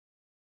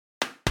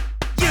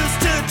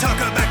talk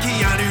about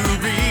Keanu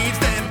Reeves,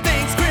 then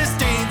things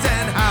Christine's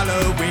and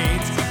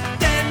Halloween's.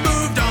 Then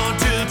moved on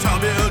to tall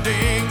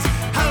buildings,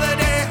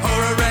 holiday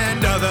horror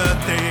and other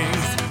things.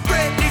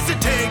 Brett needs to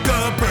take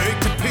a break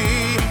to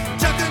pee,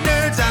 chuck the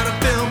nerds out of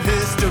film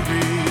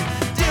history.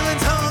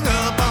 Dylan's hung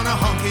up on a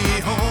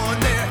honky horn,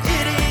 they're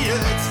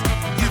idiots.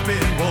 You've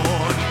been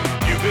warned,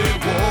 you've been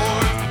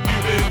warned,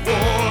 you've been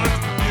warned,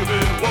 you've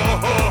been warned.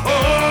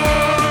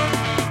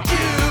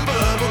 Chew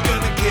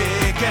bubblegum and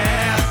kick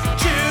ass,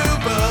 chew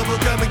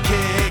bubblegum and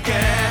kick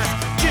ass,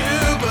 chew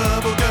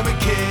bubblegum and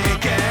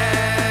kick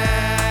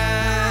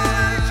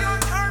ass. John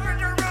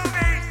Carpenter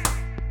movies.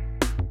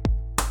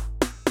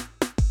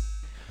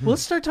 Well,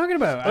 let's start talking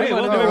about it. Okay,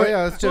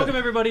 let's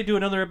everybody to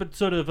another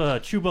episode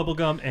of Chew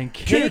Bubblegum and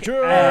Kick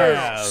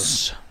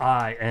Ass.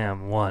 I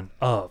am one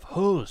of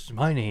hosts.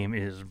 My name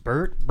is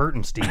Bert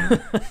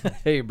Burtonstein.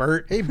 Hey,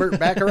 Bert. Hey, Bert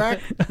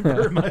Bacharach.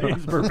 My name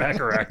is Bert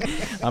Bacharach.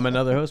 I'm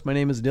another host. My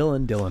name is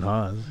Dylan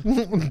Haas.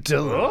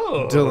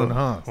 Dylan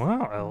Haas.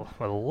 Wow,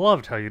 I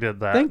loved how you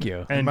did that. Thank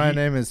you. And My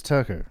name is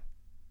Tucker.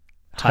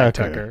 Hi,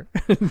 Tucker.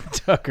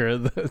 Tucker,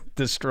 the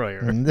destroyer.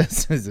 And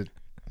this is a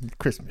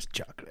Christmas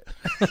chocolate.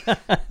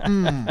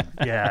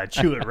 Yeah,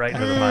 chew it right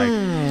into the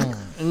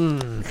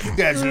mic. You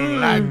guys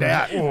like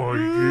that? Oh,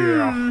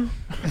 yeah.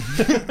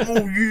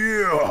 Oh,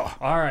 yeah.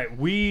 All right,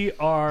 we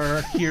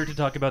are here to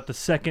talk about the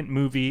second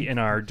movie in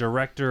our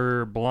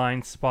director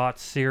Blindspots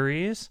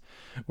series.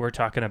 We're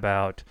talking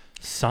about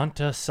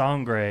Santa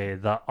Sangre,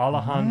 the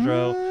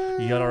Alejandro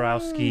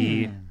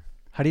Jodorowsky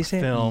How do you say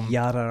film. it?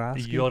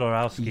 Jodorowsky?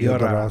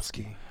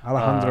 Jodorowsky.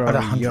 Alejandro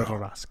Alejandro.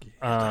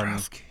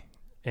 Jodorowsky.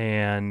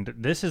 And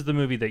this is the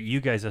movie that you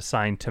guys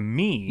assigned to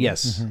me.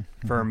 Yes.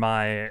 For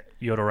my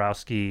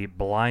Jodorowsky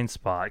blind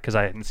spot, because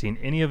I hadn't seen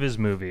any of his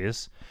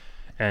movies.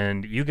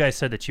 And you guys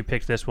said that you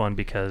picked this one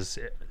because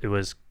it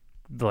was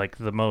like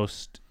the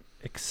most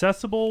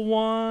accessible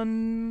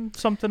one,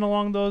 something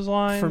along those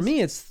lines. For me,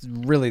 it's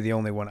really the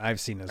only one I've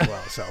seen as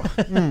well. So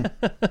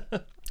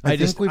I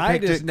think we I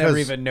picked just it never 'cause-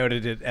 even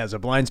noted it as a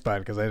blind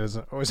spot because I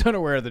was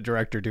unaware of the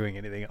director doing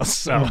anything else.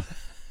 So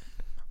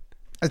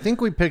I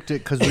think we picked it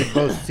because we'd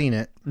both seen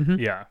it,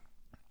 Yeah.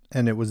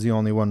 and it was the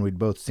only one we'd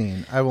both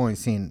seen. I've only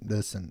seen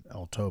this in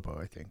El Topo,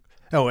 I think.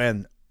 Oh,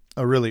 and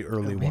a really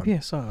early maybe one. I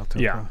saw El Topo.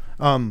 Yeah.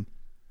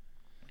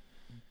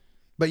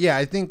 But yeah,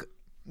 I think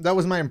that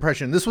was my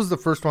impression. This was the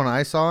first one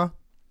I saw,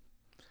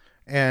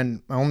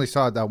 and I only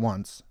saw it that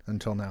once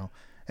until now.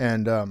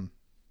 And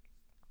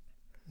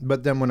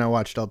but then when I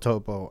watched El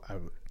Topo,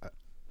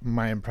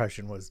 my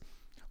impression was,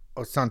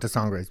 oh, Santa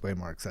Sangre is way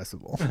more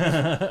accessible.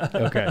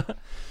 Okay.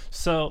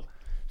 So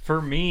for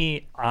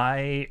me,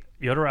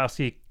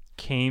 Jodorowsky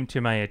came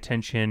to my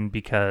attention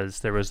because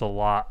there was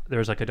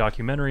like a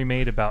documentary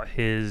made about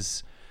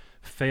his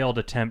failed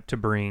attempt to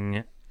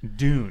bring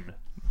Dune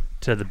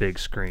to the big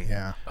screen.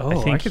 Yeah.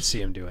 Oh, I think could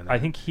see him doing that. I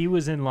think he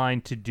was in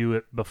line to do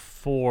it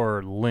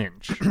before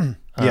Lynch.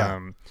 Yeah.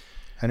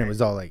 And it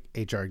was all like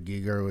H.R.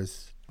 Giger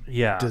was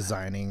Yeah.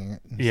 designing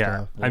it and Yeah.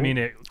 stuff. I mean,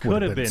 it could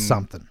Would've have been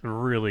something.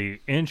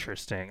 really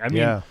interesting. I mean,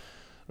 Yeah.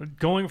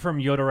 going from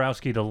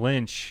Jodorowsky to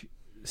Lynch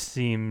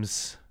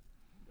seems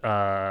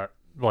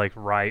like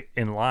right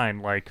in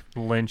line. Like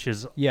Lynch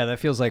is Yeah, that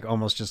feels like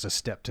almost just a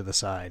step to the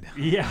side.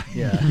 yeah.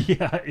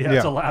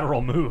 It's a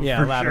lateral move. Yeah,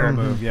 for lateral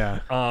sure. move. Yeah.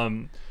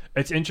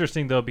 It's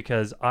interesting though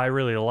because I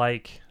really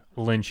like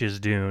Lynch's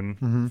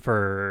Dune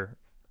for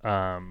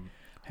I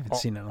haven't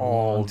seen it in a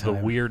all long the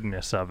time.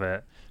 weirdness of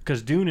it.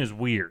 Because Dune is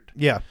weird.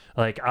 Yeah.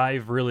 Like,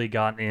 I've really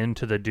gotten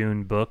into the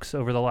Dune books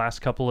over the last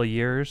couple of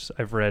years.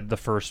 I've read the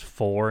first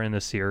 4 in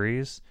the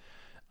series,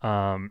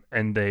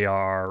 and they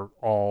are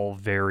all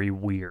very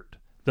weird.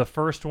 The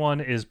first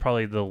one is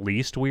probably the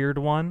least weird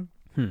one,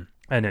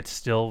 and it's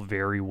still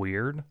very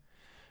weird,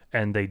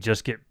 and they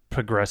just get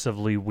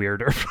progressively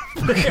weirder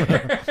from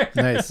there.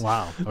 Nice.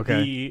 Wow.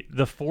 Okay.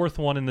 The fourth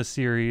one in the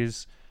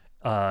series,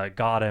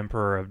 God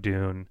Emperor of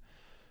Dune,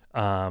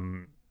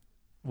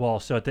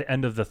 well, so at the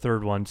end of the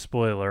third one,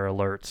 spoiler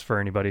alerts for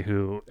anybody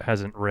who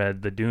hasn't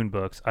read the Dune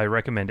books. I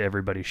recommend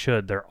everybody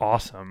should. They're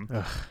awesome.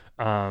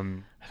 I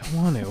don't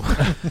want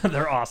to.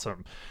 They're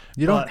awesome.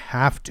 You don't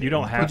have to. You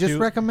don't have He just to,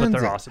 recommends but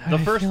they're it. awesome. I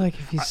feel like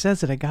if he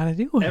says it, I gotta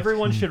do it.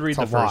 Everyone should read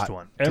the It's a lot. first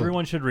one.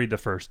 Everyone should read the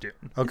first Dune.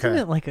 Okay.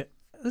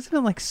 Isn't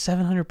it like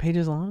 700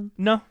 pages long?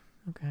 No.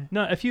 Okay.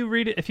 No, if you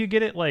read it, if you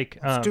get it like...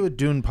 Let's do a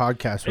Dune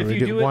podcast where if we you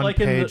do do it one like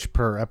in the- page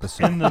per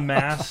episode. in the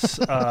mass,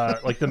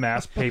 like the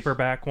mass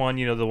paperback one,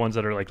 you know, the ones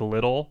that are like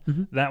little,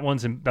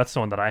 that's the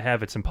one that I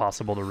have. It's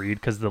impossible to read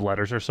because the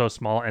letters are so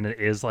small and it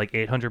is like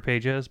 800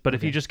 pages. But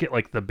if you just get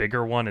like the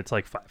bigger one, it's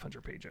like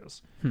 500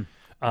 pages.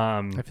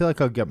 I feel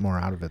like I'll get more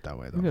out of it that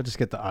way, Maybe though. I'll just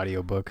get the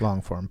audiobook.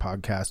 Long form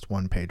podcast,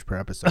 1 page per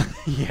episode.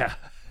 Yeah.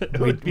 It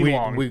would be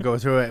long. we go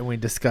through it and we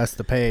discuss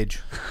the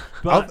page.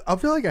 But I'll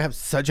feel like I have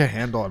such a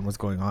handle on what's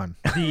going on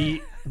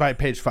by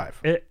page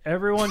 5.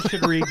 Everyone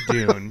should read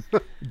Dune.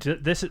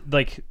 This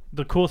like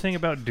the cool thing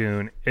about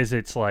Dune is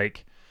it's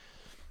like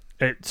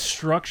it's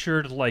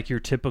structured like your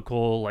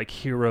typical like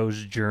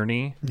hero's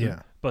journey.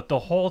 Yeah. But the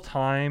whole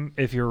time,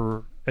 if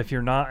you're if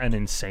you're not an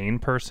insane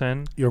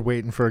person, You're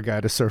waiting for a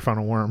guy to surf on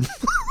a worm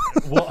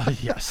well,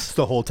 yes,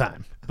 the whole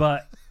time.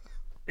 but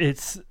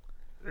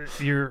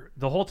you're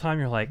the whole time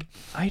you're like,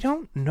 I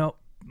don't know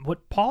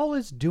what Paul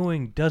is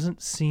doing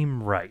doesn't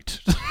seem right.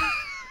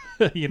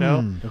 You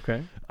know?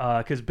 Okay.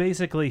 Because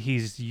basically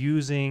he's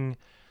using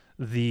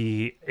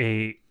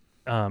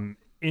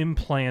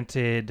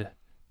implanted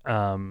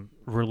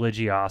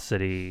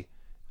religiosity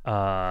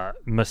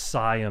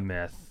messiah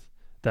myth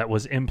that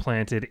was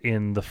implanted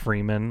in the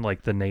Freemen,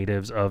 like the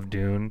natives of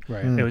Dune.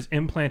 Right. It was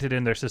implanted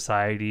in their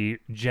society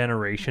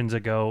generations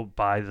ago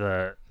by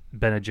the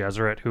Bene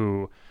Gesserit,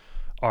 who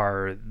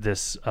are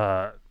this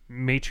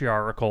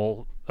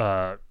matriarchal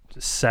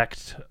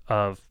sect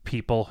of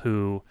people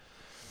who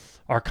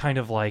are kind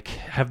of like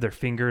have their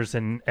fingers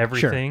in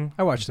everything. Sure.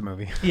 I watched the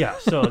movie. Yeah,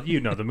 so you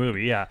know the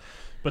movie, yeah.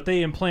 But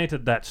they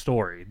implanted that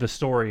story, the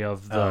story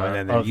of the And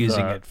then they're of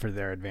using the- it for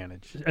their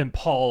advantage. and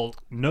Paul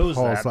knows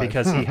Paul's that like,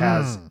 because he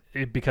has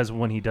because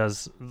when he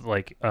does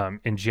like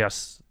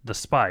ingests the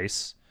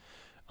spice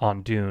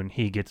on Dune,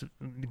 he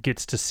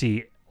gets to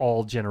see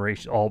all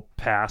generations, all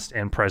past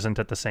and present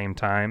at the same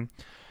time.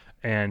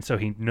 And so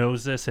he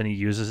knows this and he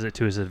uses it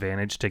to his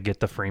advantage to get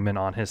the Freemen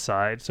on his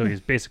side. So he's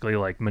basically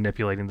like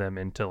manipulating them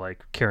into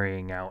like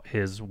carrying out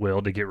his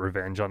will to get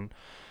revenge on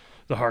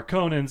the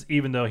Harkonnens,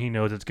 even though he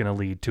knows it's going to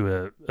lead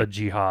to a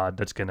jihad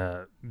that's going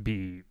to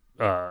be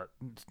a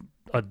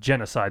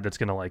genocide that's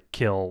going to like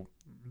kill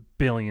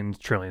billions,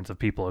 trillions of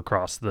people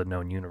across the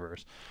known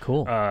universe.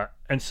 Cool.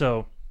 And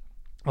so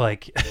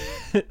like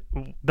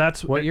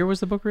that's What year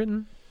was the book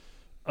written?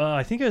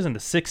 I think it was in the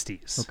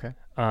 60s. Okay.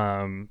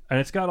 And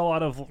it's got a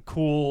lot of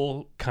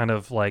cool kind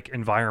of like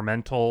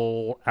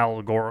environmental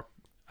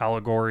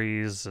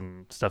allegories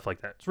and stuff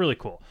like that. It's really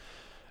cool.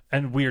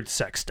 And weird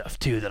sex stuff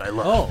too that I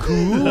love. Oh,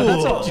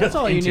 cool. That's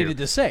all you into. needed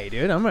to say,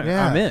 dude. I'm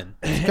Yeah. in.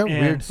 It's got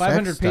And weird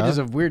 500 sex pages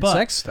stuff. of weird But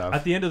sex stuff.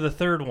 At the end of the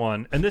third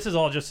one, and this is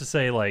all just to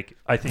say, like,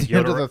 I think The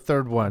end of the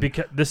third one,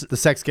 because this the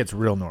sex gets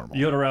real normal.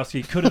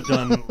 Jodorowsky could have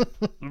done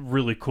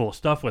really cool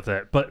stuff with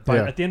it, but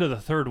Yeah. at the end of the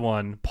third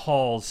one,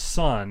 Paul's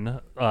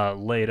son,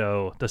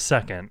 Leto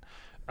II,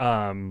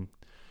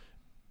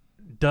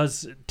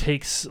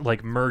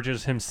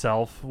 merges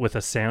himself with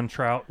a sand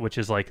trout, which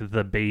is like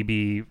the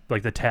baby,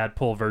 like the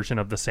tadpole version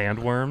of the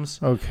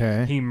sandworms.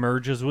 Okay. He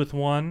merges with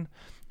one,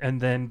 and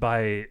then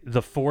by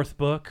the fourth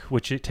book,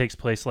 which it takes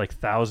place like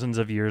thousands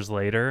of years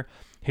later,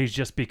 he's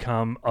just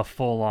become a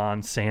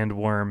full-on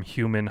sandworm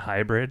human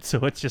hybrid.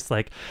 So it's just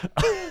like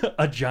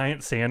a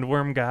giant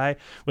sandworm guy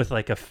with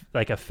like a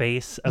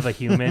face of a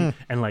human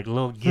and like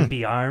little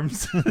gimpy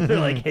arms. They're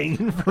like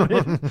hanging from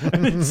him.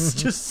 And it's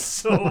just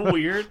so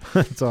weird.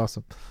 That's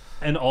awesome.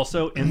 And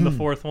also in the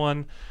fourth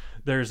one,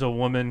 there's a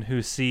woman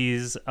who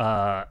sees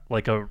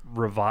like a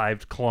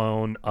revived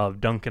clone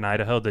of Duncan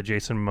Idaho, the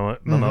Jason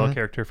Momoa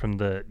character from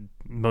the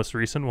most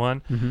recent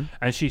one.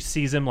 And she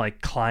sees him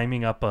like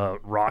climbing up a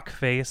rock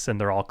face,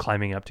 and they're all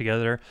climbing up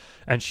together.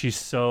 And she's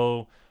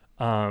so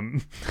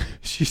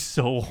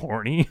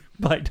horny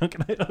by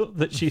Duncan Idaho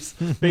that she's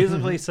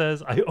basically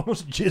says, I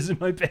almost jizz in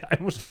my pants. I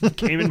almost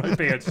came in my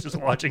pants just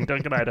watching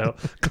Duncan Idaho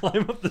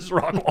climb up this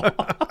rock wall.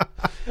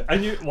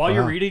 And while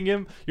you're reading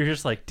him, you're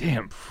just like,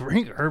 damn,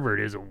 Frank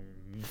Herbert is a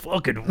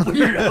fucking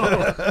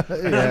weirdo.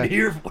 And I'm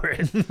here for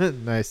it.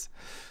 Nice.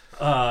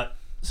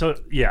 So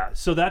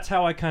that's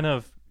how I kind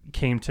of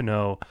came to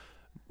know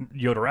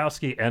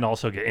Jodorowsky and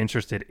also get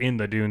interested in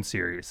the Dune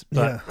series.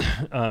 But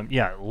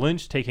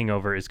Lynch taking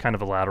over is kind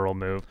of a lateral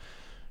move.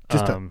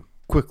 Just a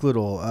quick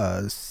little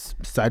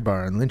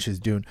sidebar on Lynch's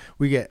Dune.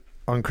 We get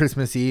on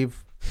Christmas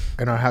Eve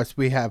in our house,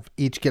 we have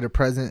each get a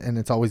present, and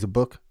it's always a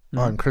book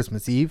on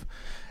Christmas Eve.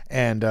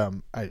 And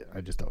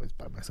I just always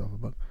buy myself a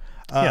book.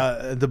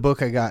 The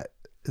book I got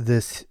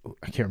this,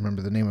 I can't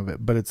remember the name of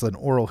it, but it's an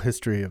oral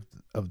history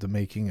of the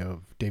making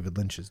of David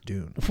Lynch's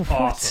Dune.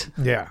 Awesome.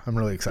 Yeah, I'm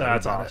really excited.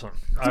 That's about awesome.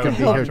 It's gonna be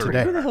here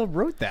today. Who the hell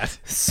wrote that?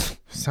 it.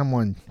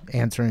 Someone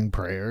answering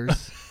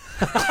prayers.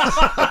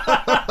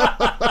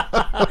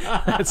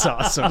 That's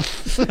awesome.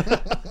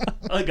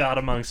 A God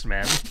amongst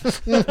men.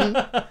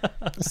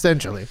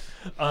 Essentially.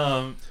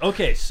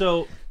 Okay,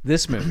 so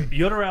This movie.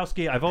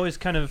 Jodorowsky, I've always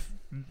kind of,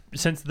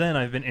 since then,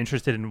 I've been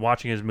interested in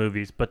watching his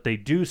movies, but they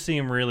do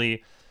seem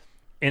really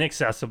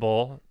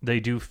inaccessible. They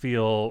do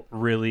feel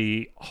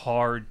really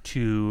hard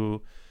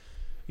to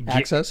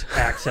Access.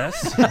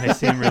 They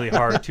seem really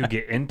hard to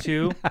get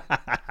into.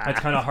 It's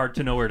kind of hard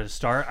to know where to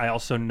start. I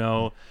also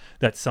know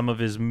that some of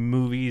his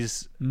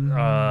movies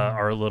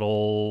are a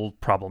little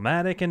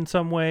problematic in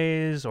some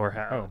ways, or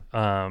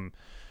how.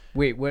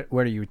 Wait, what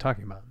are you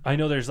talking about? I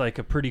know there's like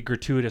a pretty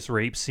gratuitous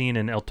rape scene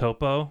in El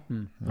Topo.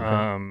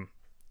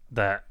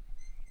 That.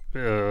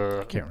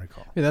 Can't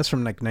recall. Yeah, that's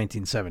from like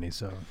 1970,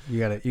 so you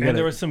got to. And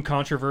there was some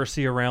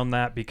controversy around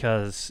that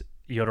because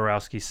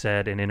Jodorowsky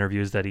said in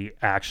interviews that he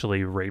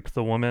actually raped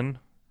the woman.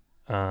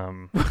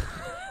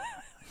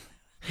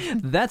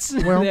 That's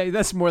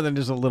more than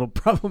just a little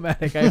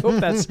problematic. I hope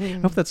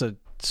that's a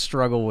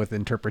struggle with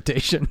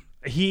interpretation.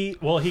 He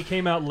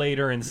came out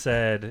later and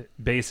said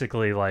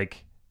basically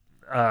like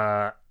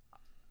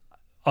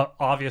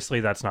obviously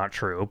that's not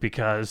true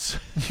because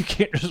you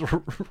can't just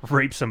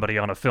rape somebody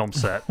on a film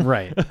set.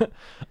 Right.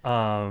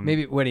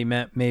 Maybe what he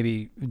meant,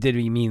 did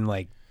he mean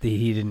like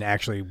he didn't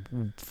actually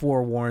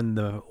forewarn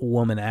the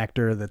woman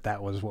actor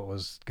that was what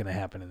was going to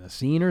happen in the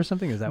scene or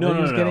something? Is that what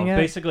he was getting at?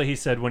 Basically, he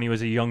said when he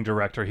was a young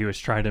director, he was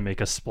trying to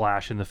make a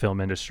splash in the film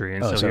industry.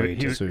 And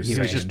he was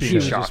just being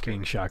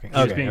shocking. He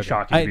was being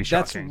shocking.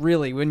 That's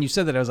really, when you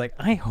said that, I was like,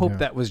 I hope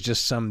that was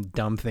just some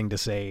dumb thing to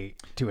say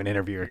to an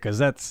interviewer, because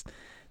that's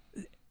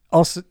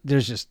also,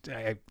 there's just,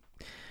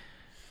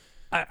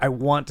 I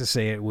want to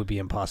say it would be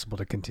impossible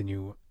to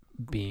continue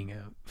being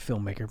a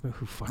filmmaker, but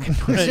who fucking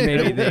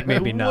knows?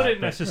 maybe not.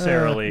 Wouldn't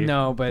necessarily.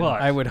 No, but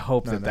I would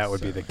hope that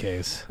would be the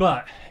case.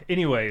 But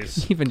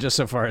anyways, even just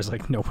so far as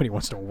like nobody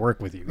wants to work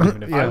with you.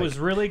 Even if I was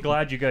really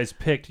glad you guys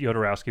picked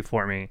Jodorowsky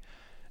for me,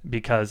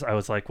 because I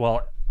was like,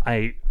 well,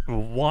 I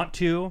want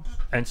to,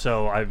 and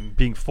so I'm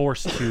being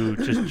forced to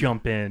just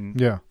jump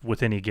in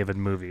with any given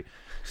movie.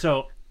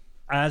 So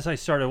as I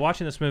started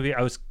watching this movie,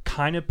 I was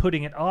kind of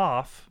putting it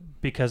off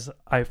because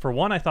I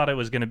thought it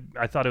was gonna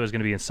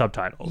be in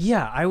subtitles.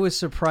 Yeah, I was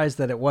surprised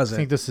that it wasn't. I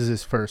think this is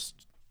his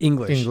first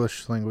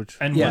English language.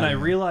 And when I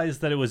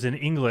realized that it was in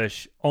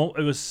English,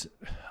 it was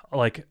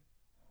like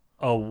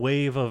a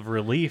wave of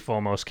relief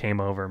almost came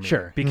over me.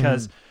 Sure.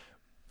 Because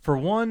for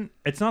one,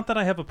 it's not that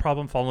I have a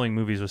problem following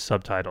movies with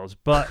subtitles,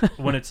 but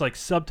when it's like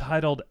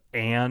subtitled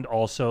and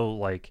also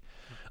like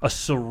a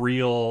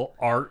surreal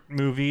art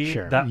movie,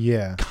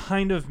 that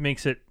kind of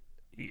makes it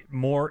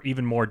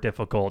even more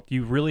difficult.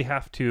 You really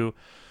have to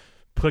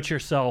put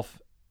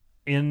yourself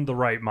in the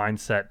right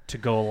mindset to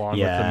go along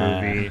with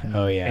the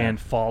movie. And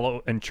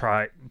follow and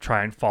try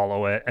and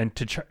follow it, and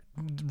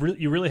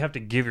you really have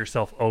to give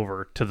yourself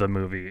over to the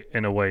movie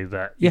in a way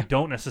that you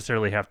don't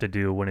necessarily have to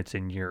do when it's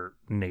in your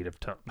native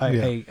tongue.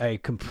 I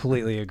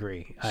completely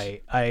agree.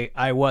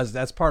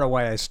 That's part of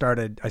why I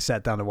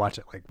sat down to watch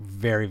it like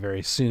very,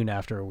 very soon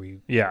after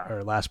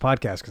our last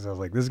podcast, because I was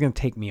like, this is going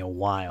to take me a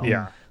while.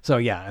 Yeah. So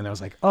and I was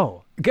like,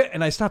 oh, good.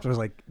 And I stopped. I was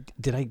like,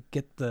 did I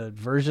get the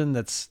version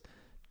that's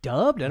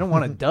dubbed? I don't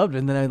want it dubbed.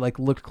 And then I like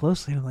looked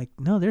closely and I'm like,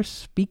 no, they're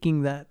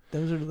speaking that.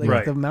 Those are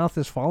like the mouth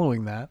is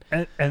following that.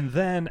 And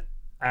then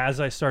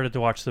as I started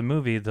to watch the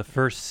movie, the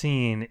first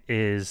scene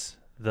is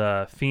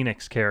the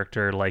Phoenix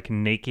character like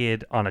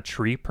naked on a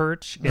tree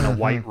perch in a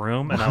white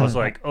room, and I was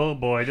like, oh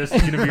boy, this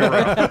is gonna be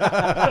rough.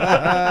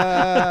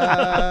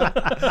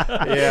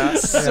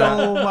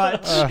 So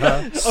much.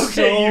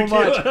 So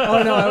much.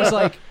 Oh no, I was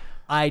like,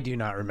 I do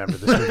not remember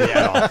this movie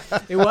at all.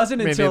 It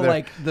wasn't until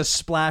like the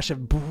splash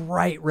of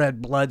bright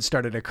red blood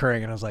started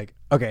occurring, and I was like,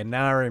 okay,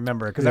 now I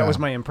remember, because that was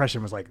my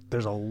impression, was like,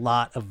 there's a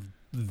lot of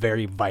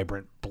very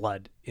vibrant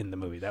blood in the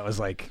movie. That was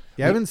like,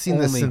 I haven't seen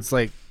this since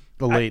like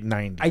the late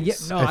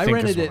 90s. I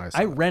rented it.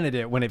 I rented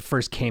it when it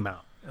first came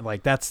out.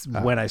 Like that's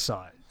when I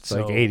saw it.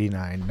 So like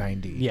 89,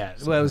 90. Yeah,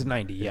 well, it was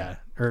 90. Yeah,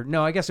 or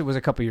no, I guess it was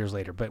a couple years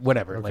later, but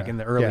whatever. Like in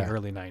the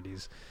early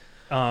 90s.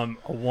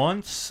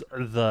 Once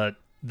the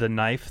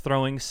knife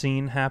throwing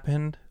scene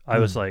happened, I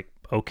was like,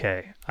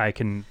 okay,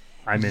 I'm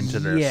into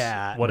this.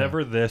 Yeah,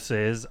 whatever this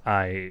is,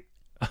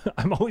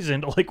 I'm always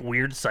into like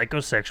weird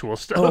psychosexual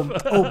stuff.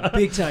 Oh,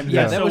 big time.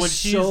 Yeah, that was when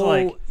she's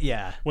like,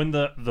 when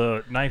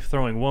the knife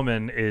throwing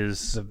woman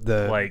is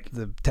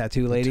the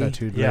tattoo lady.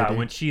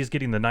 When she's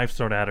getting the knife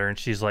thrown at her and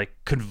she's like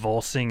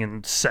convulsing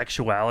in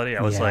sexuality,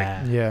 I was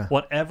like,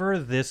 whatever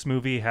this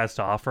movie has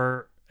to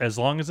offer, as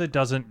long as it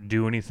doesn't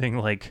do anything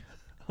like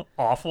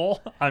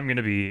awful, I'm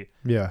gonna be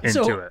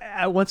into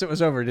it. Once it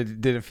was over,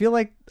 did it feel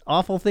like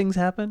awful things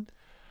happened?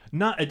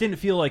 It didn't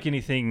feel like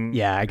anything.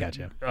 Yeah, I got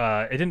you.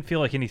 It didn't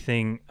feel like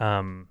anything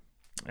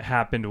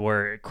happened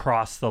where it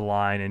crossed the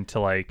line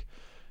into like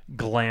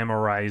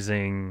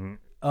glamorizing.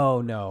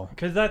 Oh no,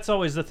 because that's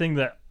always the thing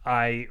that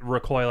I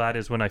recoil at,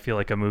 is when I feel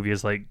like a movie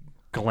is like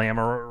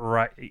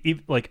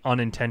like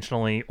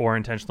unintentionally or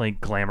intentionally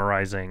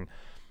glamorizing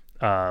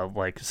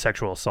like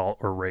sexual assault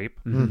or rape.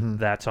 Mm-hmm.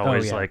 That's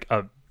always like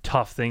a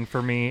tough thing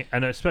for me,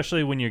 and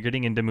especially when you're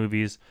getting into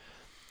movies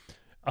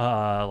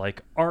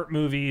like art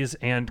movies,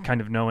 and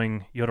kind of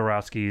knowing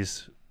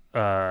Jodorowsky's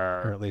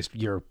or at least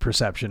your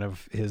perception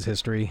of his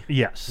history.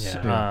 Yes.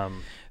 Yeah.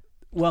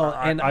 Well,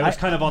 and I was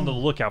kind of on the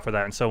lookout for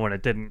that, and so when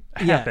it didn't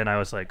happen, I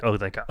was like, oh,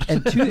 thank God.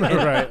 And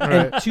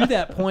to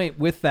that point,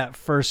 with that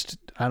first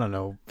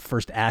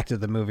act of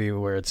the movie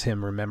where it's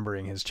him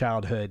remembering his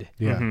childhood,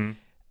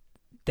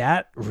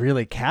 that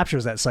really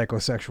captures that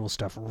psychosexual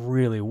stuff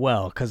really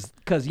well, because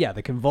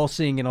the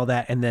convulsing and all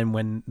that, and then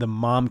when the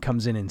mom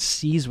comes in and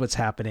sees what's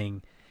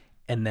happening,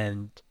 and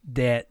then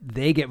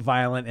they get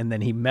violent, and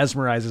then he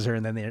mesmerizes her,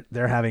 and then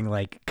they're having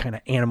like kind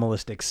of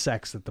animalistic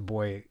sex that the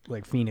boy,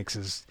 like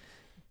Phoenix,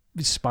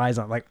 spies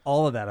on, like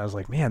all of that. I was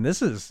like, man,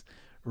 this is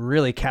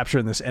really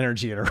capturing this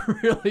energy in a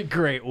really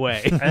great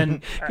way.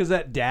 And because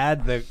that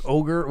dad, the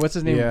ogre, what's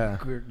his name?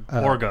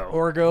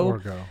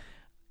 Orgo.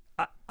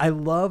 I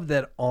love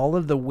that all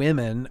of the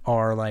women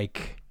are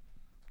like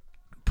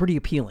pretty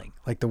appealing.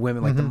 Like the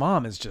women, like the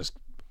mom is just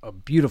a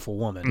beautiful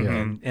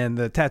woman, and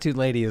the tattooed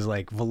lady is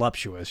like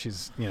voluptuous.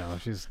 She's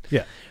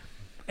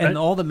and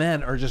all the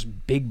men are just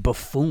big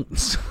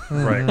buffoons.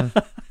 Right.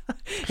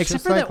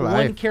 Except for like that one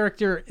life.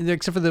 character,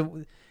 except for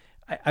the...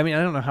 I mean,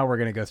 I don't know how we're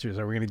going to go through this.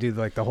 Are we going to do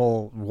like the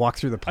whole walk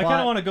through the plot? I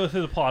kind of want to go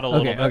through the plot a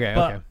little bit. Okay,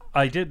 but okay.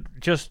 I did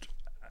just,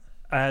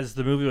 as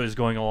the movie was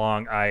going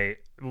along, I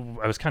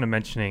was kind of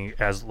mentioning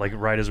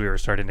right as we were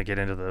starting to get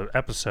into the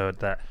episode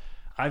that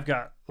I've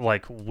got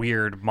like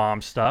weird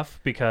mom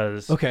stuff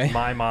because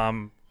my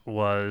mom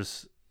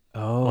was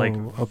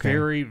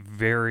very,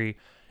 very,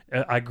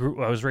 I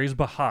was raised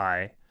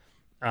Baha'i,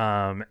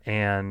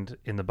 and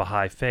in the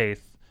Baha'i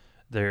faith,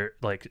 they're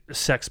like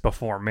sex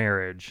before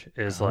marriage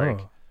is like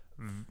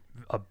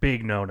a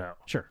big no-no.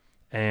 Sure.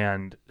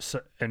 And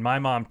my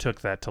mom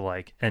took that to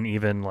like an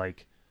even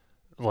like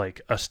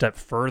a step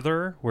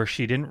further, where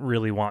she didn't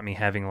really want me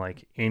having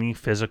like any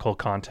physical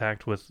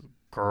contact with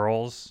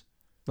girls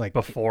Like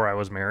before I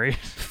was married.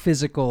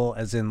 physical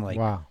as in like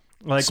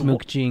Like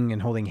smooching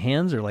and holding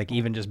hands, or like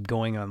even just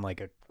going on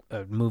like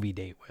a movie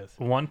date with.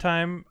 one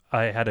time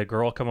I had a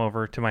girl come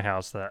over to my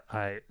house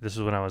this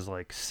is when I was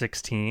like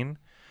 16.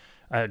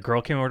 A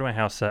girl came over to my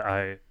house that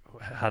I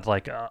had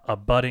like a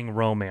budding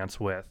romance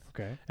with.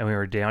 Okay. And we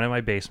were down in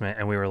my basement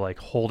and we were like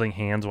holding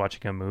hands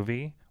watching a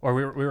movie, or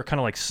we were kind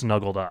of like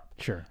snuggled up.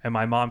 Sure. And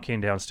my mom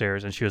came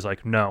downstairs and she was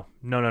like, no,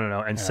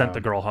 and sent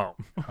the girl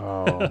home.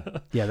 Oh,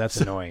 yeah, that's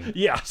annoying.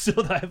 Yeah. So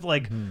I have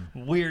like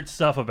weird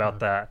stuff about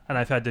that. And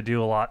I've had to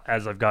do a lot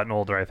as I've gotten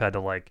older. I've had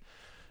to like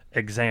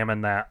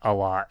examine that a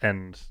lot.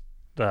 And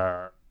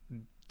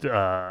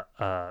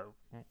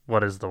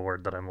what is the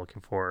word that I'm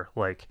looking for?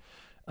 Like,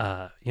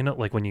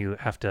 like when you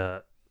have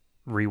to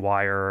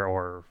rewire,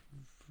 or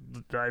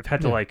I've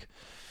had to like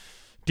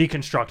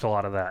deconstruct a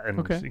lot of that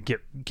and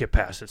get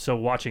past it. So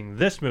watching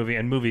this movie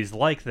and movies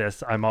like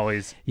this, I'm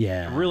always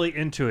really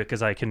into it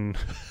because I can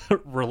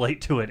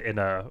relate to it in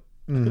a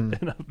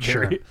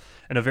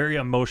very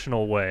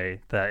emotional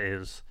way that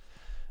is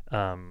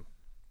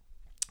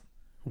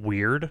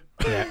weird.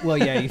 Yeah. Well,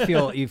 yeah,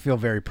 you feel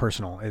very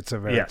personal. It's a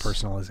very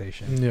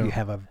personalization. Yeah. You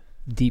have a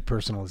deep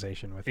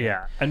personalization with it.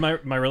 Yeah. And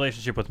my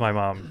relationship with my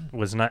mom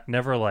was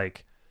never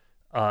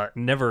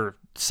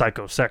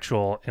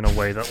psychosexual in a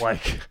way that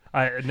like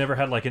I never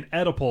had like an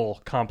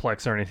Oedipal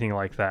complex or anything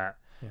like that.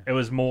 Yeah. It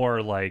was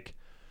more like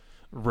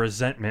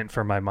resentment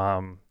for my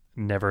mom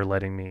never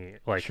letting me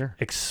like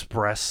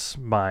express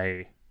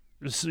my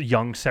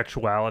young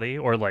sexuality,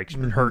 or like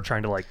her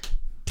trying to like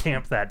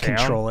tamp that down,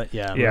 control it.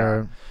 Yeah.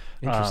 Yeah.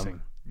 Interesting.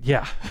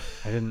 Yeah.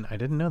 I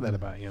didn't know that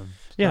about you.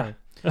 Yeah.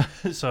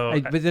 So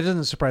but it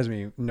doesn't surprise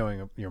me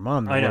knowing your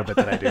mom a little bit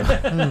that I do.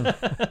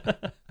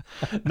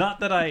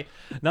 Not that I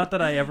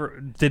ever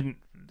didn't.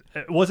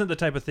 It wasn't the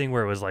type of thing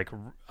where it was like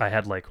I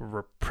had like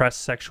repressed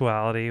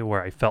sexuality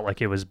where I felt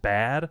like it was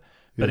bad,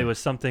 but it was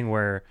something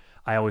where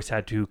I always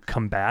had to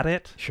combat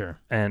it. Sure.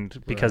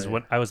 And because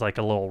when I was like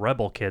a little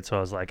rebel kid, so I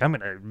was like, I'm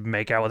gonna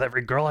make out with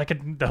every girl I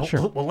could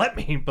will let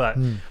me. But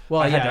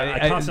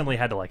I constantly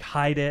had to like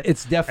hide it.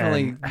 It's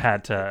definitely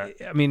had to.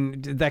 I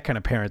mean, that kind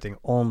of parenting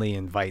only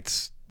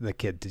invites the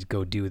kid to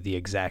go do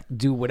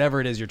whatever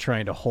it is you're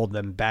trying to hold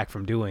them back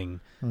from doing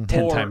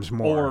 10 times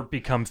more, or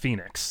become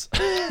Phoenix.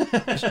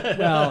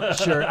 Well,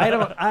 sure.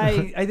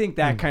 I think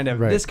that kind of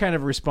this kind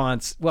of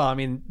response. Well, I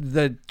mean,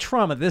 the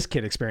trauma this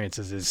kid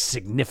experiences is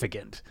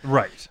significant,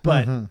 right?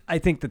 But I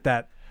think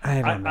that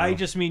I don't know. I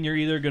just mean you're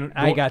either gonna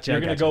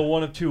you're gonna go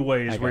one of two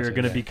ways, where you're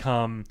gonna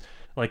become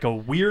like a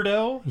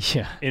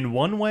weirdo, in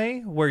one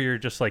way where you're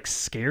just like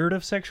scared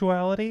of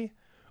sexuality.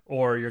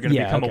 Or you're going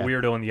to become a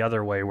weirdo in the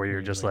other way where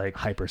you're just like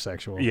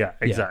hypersexual. Yeah,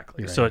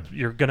 exactly. So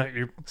you're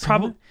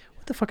probably...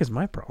 What the fuck is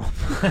my problem?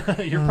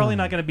 You're probably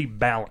not going to be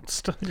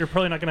balanced. You're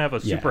probably not going to have a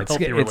super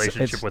healthy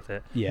relationship with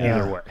it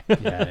either way.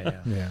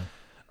 Yeah.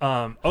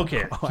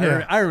 Okay.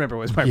 I remember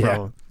what was my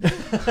problem.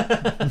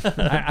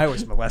 I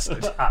was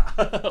molested.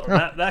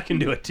 That can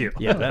do it too.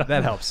 Yeah,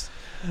 that helps.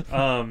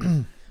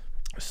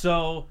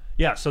 So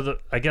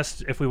I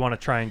guess if we want to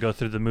try and go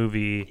through the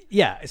movie,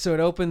 so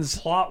it opens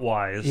plot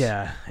wise,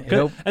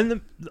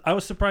 and I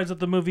was surprised that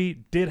the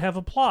movie did have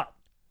a plot.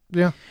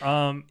 Yeah.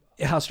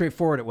 How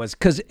straightforward it was,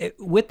 because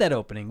with that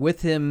opening,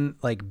 with him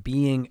like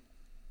being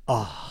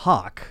a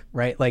hawk,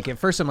 right? Like at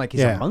first I'm like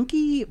he's a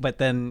monkey, but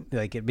then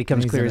like it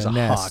becomes clear he's a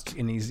hawk,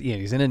 and he's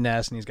in a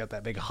nest, and he's got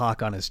that big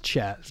hawk on his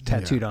chest,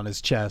 tattooed on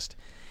his chest.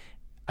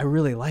 I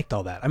really liked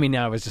all that. I mean,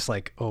 now I was just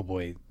like, oh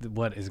boy,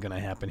 what is going to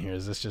happen here?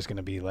 Is this just going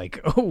to be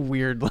like a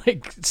weird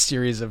like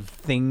series of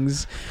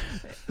things?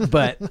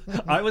 But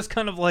I was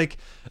kind of like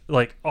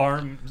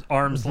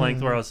arm's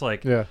length, where I was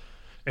like, it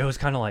was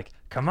kind of like,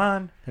 come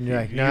on, and you're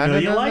like, you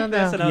like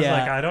this, and I was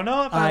like, I don't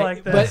know if I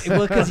like this,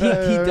 but because he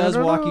does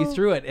walk you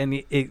through it,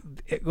 and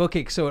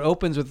so it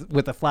opens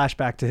with a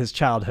flashback to his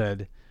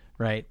childhood,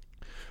 right?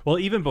 Well,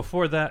 even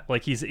before that,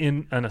 like he's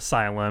in an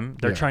asylum.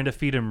 They're trying to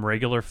feed him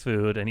regular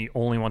food, and he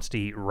only wants to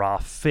eat raw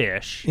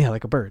fish. Yeah,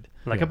 like a bird.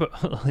 Like a bird.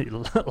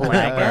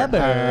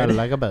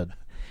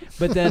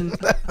 But then,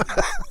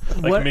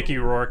 Like Mickey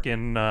Rourke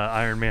in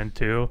Iron Man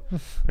 2.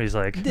 He's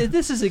like,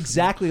 this is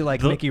exactly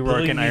like Mickey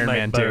Rourke in Iron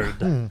Man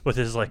 2. With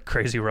his like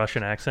crazy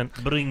Russian accent.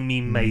 Bring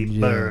me my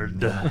bird.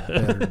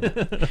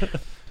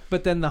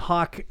 But then the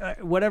hawk,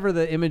 whatever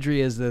the imagery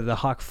is, the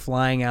hawk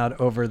flying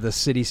out over the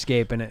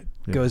cityscape, and it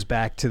goes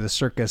back to the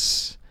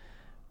circus.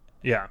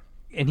 Yeah.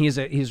 And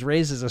he's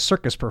raised as a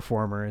circus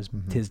performer.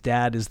 His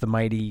dad is the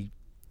mighty,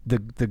 the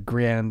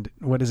grand,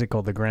 what is it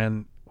called? The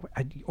grand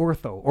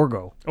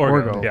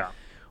Orgo. Yeah.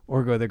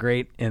 Orgo the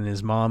Great, and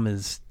his mom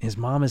is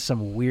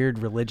some weird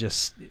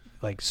religious,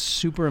 like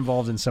super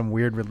involved in some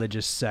weird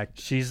religious sect.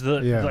 She's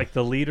like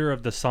the leader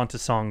of the Santa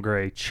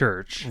Sangre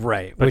church,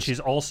 right? But she's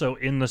also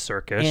in the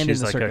circus. And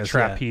she's in the like circus, a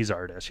trapeze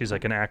artist. She's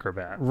like an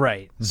acrobat,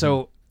 right?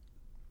 So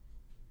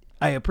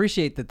I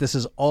appreciate that this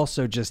is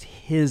also just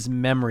his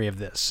memory of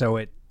this. So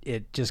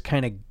it just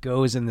kind of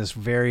goes in this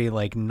very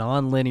like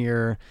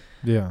non-linear,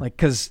 like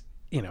because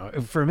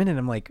for a minute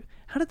I'm like,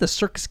 how did the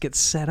circus get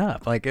set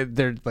up? Like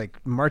they're like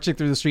marching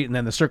through the street, and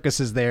then the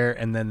circus is there,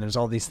 and then there's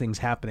all these things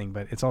happening.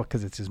 But it's all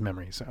because it's his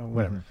memory. So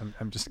whatever.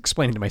 I'm just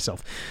explaining to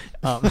myself.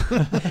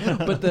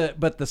 But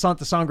the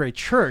Santa Sangre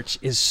church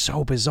is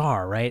so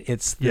bizarre, right?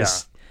 It's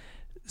this.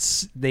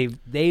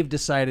 They've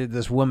decided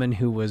this woman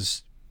who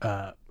was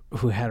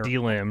who had her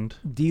delimbed,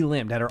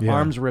 had her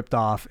arms ripped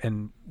off,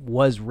 and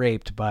was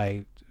raped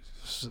by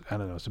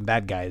some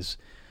bad guys.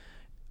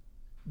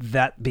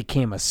 That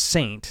became a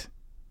saint.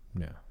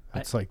 Yeah.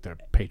 It's like their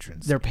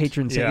patrons. Their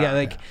patrons.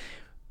 Yeah.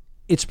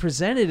 It's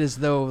presented as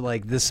though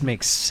like this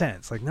makes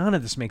sense. Like none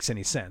of this makes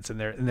any sense. And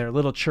their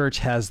little church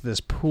has this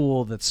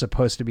pool that's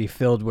supposed to be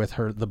filled with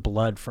the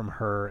blood from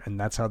her, and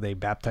that's how they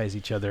baptize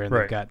each other. And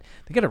they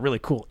got a really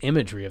cool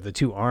imagery of the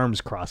two arms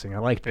crossing. I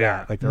like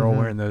that. Like they're all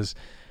wearing those.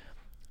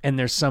 And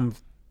there's some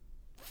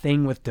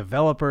thing with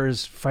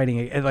developers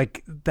fighting,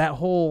 like that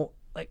whole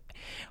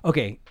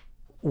okay.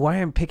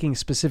 Why I'm picking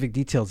specific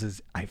details is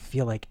I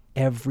feel like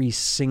every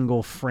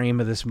single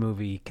frame of this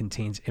movie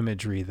contains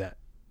imagery that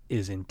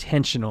is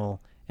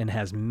intentional and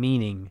has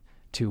meaning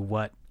to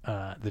what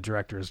the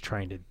director is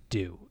trying to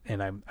do.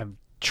 And I'm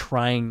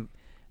trying,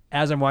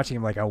 as I'm watching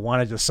him, like I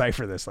want to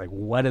decipher this. Like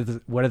what are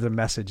the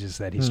messages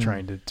that he's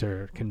trying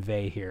to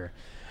convey here?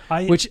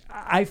 Which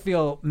I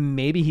feel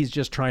maybe he's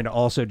just trying to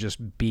also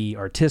just be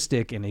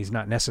artistic, and he's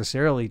not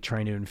necessarily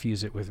trying to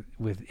infuse it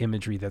with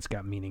imagery that's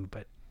got meaning,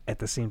 but at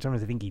the same time, I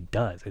think he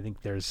does. I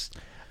think there's...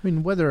 I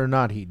mean, whether or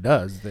not he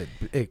does, that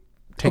it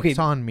takes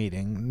on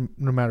meaning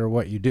no matter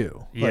what you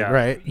do. Yeah. Like,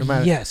 right? No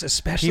matter, yes,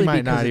 especially he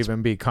might not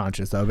even be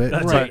conscious of it.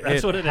 That's right.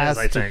 That's what it is,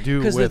 I think. Has to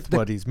do with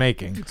what he's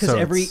making. Because so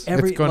every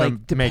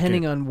like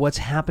depending it. on what's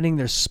happening,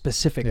 there's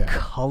specific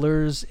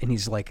colors, and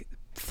he's like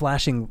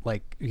flashing,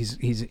 like he's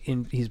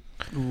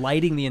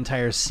lighting the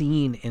entire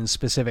scene in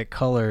specific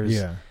colors.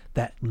 Yeah.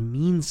 That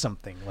means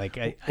something. Like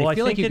I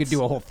feel like you could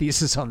do a whole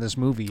thesis on this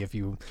movie if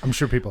you. I'm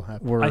sure people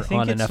have. Were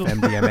on enough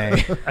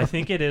MDMA. I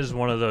think it is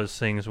one of those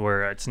things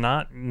where it's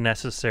not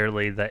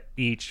necessarily that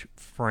each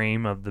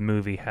frame of the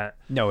movie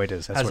no, it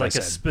is. That's has what like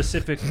a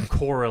specific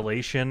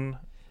correlation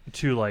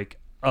to like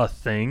a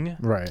thing.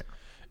 Right.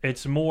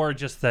 It's more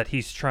just that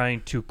he's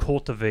trying to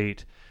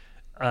cultivate,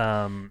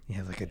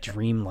 like a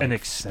dream-like an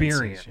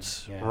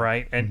experience,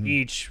 right? And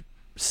each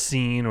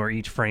scene or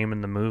each frame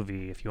in the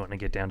movie, if you want to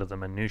get down to the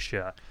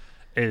minutia,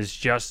 is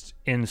just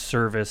in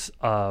service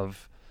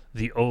of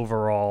the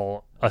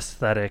overall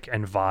aesthetic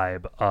and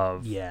vibe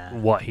of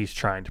what he's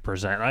trying to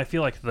present. And I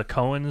feel like the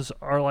Coens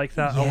are like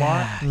that a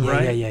lot,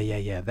 right?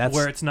 Yeah. That's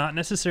where it's not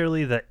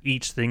necessarily that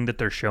each thing that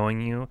they're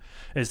showing you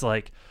is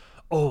like,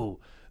 oh,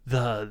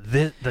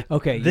 this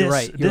you're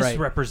right.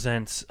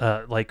 represents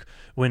like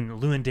when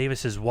Llewyn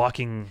Davis is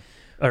walking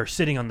or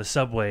sitting on the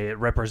subway, it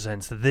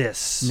represents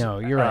this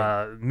you're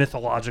right.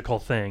 mythological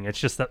thing. It's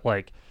just that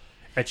like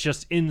it's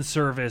just in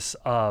service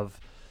of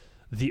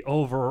the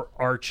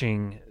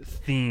overarching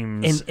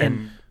themes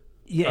and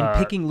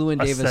picking Llewyn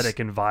Davis aesthetic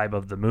and vibe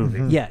of the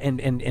movie. Yeah,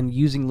 and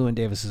using Llewyn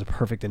Davis is a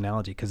perfect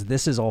analogy because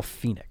this is all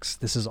Phoenix.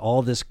 This is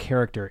all this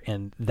character,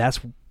 and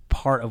that's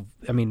part of.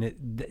 I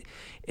mean,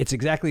 it's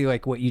exactly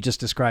like what you just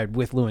described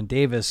with Llewyn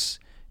Davis.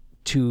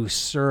 To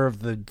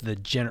serve the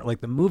general,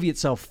 like the movie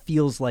itself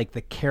feels like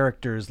the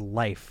character's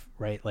life,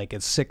 right? Like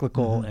it's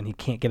cyclical and he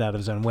can't get out of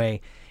his own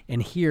way.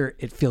 And here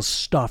it feels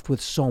stuffed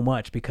with so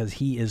much because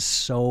he is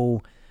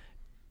so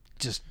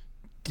just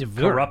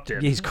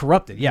corrupted. He's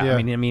corrupted. Yeah.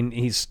 I mean,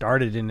 he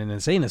started in an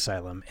insane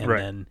asylum, and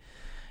then,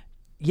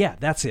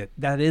 that's it.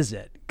 That is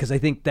it. Because I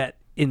think that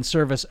in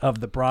service of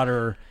the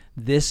broader.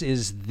 This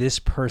is this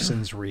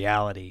person's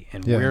reality,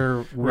 and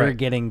we're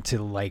getting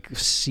to like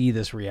see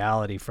this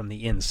reality from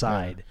the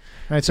inside.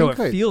 So it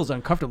feels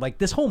uncomfortable. Like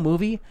this whole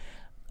movie,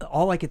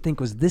 all I could think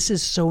was, this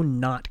is so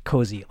not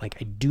cozy. Like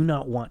I do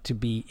not want to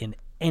be in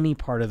any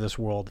part of this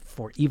world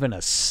for even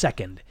a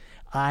second.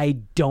 I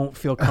don't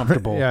feel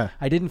comfortable.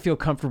 I didn't feel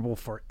comfortable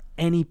for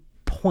any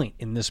point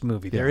in this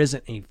movie. There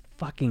isn't a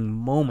fucking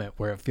moment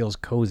where it feels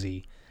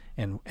cozy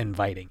and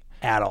inviting.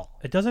 at all.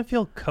 It doesn't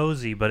feel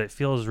cozy, but it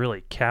feels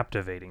really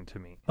captivating to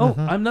me. Oh,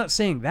 I'm not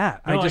saying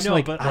that. No, I just I know,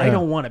 like but, I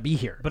don't want to be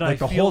here. but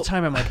like I the feel- whole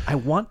time I'm like, I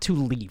want to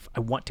leave. I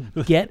want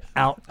to get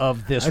out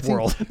of this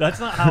world. That's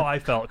not how I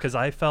felt, because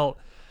I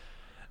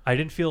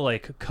didn't feel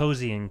like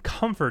cozy and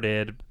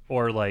comforted,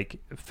 or like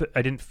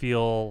I didn't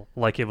feel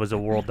like it was a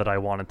world that I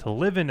wanted to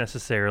live in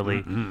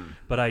necessarily,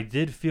 but I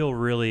did feel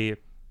really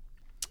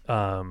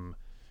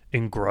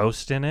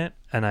engrossed in it,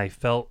 and I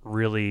felt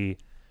really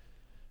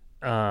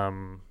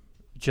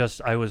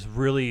I was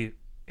really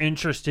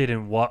interested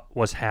in what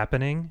was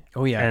happening.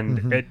 Oh, yeah.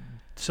 And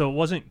so it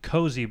wasn't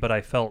cozy, but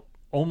I felt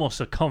almost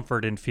a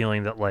comfort in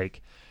feeling that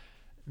like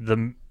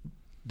the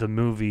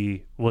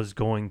movie was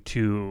going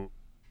to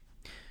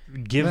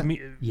give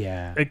me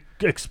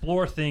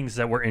explore things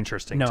that were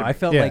interesting No, to me.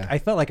 I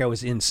felt like I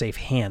was in safe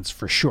hands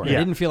for sure. Yeah. I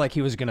didn't feel like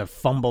he was gonna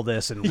fumble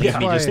this and leave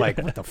me just like,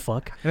 what the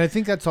fuck? And I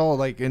think that's all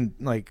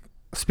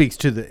speaks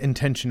to the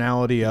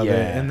intentionality of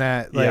it, and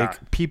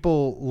that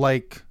people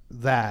like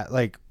that,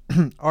 like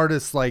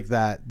artists like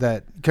that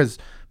because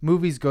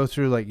movies go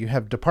through, like, you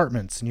have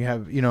departments and you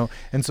have,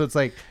 and so it's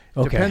like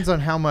depends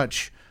on how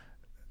much.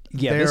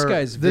 Yeah,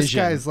 this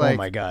guy's like, oh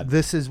my god,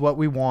 this is what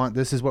we want,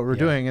 this is what we're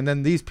doing, and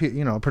then these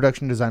a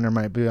production designer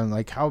might be on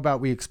like, how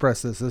about we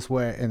express this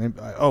way, and then,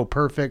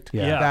 perfect,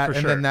 that, for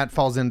and sure. then that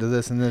falls into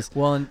this and this.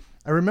 Well, and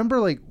I remember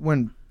like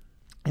when,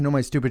 my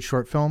stupid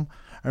short film.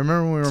 I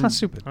remember when we were. it's not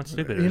stupid. Not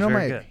stupid. It was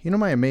very good.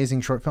 my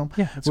amazing short film.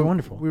 Yeah, it's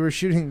wonderful. We were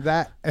shooting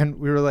that, and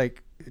we were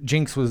like,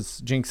 Jinx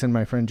and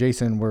my friend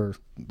Jason were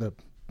the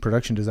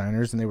production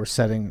designers, and they were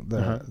setting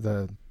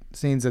the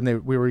scenes,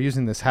 and we were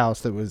using this house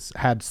that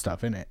had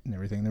stuff in it and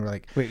everything. They were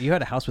like, wait, you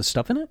had a house with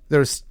stuff in it? there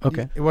was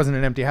it wasn't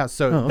an empty house,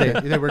 so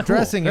they were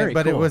dressing it,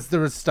 but there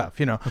was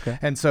stuff, Okay.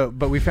 And so,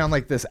 but we found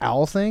like this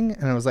owl thing,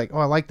 and I was like, oh,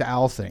 I like the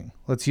owl thing.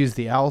 Let's use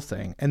the owl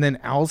thing. And then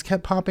owls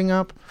kept popping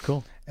up.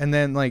 Cool. And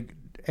then like.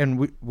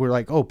 And we're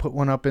like, oh, put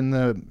one up in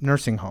the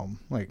nursing home.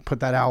 Like, put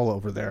that owl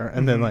over there.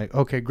 And then like,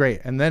 okay, great.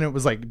 And then it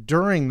was like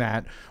during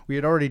that, we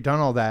had already done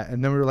all that.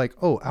 And then we were like,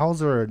 oh,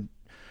 owls are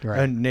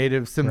a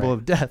native symbol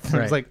of death. And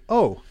it was like,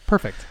 oh,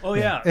 perfect. Oh,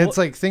 yeah. It's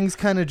like things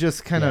kind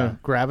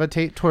of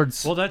gravitate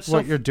towards that's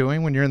what you're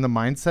doing when you're in the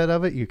mindset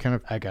of it. You kind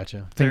of, I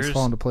gotcha. things There's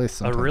fall into place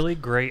sometimes. a really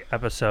great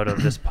episode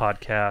of this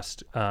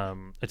podcast.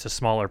 It's a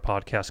smaller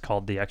podcast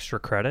called The Extra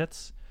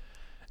Credits.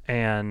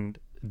 And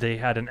they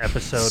had an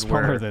episode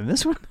Smaller than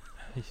this one?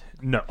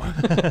 No.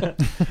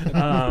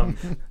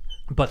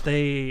 But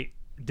they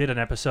did an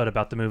episode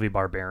about the movie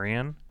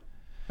Barbarian.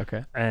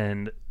 Okay.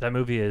 And that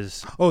movie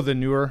is... Oh, the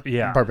newer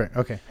Barbarian.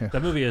 Okay. Yeah.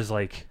 That movie is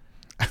like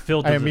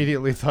filled I with...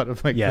 immediately thought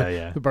of like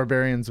the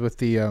barbarians with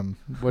the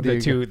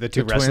the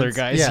two wrestler twins?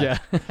 guys. Yeah.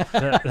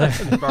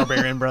 The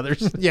Barbarian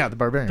brothers. Yeah, the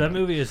barbarian. That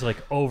movie is like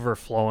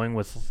overflowing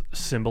with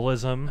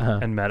symbolism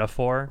and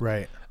metaphor.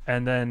 Right.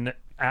 And then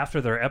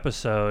after their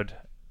episode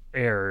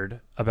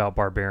aired about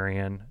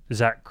Barbarian,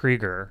 Zach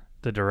Krieger,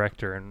 the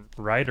director and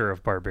writer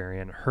of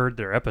Barbarian, heard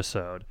their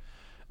episode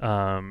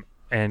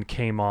and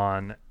came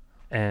on,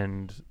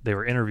 and they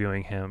were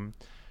interviewing him,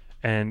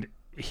 and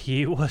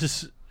it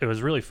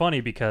was really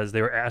funny because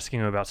they were asking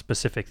him about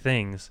specific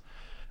things,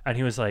 and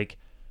he was like,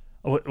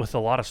 with a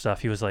lot of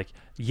stuff, he was like,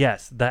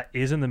 yes, that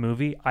is in the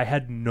movie. I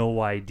had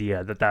no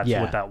idea that's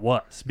what that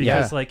was,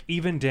 because like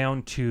even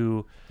down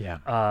to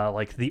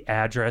like the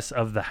address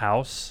of the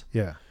house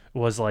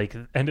was like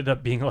ended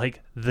up being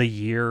like the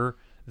year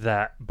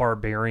that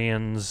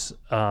barbarians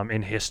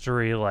in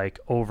history like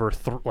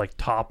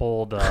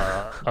toppled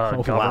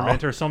a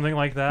government or something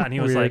like that. And he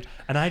was like,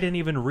 and I didn't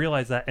even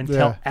realize that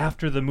until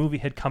after the movie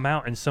had come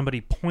out and somebody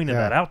pointed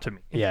that out to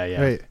me.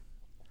 Right.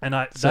 And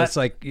it's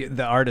like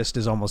the artist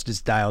is almost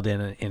just dialed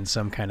in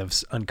some kind of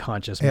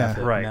unconscious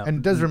method. Right. And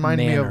it does remind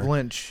me of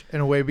Lynch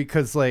in a way,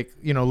 because like,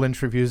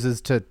 Lynch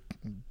refuses to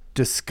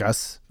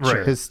discuss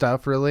his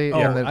stuff really.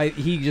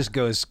 He just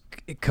goes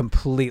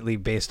completely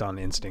based on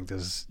instinct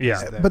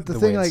but the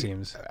thing, like,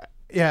 seems.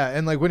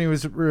 And like when he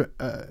was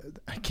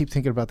I keep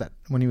thinking about that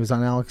when he was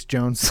on Alex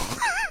Jones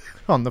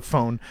on the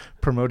phone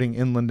promoting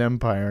Inland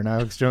Empire, and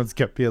Alex Jones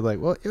kept being like,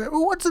 well,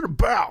 what's it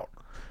about?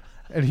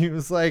 And he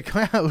was like,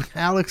 well,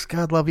 Alex,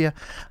 God love you,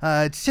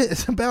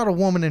 it's about a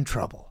woman in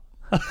trouble.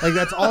 Like,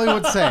 that's all he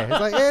would say. It's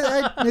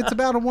like, it's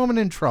about a woman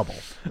in trouble.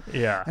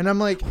 Yeah. And I'm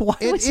like, Why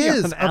it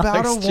is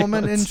about a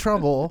woman in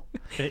trouble.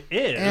 It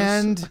is.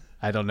 And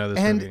I don't know this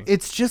and movie.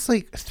 it's just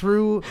like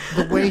through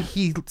the way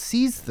he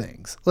sees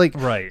things. Like,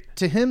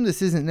 to him,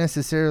 this isn't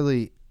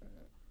necessarily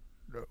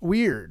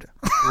weird.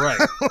 Right.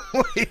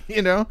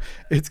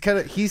 It's kind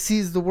of, he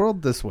sees the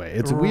world this way.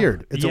 It's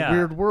weird. It's a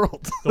weird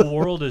world. The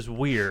world is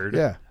weird.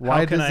 Yeah.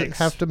 Why does it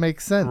have to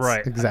make sense?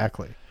 Right.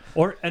 Exactly.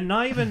 And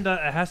not even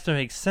that it has to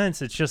make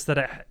sense. It's just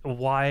that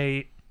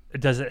why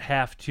does it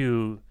have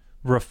to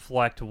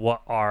reflect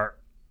what our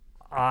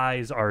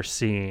eyes are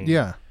seeing?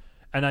 Yeah.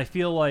 And I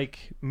feel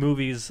like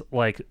movies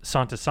like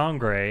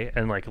Sangre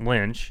and like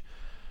Lynch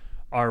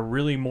are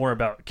really more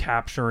about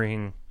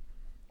capturing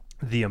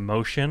the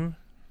emotion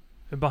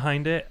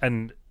behind it.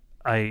 And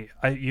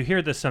you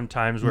hear this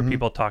sometimes where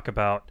people talk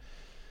about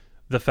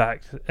the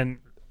fact, and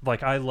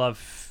like I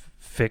love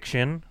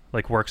fiction,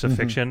 like works of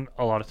fiction.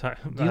 A lot of time,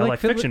 Do you I like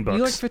fiction books.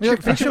 You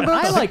like fiction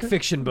books? I like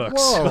fiction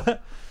books. Whoa.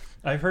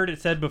 I've heard it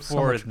said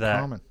before much in that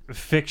common.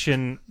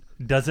 fiction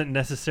doesn't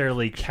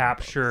necessarily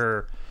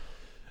capture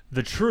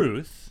the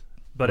truth,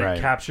 but Right.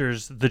 it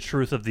captures the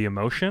truth of the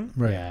emotion.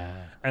 Right. Yeah.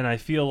 And I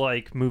feel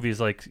like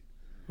movies, like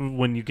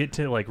when you get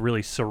to like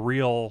really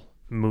surreal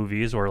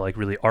movies or like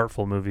really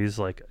artful movies,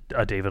 like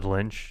a David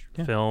Lynch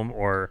film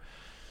or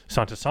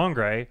Santa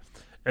Sangre,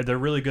 they're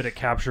really good at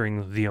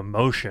capturing the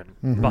emotion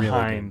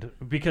behind.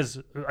 Because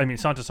I mean,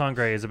 Santa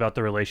Sangre is about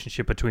the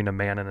relationship between a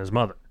man and his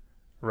mother,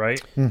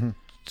 right?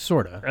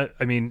 Sort of.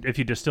 I mean, if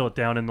you distill it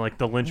down in like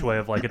the Lynch way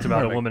of like it's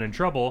about a woman in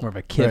trouble. More of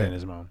a kid Right. and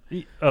his mom.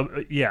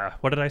 Yeah.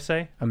 What did I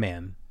say? A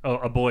man. Oh,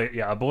 a boy.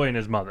 Yeah, a boy and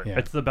his mother. Yeah.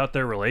 It's about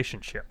their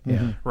relationship.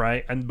 Yeah.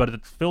 Right. But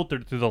it's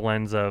filtered through the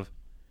lens of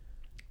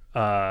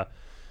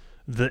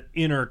the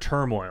inner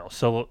turmoil.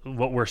 So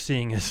what we're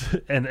seeing is,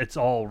 and it's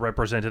all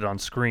represented on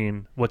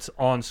screen. What's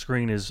on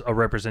screen is a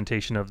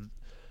representation of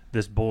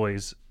this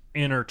boy's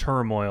inner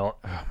turmoil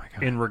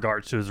in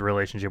regards to his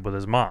relationship with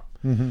his mom.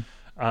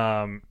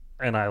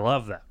 And I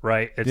love that,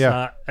 right? It's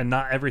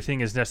not everything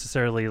is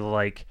necessarily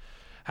like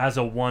has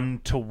a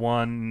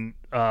 1-to-1.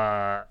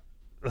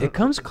 It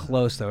comes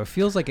close though. It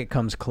feels like it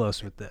comes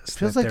close with this.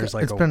 Feels that like there's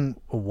like it's a been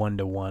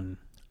 1-to-1.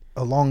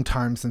 a long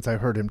time since I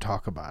heard him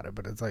talk about it,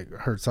 but it's like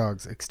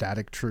Herzog's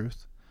ecstatic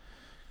truth.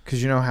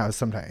 Because you know how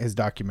sometimes his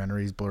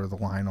documentaries blur the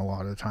line a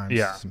lot of times.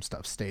 Yeah. Some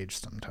stuff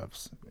staged,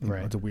 sometimes you know,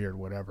 Right. it's a weird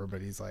whatever.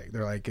 But he's like,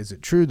 they're like, is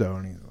it true though?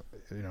 And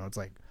he, you know, it's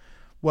like,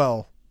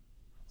 well,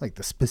 like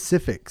the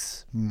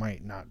specifics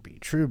might not be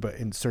true, but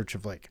in search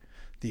of like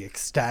the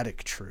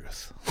ecstatic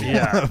truth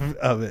Yeah.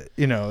 of it,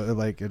 you know,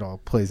 like it all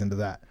plays into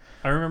that.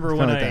 I remember It's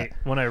when kinda I like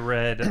when I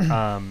read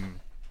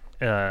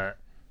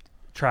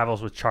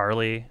Travels with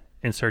Charlie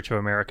in Search of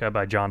America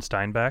by John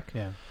Steinbeck.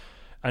 Yeah.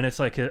 And it's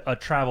like a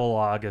travel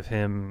log of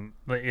him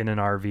in an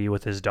RV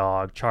with his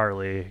dog,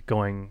 Charlie,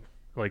 going,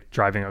 like,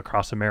 driving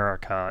across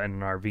America in an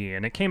RV.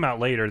 And it came out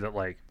later that,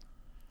 like,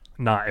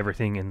 not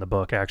everything in the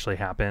book actually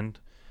happened.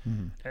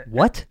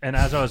 What? And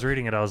as I was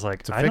reading it, I was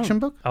like... It's a fiction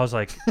book? I was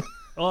like,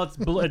 well,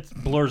 it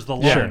blurs the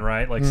line,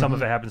 right? Like, some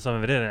of it happened, some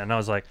of it didn't. And I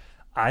was like,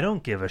 I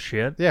don't give a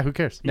shit. Yeah, who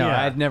cares? No, Yeah.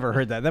 I've never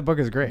heard that. That book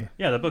is great.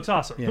 Yeah, the book's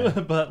awesome. Yeah.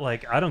 But,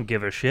 like, I don't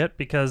give a shit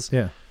because...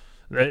 Yeah.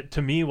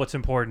 To me, what's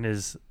important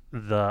is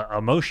the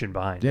emotion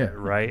behind it,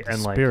 right? The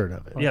and spirit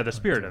of it. Yeah, the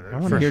spirit of it. I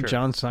want for to hear sure.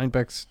 John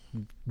Steinbeck's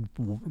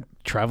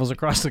travels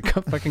across the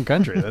fucking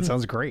country. That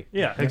sounds great.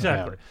 Yeah,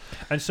 exactly.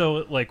 And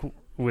so, like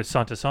with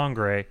Santa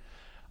Sangre,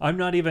 I'm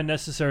not even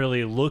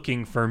necessarily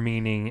looking for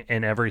meaning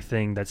in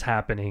everything that's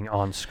happening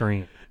on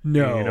screen.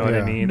 No. You know what I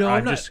Yeah. mean? No,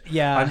 I'm I'm just, not-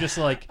 yeah. I'm just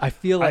like, I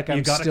feel like you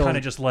I'm gotta still- kind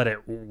of just let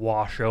it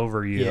wash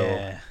over you.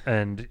 Yeah.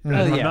 And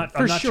yeah, I'm not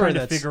for sure trying to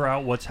that's- figure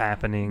out what's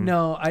happening.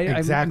 No,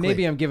 Exactly.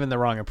 maybe I'm giving the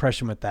wrong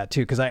impression with that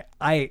too, because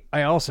I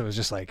also was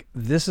just like,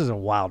 this is a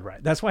wild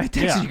ride. That's why I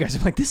texted Yeah. you guys.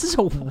 I'm like, this is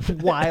a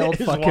wild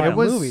is fucking wild.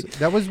 movie.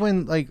 That was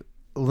when like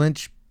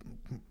Lynch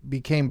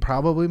became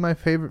probably my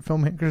favorite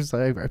filmmakers.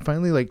 I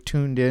finally like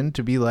tuned in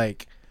to be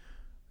like,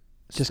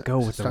 Just go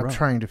with the stop run.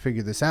 trying to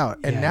figure this out.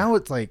 And Yeah. now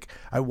it's like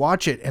I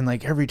watch it and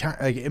like every time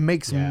like it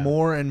makes Yeah.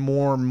 more and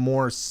more and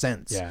more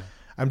sense. Yeah.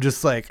 I'm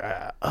just like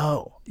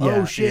oh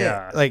Yeah. shit.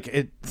 Yeah.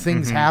 Like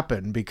things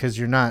happen because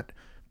you're not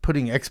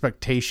putting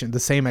the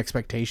same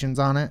expectations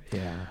on it.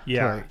 Yeah.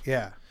 Yeah. So,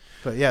 yeah.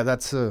 But yeah,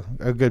 that's a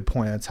good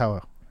point. That's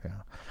how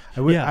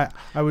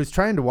I was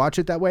trying to watch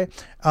it that way.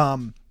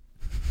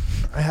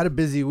 I had a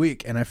busy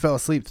week and I fell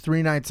asleep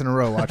 3 nights in a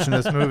row watching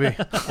this movie.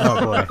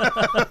 Oh boy.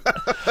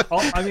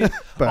 I'll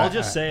But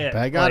just say it.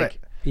 I got like,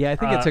 it. Yeah, I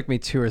think it took me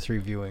 2 or 3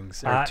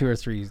 viewings, or 2 or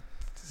 3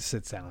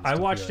 sit downs. I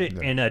to watched feel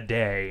it in a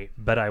day,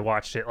 but I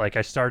watched it like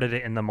I started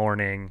it in the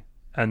morning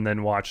and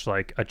then watched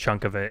like a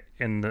chunk of it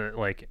in the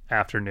like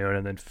afternoon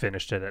and then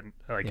finished it at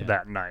like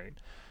that night.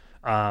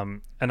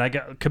 And I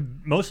got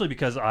mostly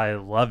because I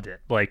loved it.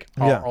 Like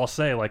I'll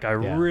say like I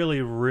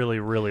really, really,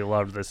 really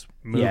loved this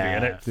movie,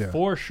 and it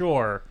for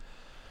sure.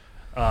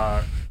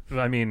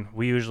 I mean,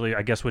 we usually,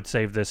 I guess, would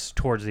save this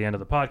towards the end of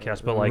the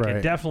podcast, but like,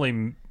 it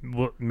definitely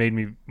made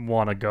me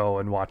want to go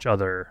and watch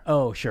other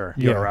Oh, sure.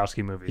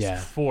 Jodorowsky movies Yeah.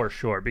 for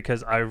sure,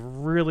 because I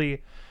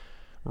really,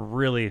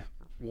 really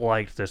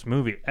liked this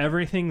movie.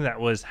 Everything that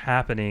was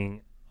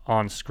happening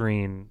on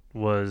screen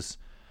was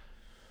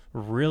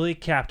really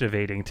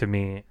captivating to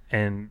me,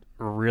 and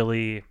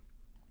really,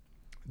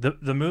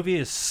 the movie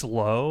is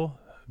slow,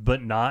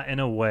 but not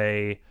in a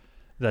way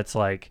that's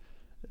like.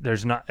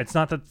 It's not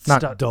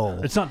dull.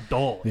 It's not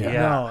dull. Yeah.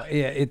 No,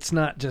 it's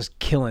not just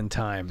killing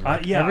time.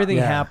 Like, yeah. everything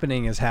Yeah.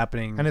 happening is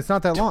happening, And it's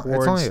not that long. It's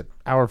towards- only an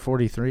hour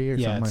 43 or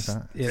something like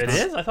that. It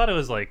is? I thought it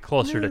was like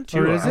closer to 2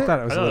 Or hours. is it? I thought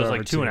it was, I a thought it was little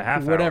like over 2.5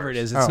 hours. Whatever it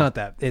is, it's Oh. not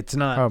that. It's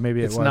not. Oh,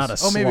 maybe it's it was. not a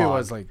slog. maybe it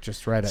was like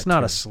just right It's at not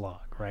 2. a slog,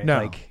 right? No.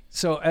 Like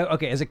so.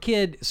 Okay, as a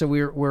kid, so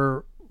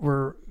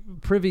we're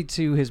privy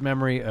to his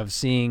memory of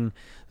seeing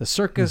the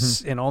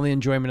circus and all the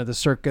enjoyment of the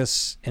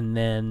circus, and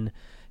then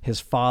his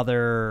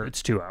father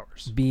It's 2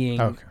 hours. being.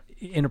 Okay.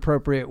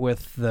 inappropriate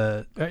with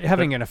the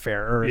having an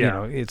affair, or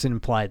it's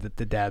implied that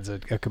the dad's a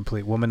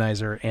complete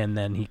womanizer, and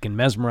then he can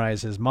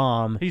mesmerize his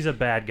mom. He's a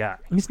bad guy.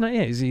 He's not.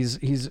 Yeah, he's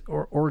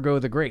Orgo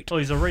the Great. Oh,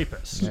 he's a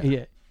rapist.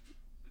 Yeah.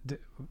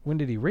 When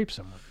did he rape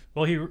someone?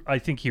 Well,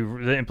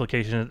 the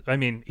implication. I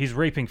mean, he's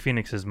raping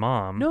Phoenix's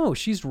mom. No,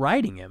 she's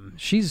riding him.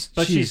 She's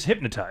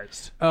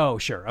hypnotized. Oh,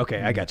 sure.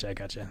 Okay, I gotcha.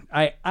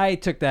 I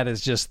took that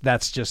as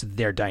that's just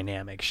their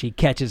dynamic. She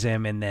catches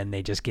him, and then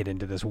they just get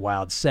into this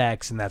wild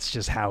sex, and that's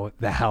just how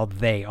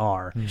they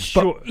are.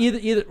 Sure. But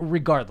either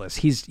regardless,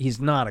 he's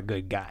not a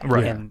good guy,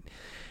 right?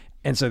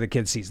 And so the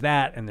kid sees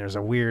that, and there's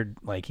a weird,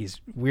 it's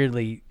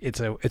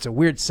a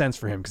weird sense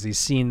for him because he's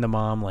seen the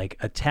mom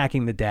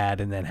attacking the dad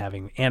and then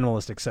having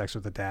animalistic sex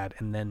with the dad,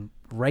 and then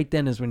right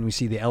then is when we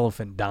see the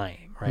elephant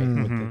dying,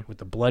 right, with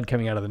the blood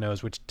coming out of the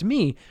nose, which to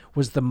me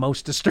was the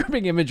most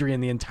disturbing imagery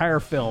in the entire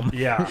film.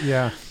 Yeah,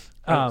 yeah,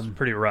 it's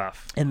pretty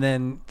rough. And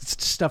then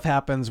stuff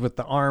happens with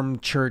the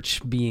armed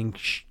church being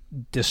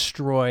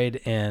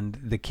destroyed, and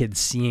the kid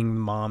seeing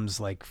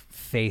mom's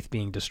faith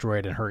being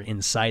destroyed and her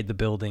inside the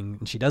building,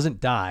 and she doesn't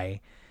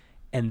die.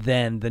 And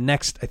then the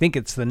next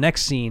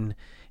scene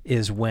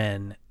is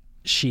when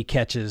she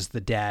catches the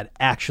dad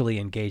actually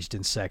engaged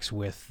in sex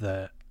with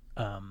the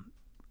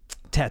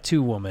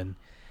tattoo woman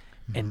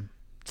and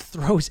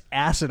throws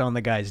acid on the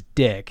guy's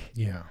dick,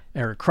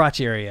 or crotch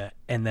area,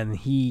 and then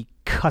he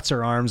cuts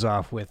her arms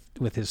off with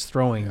his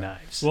throwing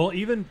knives. Well,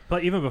 even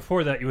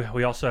before that,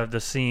 we also have the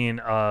scene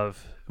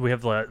of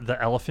the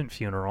elephant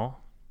funeral.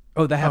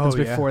 Oh, that happens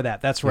before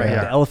that. That's right.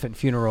 Yeah. The elephant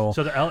funeral.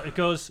 So it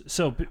goes.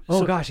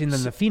 Oh gosh, and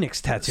then the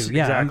Phoenix tattoo.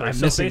 Yeah, exactly. I'm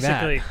missing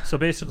that. So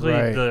basically,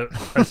 Right.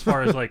 as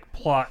far as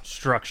plot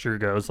structure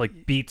goes,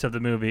 beats of the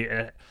movie,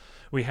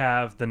 we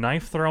have the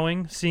knife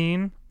throwing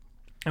scene,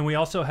 and we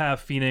also have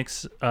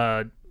Phoenix,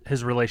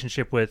 his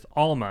relationship with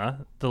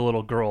Alma, the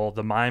little girl,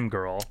 the mime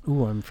girl.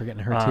 Ooh, I'm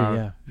forgetting her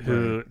too. Yeah,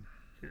 who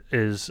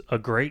is a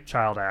great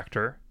child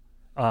actor.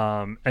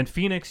 And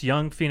Phoenix,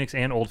 young Phoenix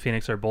and old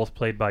Phoenix, are both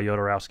played by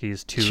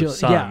Jodorowsky's two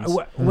sons. Yeah,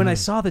 when I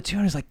saw the two,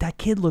 I was like, that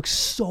kid looks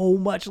so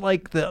much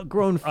like the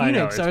grown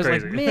Phoenix. I was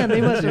crazy. like, man, they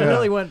must have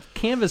really went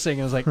canvassing.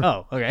 I was like,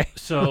 oh, okay.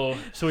 So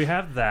we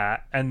have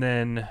that, and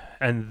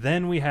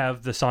then we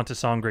have the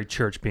Sangre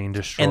church being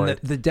destroyed. And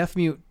the deaf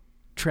mute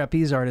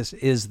trapeze artist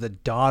is the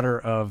daughter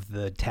of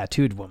the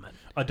tattooed woman.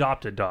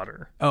 Adopted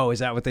daughter. Oh, is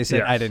that what they said?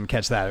 Yes. I didn't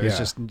catch that. It was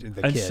just the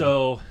kid. And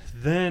so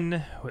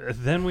then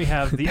we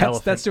have the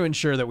elephant. That's to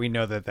ensure that we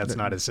know that that's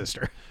not his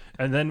sister.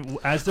 And then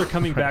as they're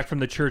coming back from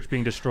the church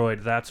being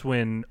destroyed, that's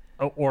when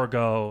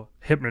Orgo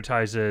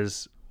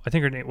hypnotizes, I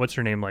think what's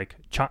her name?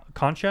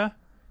 Concha,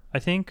 I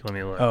think? Let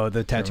me look. Oh,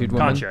 the tattooed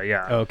woman? Concha,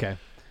 yeah. Oh, okay.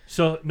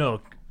 So, no,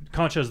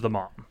 Concha's the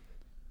mom.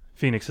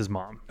 Phoenix's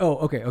mom. Oh,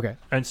 okay.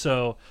 And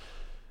so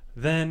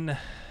then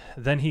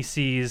he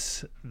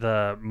sees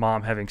the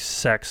mom having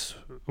sex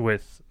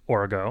with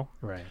Orgo.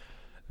 Right.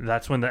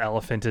 That's when the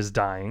elephant is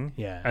dying.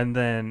 Yeah. And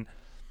then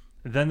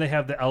they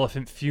have the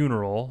elephant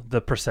funeral,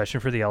 the procession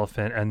for the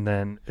elephant, and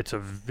then it's a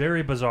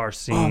very bizarre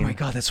scene. Oh my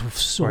god, that's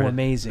so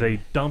amazing.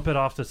 They dump it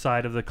off the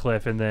side of the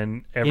cliff, and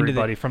then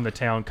everybody from the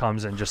town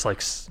comes and just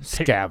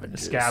scavenges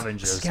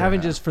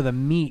for the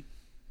meat,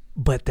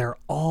 but they're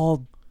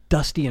all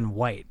dusty and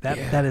white.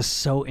 That is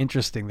so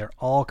interesting. They're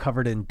all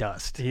covered in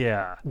dust.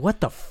 Yeah. What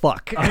the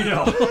fuck? I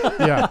know.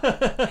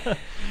 Yeah.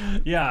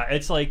 Yeah,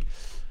 it's like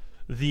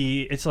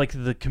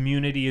the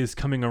community is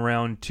coming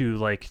around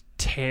to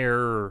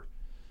tear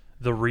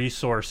the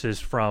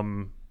resources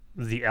from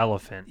the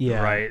elephant.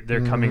 Yeah. Right?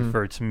 They're coming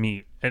for its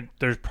meat. And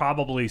there's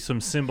probably some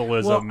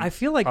symbolism I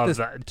feel like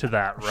to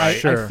that,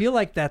 right? I feel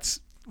like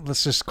that's,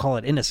 let's just call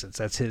it innocence.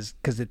 That's his,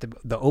 because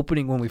the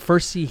opening, when we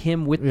first see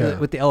him with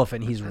the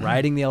elephant, he's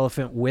riding the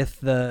elephant with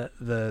the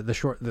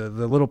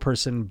little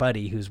person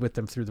buddy who's with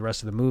them through the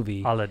rest of the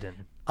movie.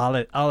 Aladdin.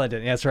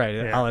 That's right.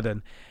 Yeah.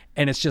 Aladdin.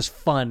 And it's just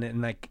fun,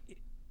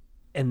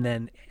 and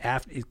then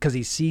after, because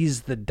he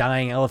sees the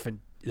dying elephant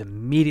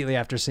immediately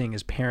after seeing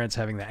his parents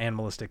having the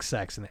animalistic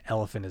sex, and the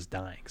elephant is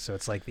dying. So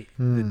it's like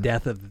the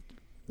death of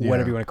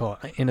whatever you want to call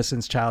it,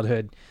 innocence,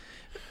 childhood,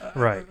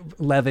 right,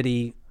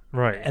 levity.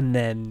 Right. And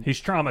then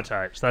he's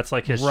traumatized. That's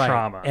his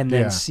trauma. And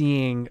then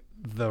seeing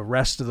the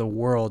rest of the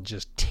world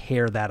just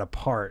tear that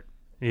apart.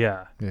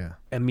 Yeah. Yeah.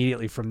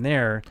 Immediately from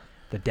there,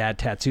 the dad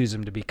tattoos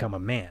him to become a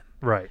man.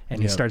 Right.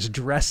 And he starts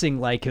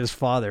dressing like his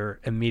father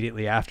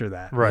immediately after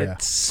that. Right.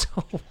 It's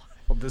so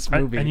wild, this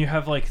movie. And you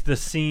have the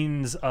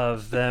scenes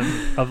of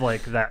them, of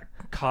that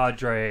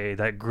cadre,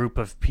 that group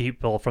of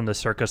people from the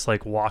circus,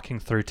 walking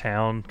through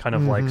town kind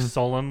of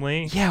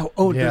sullenly. Yeah.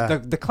 Oh, yeah.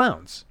 The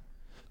clowns.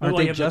 Aren't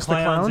they just the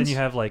clowns? And you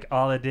have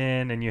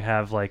Aladdin, and you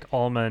have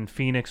Alma and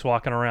Phoenix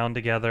walking around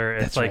together.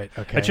 It's That's right.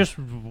 Okay. It's just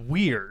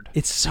weird.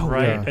 It's so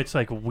right. weird. It's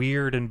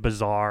weird and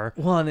bizarre.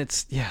 Well, and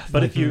it's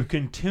But if you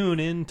can tune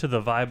into the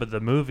vibe of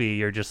the movie,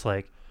 you're just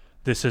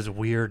this is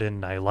weird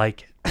and I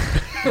like it.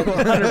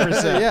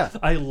 100%. Yeah.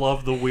 I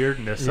love the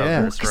weirdness Yeah.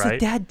 of this, Because right?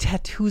 the dad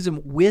tattoos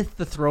him with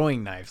the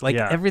throwing knife. Like,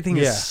 Yeah. everything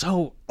Yeah. is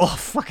so,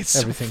 it's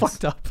so Everything's-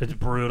 fucked up. It's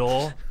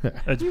brutal.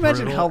 It's Can you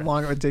imagine brutal. how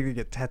long it would take to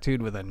get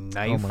tattooed with a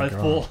knife? my a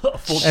God.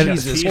 full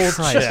Jesus chest.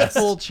 Christ.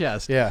 Full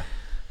chest. Yeah.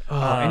 Oh,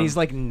 and he's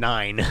like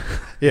 9.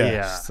 Yeah.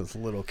 Yeah. Just this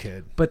little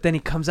kid. But then he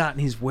comes out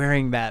and he's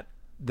wearing that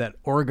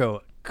Orgo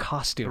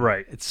costume.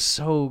 Right. It's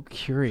so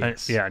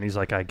curious. Yeah, and he's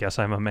like, I guess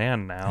I'm a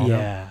man now.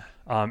 Yeah.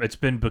 It's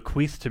been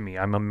bequeathed to me.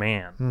 I'm a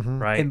man,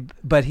 right?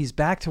 But he's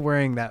back to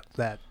wearing that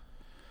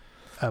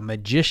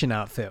magician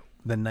outfit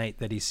the night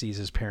that he sees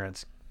his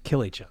parents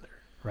kill each other,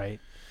 right?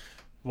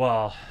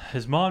 Well,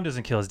 his mom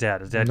doesn't kill his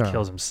dad. His dad No.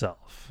 kills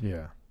himself.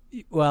 Yeah.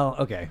 Well,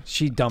 okay.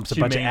 She dumps a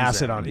She bunch of maims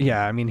acid him. on.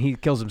 Yeah, I mean, he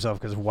kills himself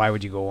because why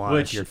would you go on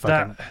Which if your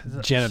fucking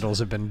that- genitals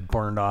have been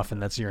burned off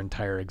and that's your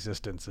entire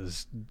existence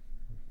is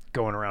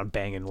going around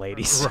banging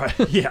ladies?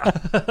 Right. Yeah.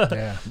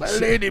 Yeah. My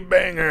lady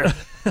banger.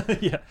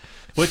 Yeah.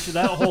 Which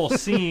that whole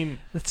scene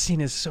That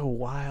scene is so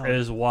wild.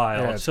 is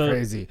wild. Yeah, it's so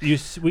crazy.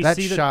 We That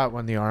see shot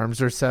when the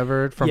arms are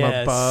severed from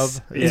Yes.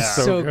 above Yeah. is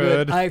so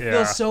good. I Yeah.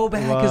 feel so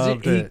bad because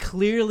Loved he it.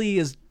 clearly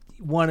is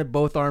wanted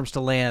both arms to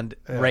land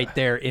right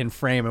there in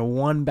frame, and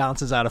one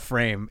bounces out of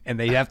frame, and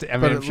they have to. I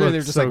mean, But I'm it sure they're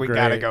looks just so like, we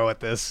gotta great. go with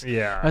this.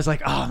 Yeah. I was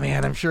like, oh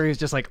man, I'm sure he was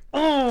just like,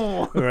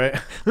 oh, Right.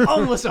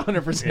 almost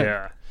 100%.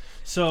 Yeah.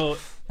 So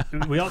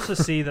we also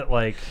see that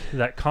like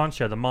that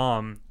Concha, the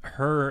mom,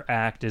 her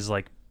act is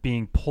like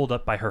being pulled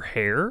up by her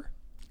hair,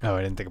 Oh,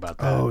 I didn't think about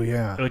that. Oh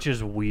yeah. which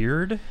is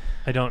weird.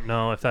 I don't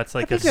know if that's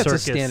like I think a that's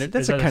circus. a standard.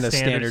 That's is a that kind of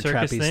standard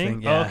circus trapeze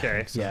thing. Oh, Yeah.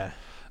 okay. Yeah.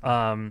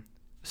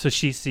 So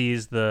she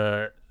sees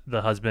the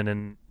husband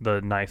and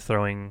the knife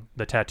throwing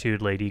the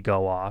tattooed lady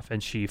go off,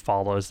 and she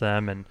follows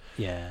them, and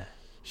Yeah.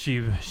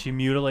 she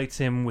mutilates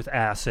him with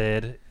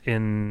acid,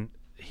 and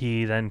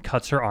he then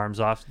cuts her arms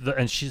off,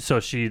 and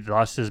she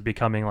thus is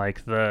becoming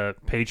like the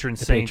patron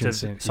saint patron of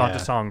saint, Santa yeah.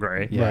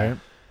 Sangre. Yeah. Right.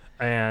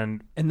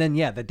 And And then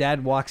the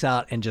dad walks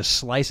out and just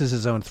slices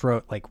his own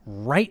throat like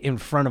right in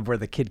front of where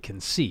the kid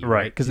can see.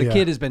 Right. Because the Yeah.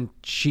 kid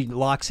she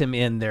locks him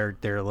in their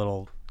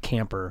little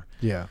camper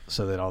Yeah.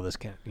 so that all this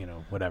can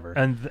whatever.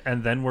 and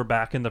then we're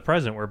back in the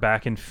present. We're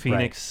back in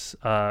Phoenix,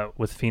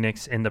 with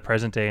Phoenix in the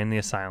present day in the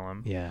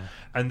asylum. Yeah.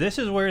 And this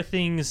is where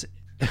things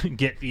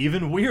get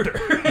even weirder.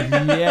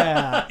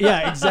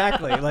 yeah,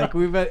 exactly. Like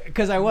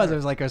because I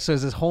was like, so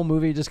is this whole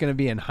movie just going to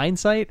be in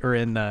hindsight or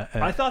in?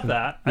 I thought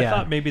that. I Yeah.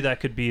 thought maybe that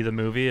could be the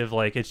movie of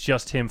like it's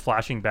just him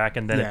flashing back,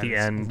 and then at the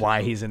it's end,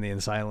 why he's in the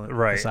asylum,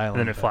 right? And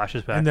then it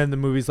flashes back. And then the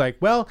movie's like,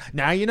 well,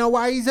 now you know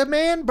why he's a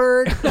man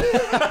bird.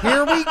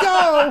 Here we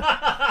go.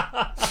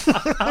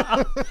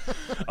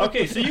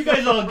 Okay, so you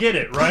guys all get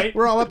it, right?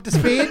 We're all up to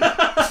speed.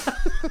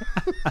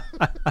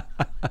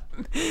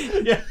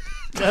 Yeah.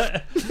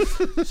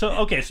 So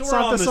we're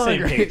all on the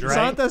same page, right?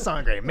 Santa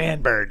Sangre,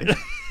 man bird.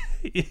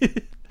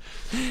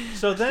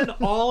 So then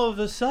all of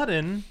a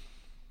sudden,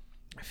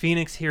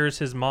 Phoenix hears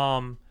his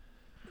mom.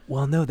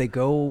 Well, no, they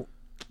go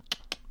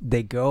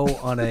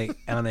on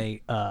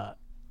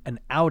an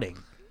outing.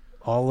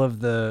 All of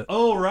the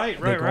Oh,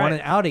 right. they go on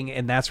an outing,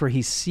 and that's where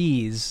he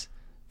sees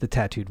the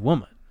tattooed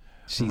woman.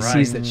 She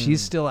sees that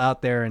she's still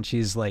out there, and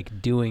she's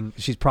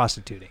she's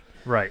prostituting.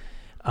 Right.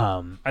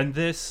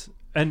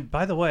 And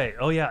by the way,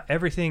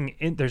 everything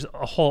there's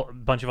a whole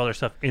bunch of other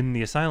stuff in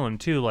the asylum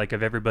too, like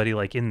of everybody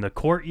like in the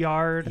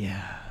courtyard.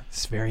 Yeah,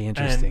 it's very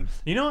interesting.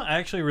 And, I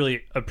actually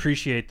really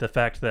appreciate the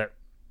fact that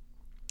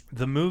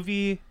the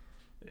movie,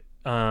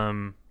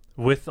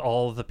 with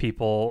all the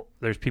people,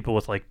 there's people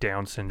with like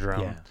Down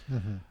syndrome, Yeah.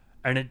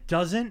 and it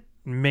doesn't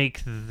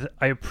make.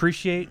 I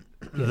appreciate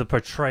the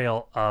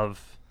portrayal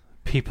of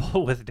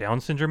people with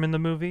Down syndrome in the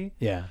movie.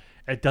 Yeah.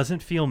 It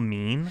doesn't feel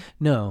mean.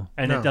 No.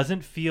 And it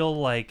doesn't feel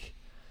like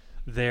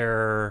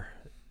they're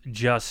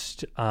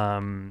just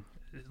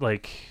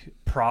like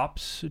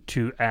props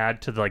to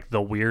add to like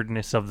the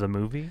weirdness of the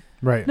movie.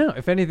 Right. No,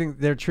 if anything,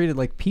 they're treated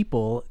like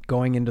people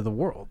going into the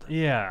world.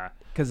 Yeah.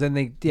 Because then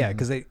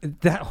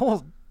that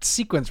whole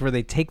sequence where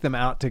they take them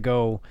out to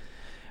go,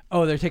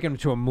 they're taking them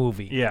to a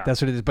movie. Yeah.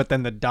 That's what it is. But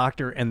then the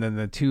doctor and then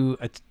the two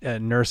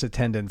nurse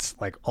attendants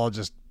like all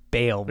just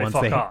bail They once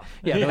fuck they off.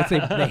 once they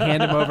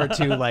hand him over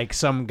to like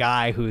some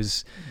guy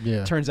who's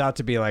Yeah. turns out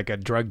to be like a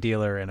drug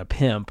dealer and a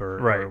pimp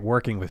or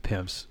working with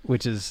pimps,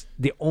 which is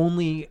the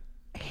only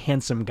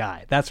handsome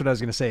guy. That's what I was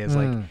going to say is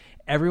like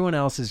everyone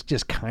else is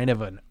just kind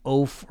of an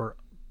oaf or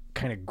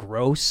kind of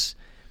gross,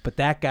 but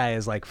that guy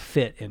is like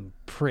fit and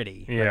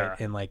pretty. Yeah. Right?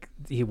 And like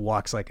he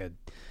walks like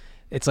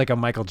it's like a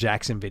Michael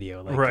Jackson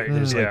video. Like Right,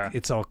 there's yeah. like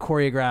it's all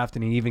choreographed,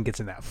 and he even gets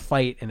in that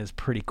fight and is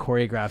pretty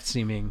choreographed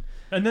seeming.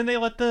 And then they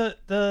let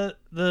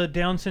the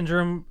Down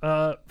syndrome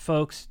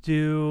folks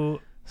do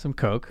Some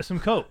coke. some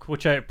coke,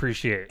 which I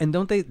appreciate. And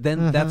don't they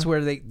then that's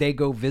where they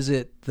go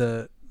visit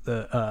the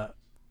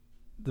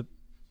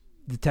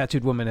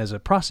tattooed woman as a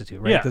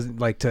prostitute, right? Yeah. Doesn't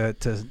like to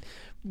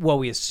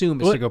we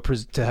assume is Well, to go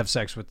to have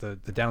sex with the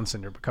Down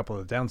syndrome, a couple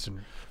of Down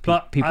syndrome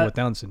But people I- with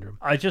Down syndrome.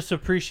 I just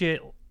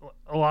appreciate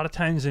a lot of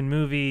times in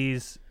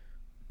movies,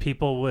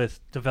 people with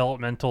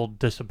developmental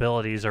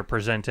disabilities are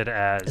presented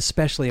as,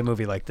 especially a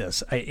movie like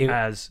this,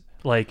 as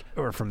like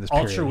or from this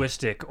period.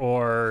 altruistic,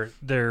 or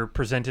they're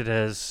presented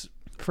as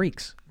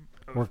freaks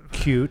or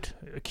cute.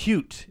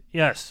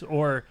 Yes,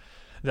 or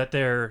that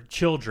they're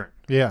children.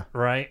 Yeah.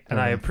 Right? And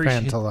I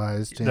appreciate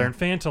infantilized. Yeah. They're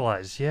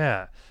infantilized,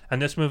 yeah.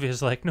 And this movie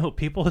is like, no,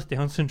 people with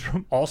Down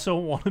syndrome also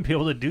want to be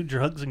able to do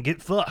drugs and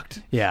get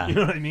fucked. Yeah. You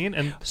know what I mean?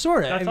 And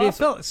sort of. I mean, awesome. it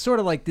felt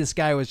sort of like this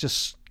guy was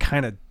just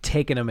kind of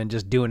taking them and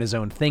just doing his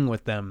own thing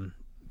with them,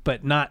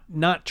 but not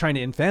trying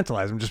to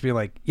infantilize them. Just be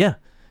like, yeah,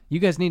 you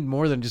guys need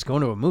more than just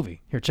going to a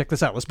movie. Here, check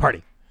this out. Let's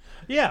party.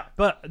 Yeah,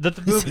 but the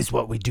movie, this is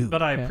what we do.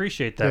 But I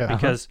appreciate that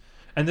because,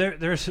 and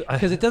there's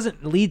because it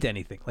doesn't lead to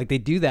anything. Like they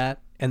do that,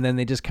 and then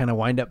they just kind of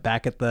wind up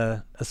back at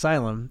the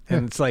asylum,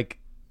 and it's like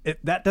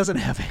that doesn't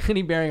have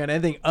any bearing on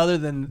anything other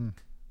than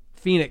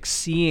Phoenix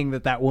seeing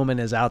that woman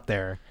is out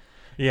there.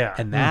 Yeah,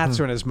 and that's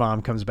when his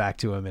mom comes back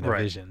to him in a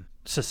vision.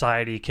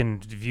 Society can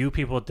view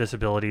people with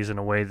disabilities in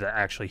a way that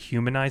actually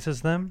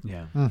humanizes them.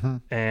 Yeah,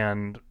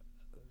 and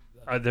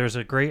there's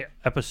a great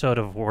episode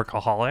of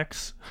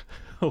Workaholics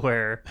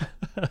where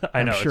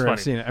I know I'm sure it's funny. I've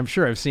seen it. I'm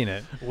sure I've seen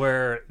it.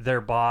 Where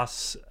their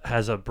boss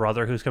has a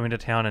brother who's coming to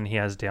town and he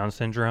has Down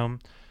syndrome,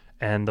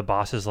 and the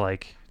boss is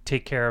like,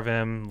 take care of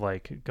him,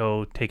 like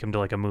go take him to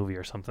like a movie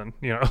or something,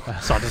 you know,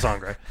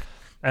 Sangre.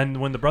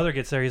 And when the brother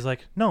gets there, he's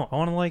like, no, I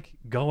want to like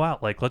go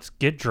out, like let's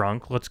get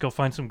drunk, let's go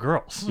find some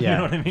girls. Yeah. You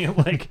know what I mean?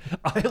 Like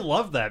I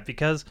love that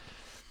because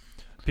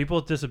people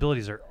with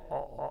disabilities are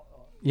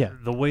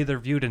the way they're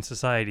viewed in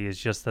society is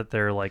just that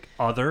they're like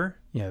other.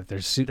 Yeah, they're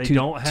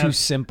too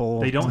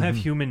simple. They don't have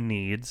human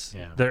needs.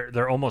 Yeah.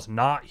 They're almost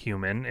not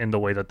human in the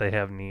way that they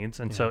have needs.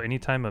 And so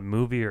anytime a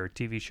movie or a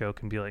TV show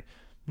can be like,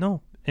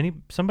 no,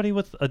 somebody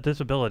with a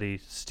disability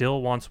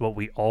still wants what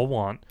we all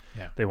want.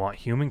 Yeah. They want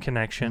human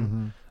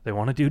connection. They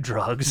want to do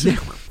drugs.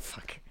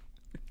 Fuck.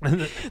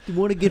 They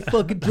want to get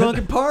fucking drunk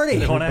and party.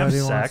 They want to have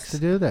Everybody sex. wants to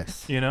do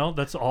this. You know,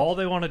 that's all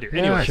they want to do.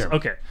 Yeah, Anyways, sure.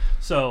 okay.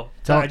 So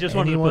It's all I just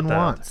wanted to put that.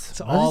 wants. It's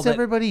What all is that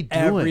everybody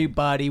doing?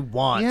 Everybody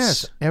wants.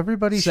 Yes,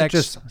 everybody Sex,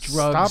 should just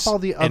drugs, stop all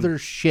the other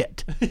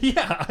shit.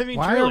 Yeah, I mean,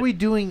 Why truly. are we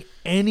doing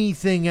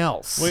anything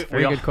else?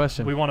 Very good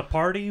question. We want to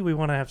party, we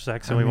want to have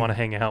sex, and we want to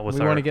hang out with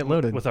we our wanna get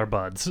loaded. with our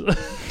buds.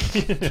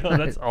 You know,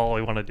 that's all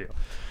we want to do.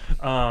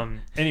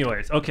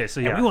 Anyways, okay, so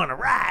yeah, we want to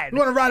ride. We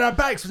want to ride our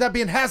bikes without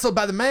being hassled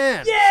by the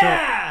man.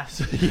 Yeah.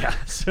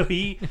 So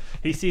he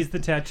sees the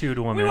tattooed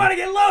woman. We want to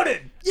get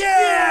loaded.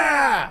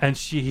 Yeah. And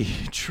she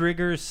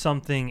triggers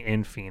something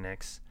in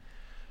Phoenix,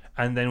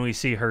 and then we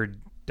see her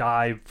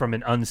die from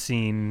an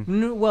unseen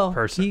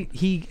person.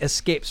 He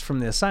escapes from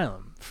the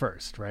asylum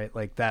first, right?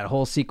 Like that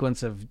whole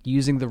sequence of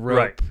using the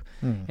rope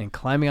and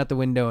climbing out the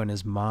window, and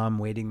his mom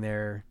waiting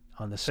there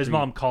on the street. His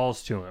mom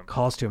calls to him.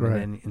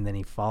 Right. and then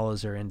he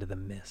follows her into the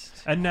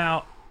mist. And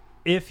now,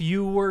 if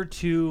you were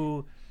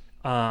to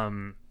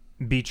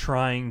be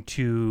trying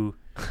to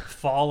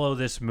follow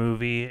this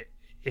movie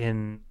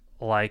in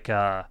like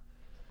a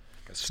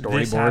storyboard.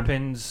 This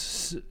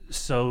happens,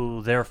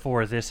 so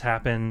therefore this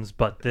happens,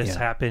 but this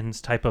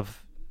happens type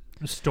of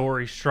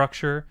story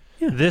structure,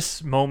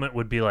 this moment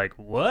would be like,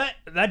 what?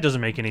 That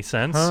doesn't make any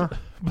sense.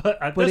 But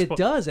it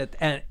does.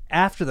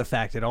 After the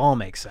fact, it all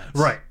makes sense.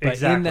 Right, but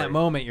exactly. in that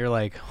moment, you're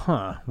like,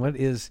 huh, what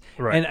is...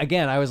 Right. And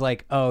again, I was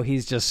like, oh,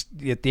 he's just...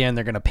 At the end,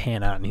 they're going to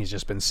pan out, and he's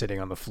just been sitting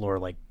on the floor,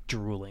 like,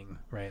 drooling,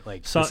 right?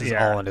 Like, this is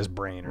all in his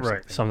brain or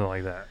something. Something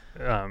like that.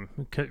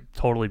 Could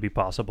totally be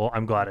possible.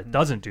 I'm glad it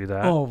doesn't do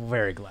that. Oh,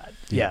 very glad.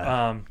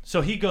 Yeah.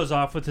 So he goes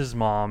off with his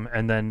mom,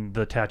 and then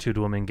the tattooed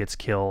woman gets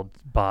killed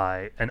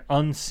by an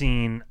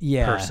unseen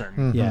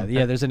person.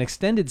 Yeah. There's an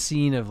extended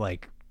scene of,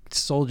 like,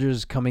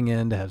 soldiers coming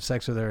in to have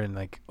sex with her, and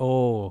like,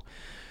 oh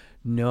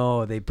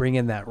no, they bring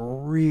in that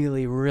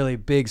really, really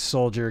big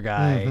soldier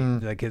guy.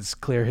 Like, it's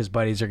clear his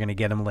buddies are going to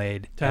get him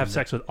laid to have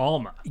sex with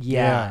Alma.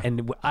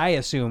 And I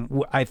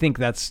think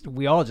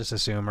we all just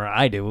assume, or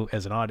I do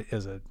as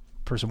a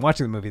person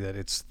watching the movie, that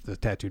it's the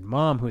tattooed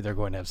mom who they're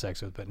going to have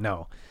sex with. But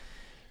no,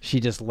 she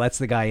just lets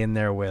the guy in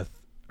there with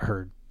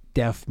her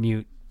deaf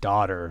mute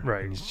daughter,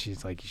 right? And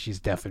she's like, she's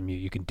deaf and mute,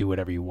 you can do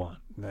whatever you want.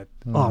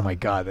 Oh my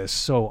god, that's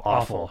so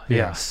awful.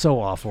 Yeah, so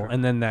awful.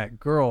 And then that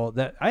girl,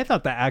 that I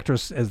thought the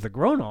actress as the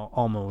grown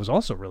Alma was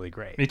also really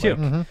great. Me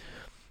too.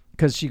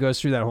 Because she goes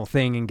through that whole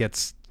thing and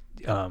gets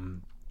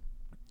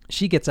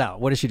she gets out.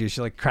 What does she do? She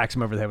like cracks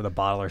him over the head with a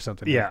bottle or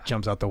something. Yeah,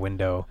 jumps out the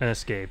window and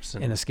escapes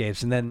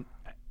and then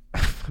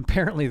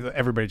apparently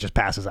everybody just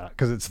passes out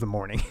because it's the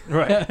morning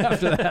right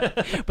after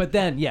that. But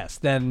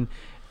then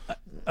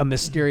a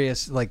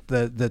mysterious, like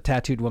the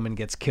tattooed woman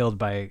gets killed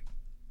by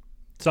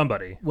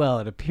somebody. Well,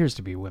 it appears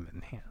to be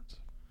women hands,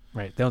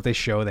 right? Don't they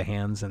show the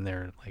hands and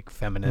they're like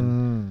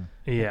feminine?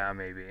 Yeah,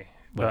 maybe.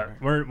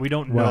 But we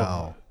don't know.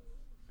 Wow.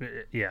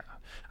 Yeah,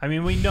 I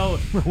mean, we know.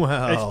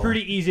 Wow. It's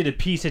pretty easy to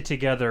piece it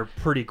together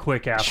pretty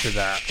quick after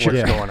that.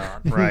 What's going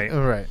on, right?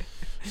 Right.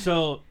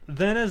 So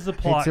then, as the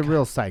plot, It's a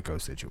real psycho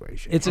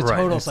situation. It's a Right.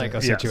 total It's psycho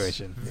yes,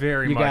 situation.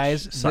 very you much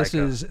guys,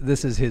 psycho.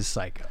 this is his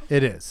psycho.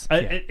 It is.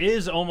 It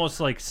is almost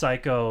like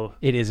Psycho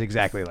It is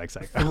exactly like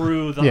psycho.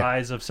 through the Yeah.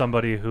 eyes of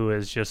somebody who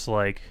is just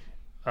like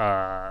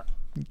a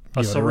Jodorowsky.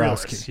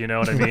 surrealist. You know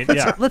what I mean?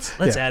 Yeah. Let's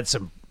add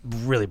some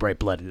really bright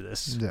blood to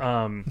this.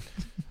 Yeah.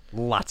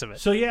 Lots of it.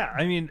 So yeah,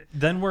 I mean,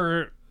 then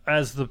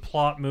as the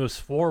plot moves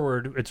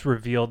forward, it's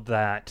revealed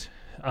that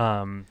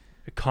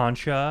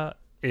Concha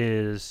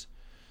is,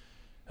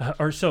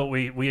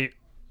 we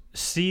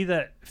see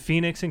that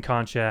Phoenix and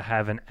Concha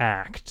have an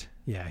act.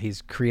 Yeah,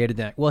 he's created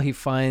that. Well, he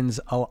finds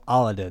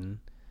Aladdin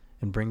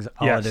and brings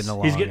Aladdin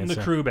along. He's getting the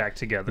It's a- crew back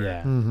together.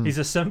 Yeah. He's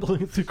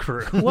assembling the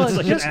crew. Well, it's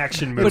like just- an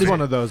action but movie. It's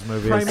one of those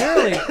movies.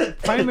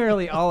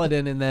 primarily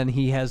Aladdin, and then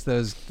he has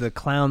the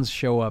clowns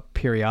show up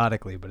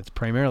periodically, but it's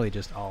primarily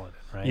just Aladdin,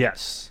 right?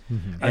 Yes.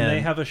 Mm-hmm. And they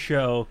And- have a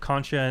show,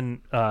 Concha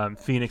and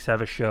Phoenix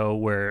have a show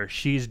where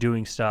she's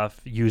doing stuff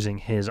using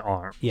his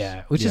arms.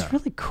 Yeah, which Yeah. is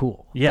really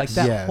cool. Yes.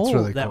 Like that Yeah, it's whole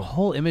really that cool.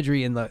 whole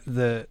imagery and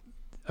the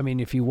I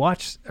mean, if you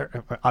watch,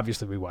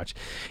 obviously we watch.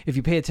 If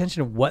you pay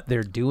attention to what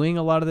they're doing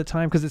a lot of the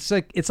time, because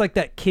it's like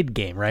that kid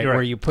game, right? Right.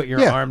 Where you put your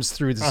Yeah. arms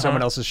through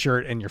someone else's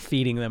shirt and you're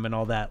feeding them and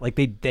all that. Like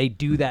they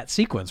do that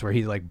sequence where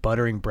he's like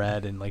buttering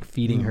bread and like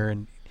feeding her,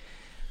 and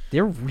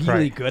they're really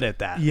Right. good at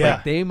that. Yeah.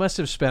 Like, they must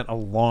have spent a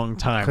long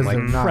time 'Cause like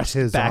they're not pressed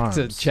his back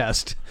to arms.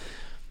 chest.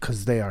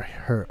 Because they are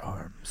her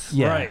arms.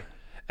 Yeah. Right.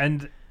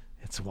 And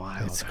It's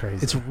wild. It's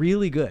crazy. It's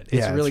really good. It's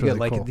Yeah, it's really good. really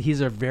Like cool.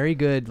 he's a very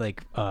good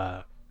like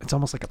it's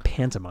almost like a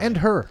pantomime. And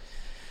her.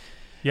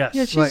 yes.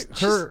 Yeah, she's, Like,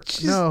 her-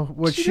 no,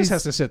 what she she's- just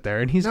has to sit there,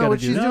 and he's No, got to what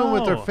do she's that. doing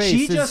with her No. face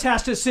She is, just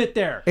has to sit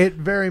there. it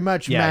very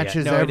much Yeah, yeah.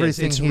 matches No, it is.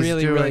 everything It's he's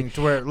really, doing really-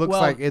 to where it looks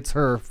Well, like it's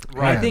her.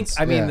 I think. hands.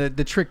 I mean, Yeah.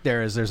 the trick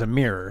there is there's a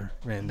mirror,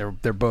 and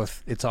they're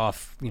both. It's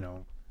off,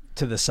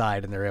 to the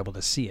side, and they're able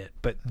to see it.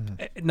 But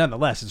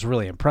nonetheless, it's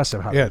really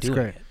impressive how Yeah, they're it's doing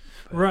great. it.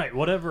 right,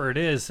 whatever it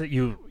is that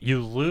you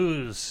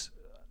lose.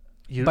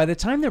 By the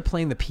time they're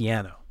playing the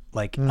piano,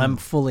 like I'm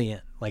fully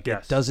in. Like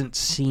Yes. it doesn't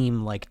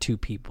seem like two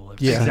people.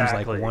 It Yeah. seems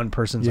Exactly. like one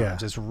person's Yeah.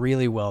 arms. It's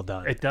really well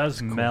done. It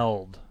does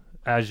meld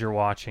as you're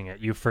watching it.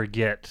 You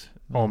forget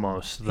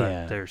almost that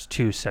Yeah. there's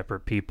two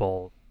separate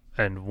people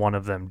and one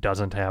of them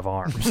doesn't have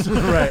arms.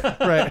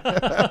 right.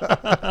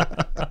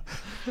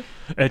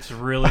 It's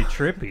really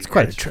trippy. It's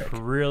quite a trick.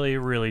 Really,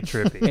 really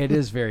trippy. It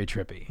is very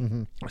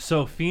trippy.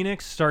 So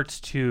Phoenix starts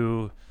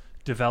to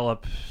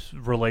develop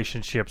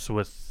relationships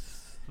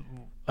with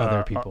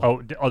Other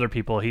people. Other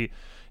people. He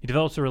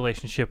develops a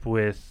relationship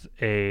with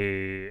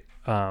a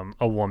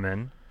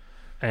woman,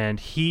 and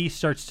he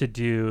starts to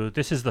do.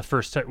 This is the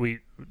first time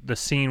the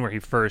scene where he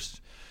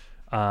first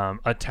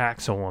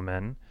attacks a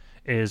woman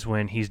is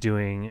when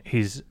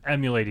he's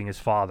emulating his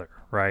father.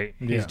 Right,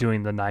 he's Yeah.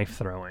 doing the knife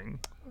throwing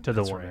to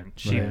the woman.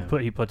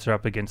 right. He puts her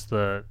up against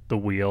the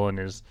wheel and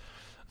is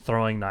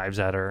throwing knives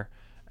at her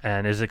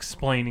and is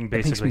explaining It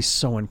makes basically. me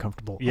so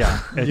uncomfortable.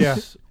 Yeah, it's Yeah.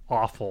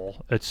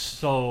 awful. It's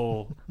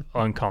so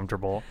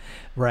uncomfortable.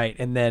 Right,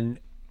 and then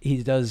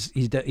he's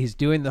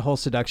doing the whole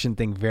seduction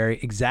thing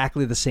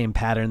exactly the same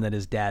pattern that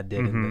his dad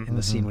did in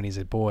the scene when he's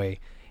a boy,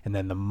 and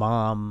then the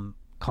mom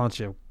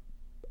Concha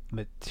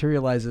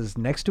materializes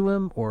next to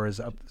him or is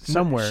up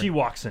somewhere. She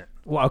walks in.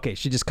 Well, okay,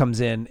 she just comes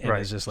in and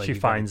Right. is just like, She you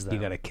finds gotta, you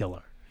them. gotta kill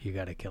her. You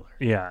gotta kill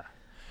her. Yeah,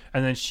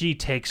 and then she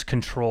takes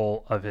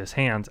control of his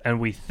hands, and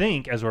we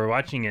think as we're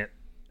watching it,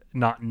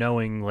 not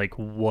knowing like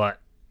what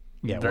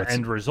Yeah, the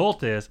end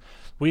result is,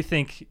 we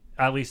think,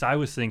 at least I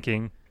was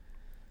thinking,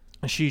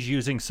 she's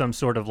using some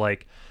sort of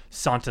like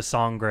Santa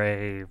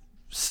Sangre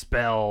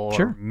spell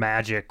Sure. or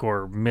magic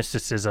or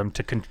mysticism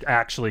to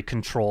actually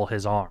control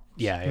his arms.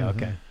 Yeah,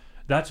 okay.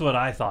 That's what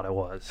I thought it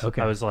was.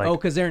 Okay. I was like,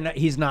 because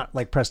he's not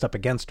like pressed up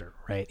against her,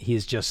 right?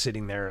 He's just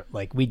sitting there,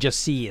 like we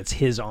just see it's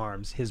his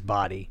arms, his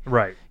body.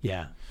 right.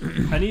 Yeah.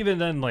 And even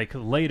then, like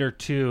later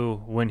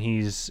too, when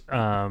he's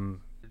about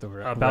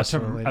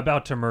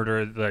to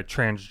murder the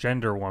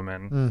transgender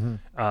woman,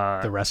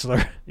 the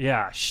wrestler.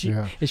 yeah,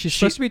 Yeah. Is she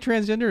supposed to be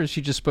transgender, or is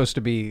she just supposed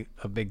to be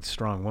a big,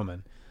 strong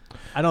woman?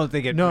 I don't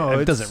think it. No,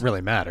 it it's- doesn't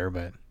really matter.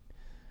 But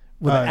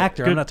with the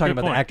actor, I'm good- not talking good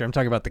about point. the actor. I'm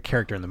talking about the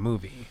character in the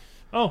movie.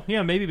 Oh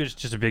yeah, maybe it's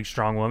just a big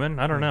strong woman.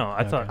 I don't know.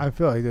 I thought I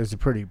feel like there's a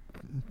pretty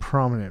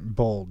prominent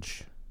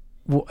bulge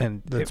Well,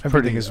 and that's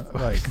everything pretty is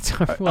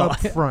like well, up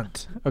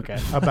front okay.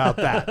 about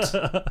that.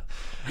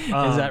 Is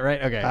that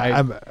right? Okay. I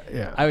I'm, was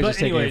but just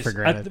taking it anyways, for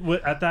granted.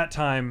 at that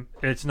time,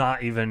 it's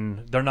not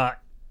even. They're not.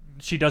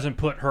 She doesn't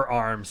put her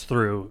arms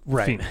through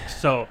Right. Phoenix.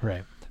 So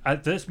Right.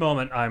 at this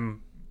moment,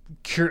 I'm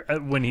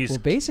when he's Well,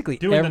 basically,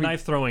 doing the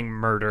knife throwing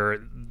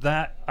murder,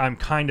 that I'm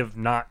kind of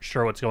not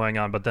sure what's going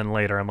on. But then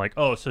later, I'm like,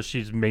 oh, so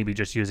she's maybe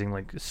just using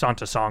like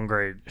Santa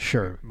Sangre.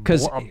 Sure,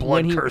 because a blood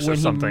when he curse or when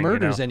something, he you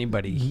murders know?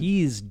 anybody,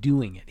 he's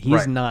doing it. He's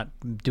Right. not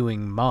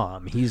doing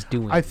mom. He's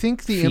doing. I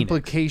think the Phoenix.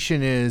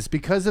 implication is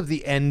because of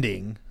the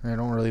ending. I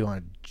don't really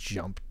want to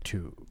jump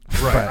to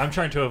Right. I'm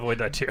trying to avoid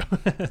that too.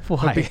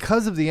 Why?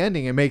 because of the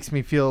ending, it makes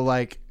me feel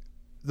like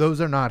those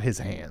are not his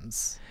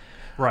hands.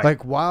 Right.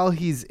 Like while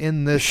he's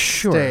in this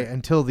state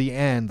until the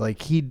end,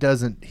 like he's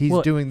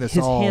doing this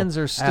his all hands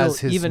are still as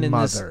his even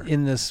mother.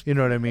 in this You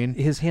know what I mean?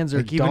 his hands are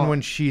like even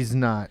when she's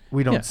not,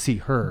 we don't see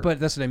her. But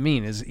that's what I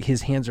mean is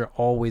his hands are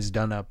always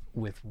done up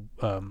with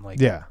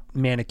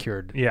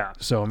manicured. Yeah.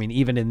 So I mean,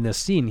 even in this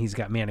scene, he's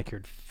got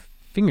manicured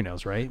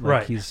fingernails, right?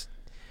 Like Right.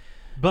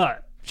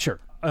 But sure.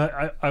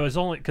 I was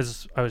only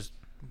because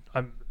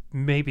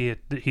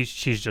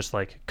she's just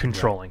like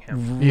controlling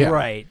him. Yeah.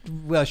 Right.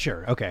 Well,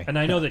 sure. Okay. And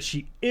I know that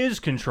she is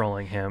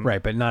controlling him.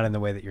 Right, but not in the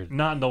way that you're.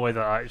 Not in the way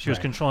that she was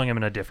controlling him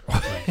in a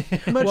different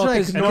way. Much Well, like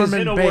 'cause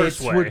Norman in a Bates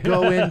worse way. would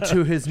go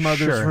into his mother's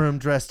Sure. room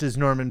dressed as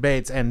Norman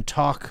Bates and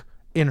talk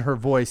in her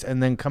voice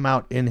and then come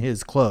out in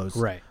his clothes.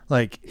 Right.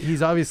 Like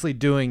he's obviously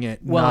doing it.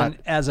 Well, not and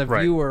as a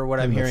right viewer, what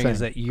I'm in the hearing is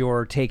thing. that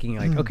you're taking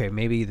like, okay,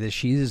 maybe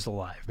she is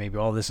alive. Maybe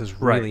all this is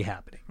really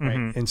happening,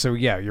 right? And so,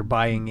 you're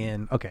buying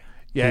in. Okay.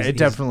 Yeah, He's- it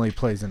definitely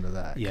plays into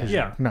that. Yeah. 'cause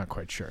Yeah. you're not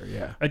quite sure.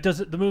 Yeah.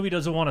 The movie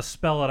doesn't want to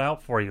spell it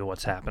out for you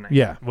what's happening.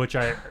 Yeah. Which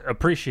I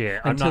appreciate.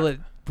 Until it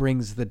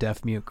brings the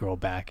deaf mute girl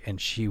back and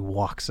she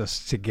walks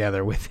us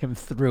together with him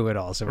through it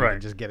all so we Right.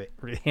 can just get it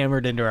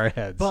hammered into our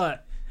heads.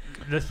 But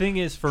the thing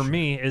is, for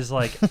me, is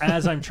like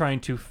as I'm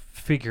trying to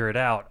figure it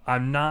out,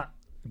 I'm not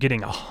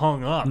getting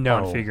hung up No.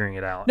 on figuring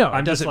it out. No, it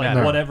I'm just doesn't like,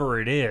 matter. whatever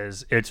it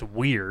is, it's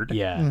weird.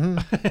 yeah.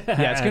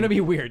 Yeah, it's going to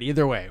be weird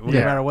either way, no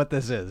Yeah. matter what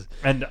this is.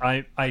 And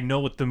I know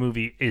what the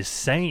movie is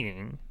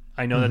saying.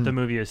 I know that the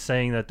movie is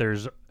saying that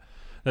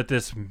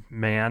this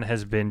man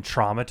has been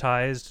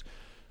traumatized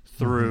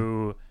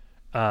through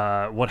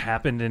what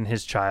happened in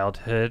his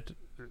childhood,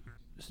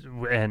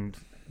 and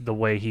the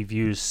way he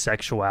views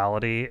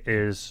sexuality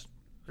is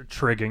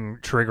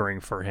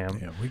triggering for him.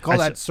 Yeah. We call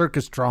that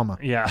circus trauma.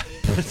 Yeah.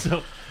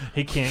 So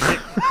he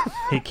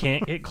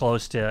can't get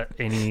close to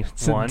anyone.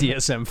 It's a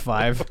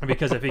DSM-5.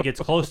 Because if he gets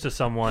close to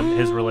someone,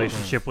 his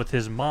relationship with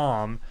his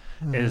mom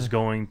is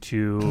going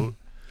to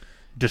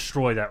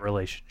destroy that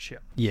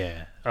relationship.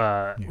 Yeah.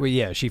 Well,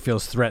 yeah, she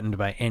feels threatened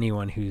by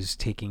anyone who's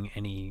taking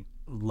any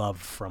love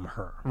from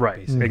her. Right,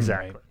 basically,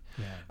 exactly.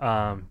 right?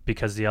 Yeah.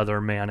 Because the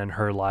other man in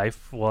her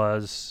life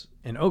was,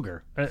 An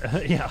ogre.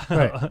 yeah.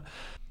 Right.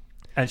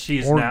 And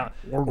she's Or- now,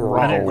 or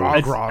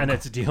and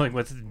it's dealing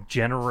with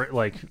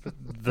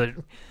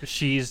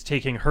she's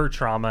taking her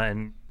trauma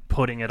and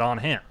putting it on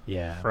him.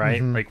 Yeah.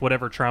 Right? Like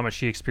whatever trauma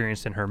she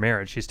experienced in her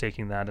marriage, she's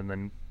taking that and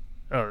then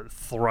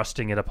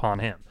thrusting it upon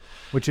him.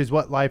 Which is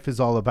what life is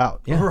all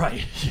about. Yeah.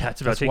 Right. Yeah,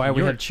 it's about That's taking why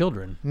we your, have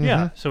children.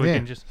 Yeah, so we Yeah.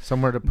 can just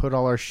somewhere to put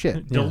all our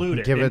shit. dilute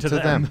it Give it into to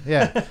them. them.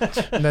 Yeah.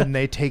 And then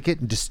they take it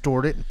and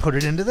distort it and put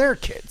it into their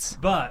kids.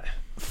 But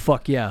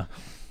Fuck yeah.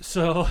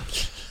 so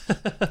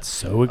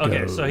So it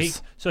okay,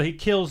 goes. so he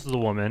kills the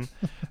woman,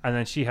 and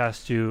then he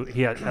has to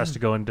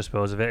go and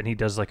dispose of it, and he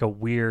does like a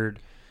weird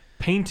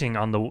painting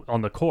on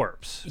the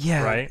corpse.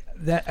 Yeah. Right.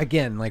 That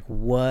again, like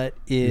what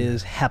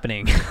is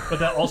happening? But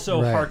that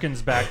also Right.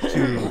 harkens back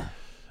to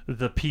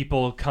the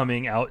people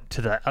coming out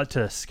to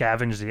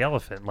scavenge the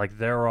elephant. Like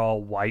they're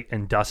all white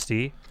and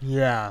dusty,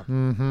 Yeah.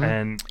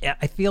 and Yeah,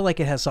 I feel like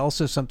it has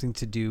also something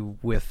to do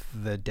with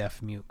the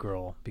deaf mute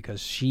girl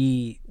because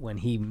when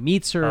he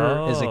meets her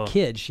as a Oh.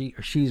 kid,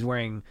 she's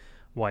wearing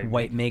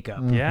white makeup.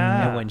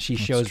 Yeah. And when she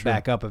shows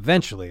back up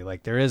eventually,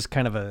 like there is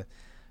kind of a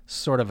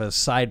sort of a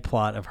side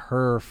plot of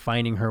her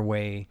finding her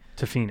way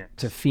to Phoenix.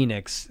 to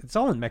Phoenix. It's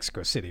all in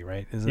Mexico City,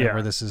 right? Isn't Yeah. that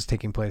where this is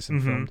taking place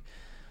and filmed?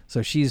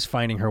 So she's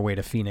finding her way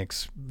to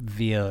Phoenix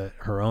via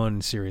her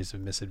own series of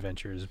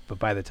misadventures. But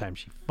by the time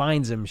she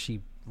finds him, she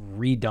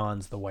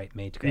redons the white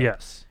makeup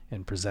Yes.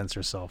 and presents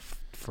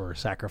herself for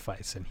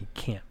sacrifice. And he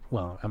can't.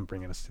 Well, I'm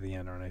bringing us to the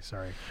end, aren't I?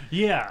 Sorry.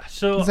 Yeah.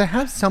 So Does it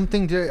have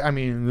something to? I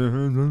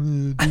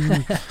mean,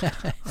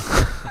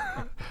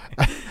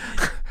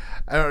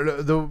 I don't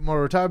know. The more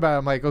we're talking about it,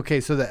 I'm like,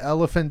 okay, so the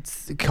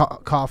elephant's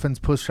coffin's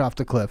pushed off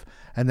the cliff,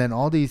 and then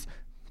all these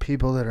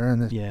people that are in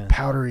this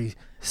powdery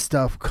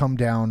stuff come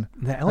down.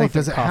 The Like, elephant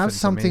does it have coffin's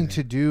something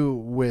amazing. to do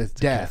with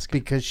death? casket.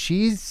 Because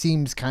she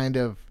seems kind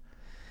of.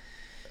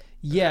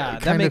 Yeah,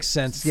 that kind makes of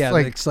sense. Yeah,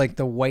 like- it's like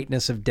the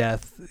whiteness of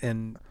death,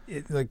 and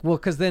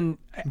because then,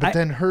 But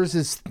then hers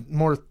is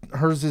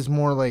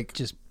more like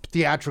just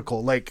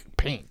theatrical, like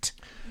paint.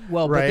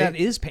 well, right? but that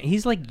is paint.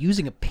 He's like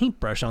using a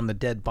paintbrush on the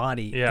dead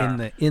body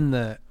Yeah. in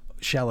the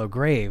shallow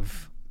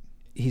grave.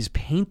 He's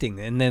painting,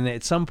 and then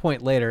at some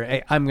point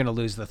later, I'm going to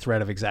lose the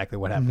thread of exactly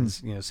what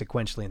happens,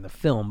 sequentially in the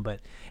film. But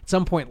at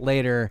some point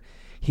later,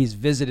 he's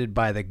visited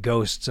by the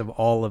ghosts of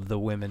all of the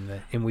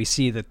women, and we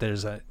see that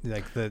there's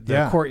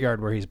the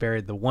courtyard where he's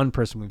buried. The one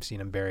person we've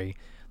seen him bury,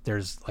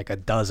 there's like a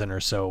dozen or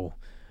so,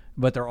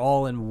 but they're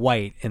all in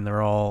white, and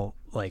they're all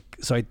like.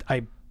 So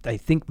I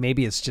think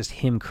maybe it's just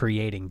him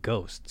creating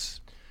ghosts.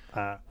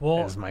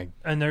 As my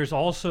and there's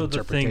also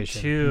the thing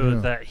interpretation.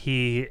 too that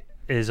he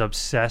is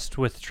obsessed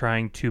with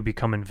trying to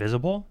become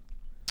invisible.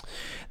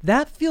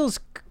 That feels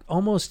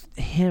almost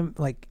him,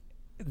 like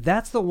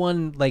that's the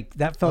one, like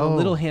that felt a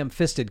little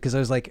ham-fisted because I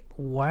was like,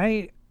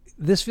 why?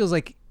 This feels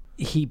like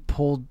he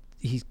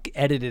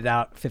edited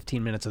out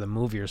 15 minutes of the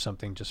movie or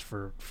something just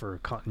for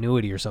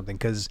continuity or something,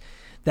 because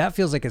that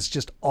feels like it's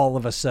just all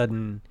of a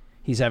sudden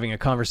he's having a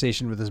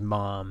conversation with his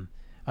mom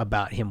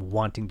about him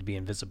wanting to be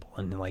invisible,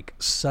 and like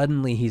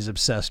suddenly he's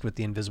obsessed with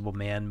the Invisible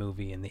Man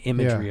movie and the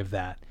imagery of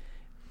that.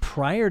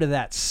 Prior to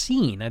that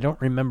scene, I don't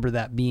remember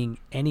that being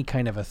any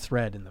kind of a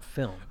thread in the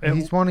film.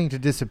 He's wanting to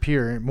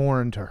disappear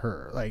more into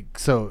her. Like,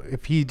 so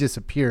if he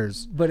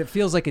disappears... But it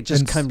feels like it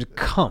just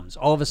comes.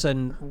 All of a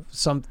sudden,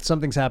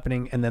 something's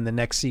happening, and then the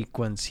next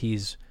sequence,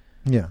 he's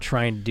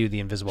trying to do the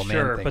Invisible Man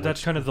thing. Sure, but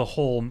that's kind of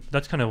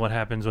what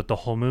happens with the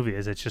whole movie,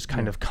 is it's just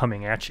kind of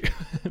coming at you.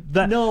 It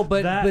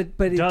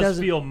does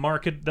feel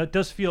marked. That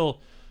does feel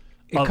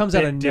it comes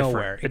out of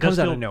nowhere. It comes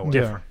out of nowhere.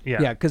 Different.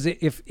 Yeah, because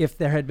if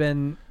there had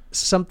been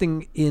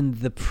something in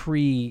the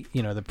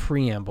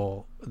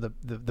preamble,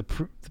 the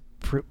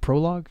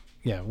prologue,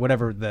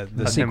 whatever the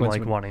sequence, him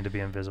like wanting to be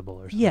invisible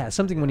or something. Yeah,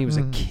 something when he was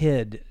a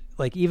kid,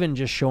 like even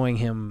just showing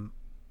him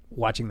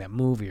watching that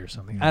movie or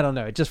something. I don't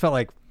know. It just felt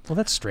like, well,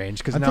 that's strange,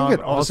 because now think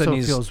it all of a also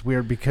sudden feels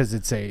weird because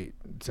it's a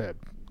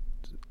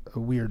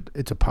weird,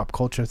 it's a pop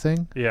culture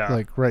thing. Yeah,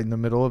 like right in the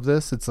middle of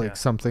this, it's like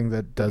something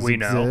that does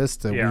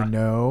exist that we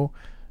know.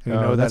 You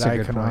know, that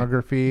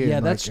iconography. Yeah,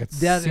 and that's like,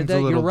 that.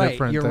 You're right.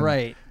 You're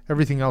right.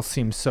 Everything else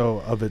seems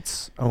so of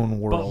its own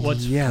world.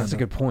 That's a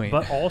good point.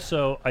 But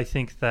also, I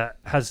think that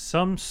has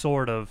some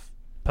sort of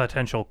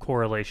potential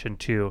correlation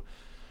to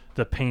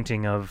the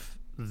painting of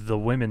the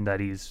women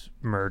that he's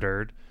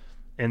murdered,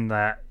 in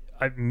that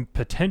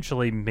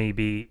potentially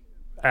maybe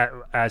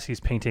as he's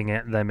painting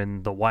them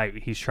in the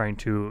white, he's trying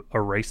to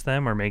erase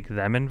them or make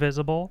them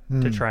invisible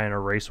to try and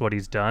erase what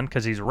he's done,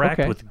 because he's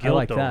racked with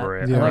guilt over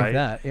it. I right? like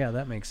that. Yeah,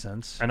 that makes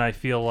sense. And I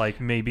feel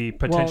like maybe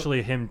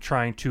potentially him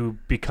trying to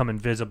become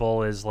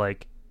invisible is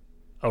like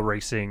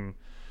erasing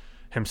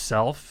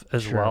himself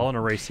as well and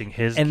erasing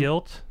his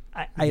guilt.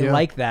 I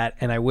like that,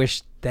 and I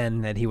wish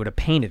then that he would have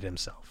painted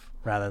himself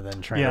rather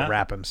than trying to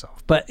wrap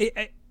himself. But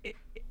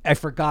I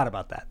forgot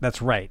about that.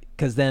 That's right,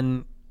 because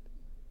then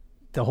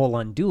the whole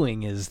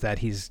undoing is that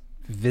he's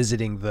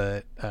visiting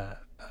the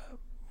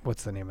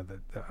what's the name of the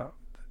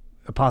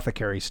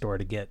apothecary store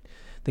to get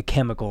the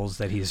chemicals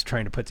that he's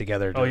trying to put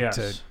together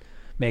to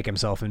make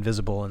himself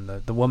invisible, and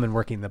the woman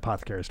working the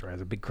apothecary store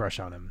has a big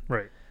crush on him.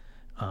 Right.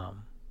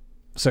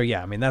 So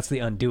yeah, I mean, that's the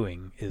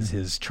undoing, is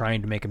his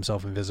trying to make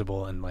himself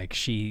invisible, and like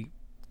she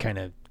kind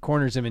of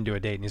corners him into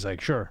a date, and he's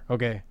like, sure,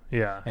 okay.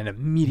 Yeah. And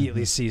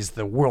immediately sees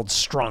the world's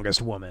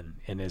strongest woman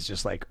and is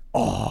just like,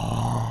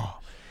 oh.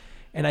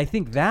 And I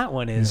think that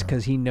one is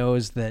because he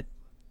knows that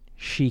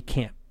she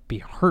can't be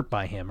hurt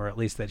by him, or at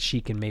least that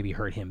she can maybe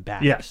hurt him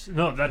back. Yes.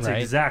 No, that's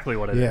exactly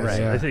what it is.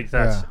 Right. I think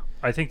that's...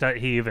 I think that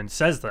he even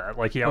says that.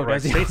 Like, he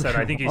outright states that.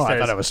 I think he says... I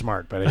thought I was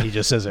smart, but he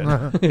just says it.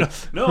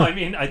 No, I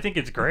mean, I think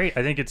it's great.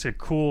 I think it's a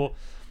cool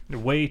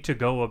way to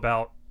go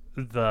about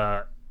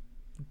the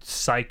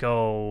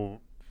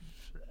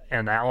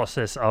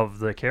psychoanalysis of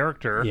the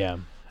character. Yeah.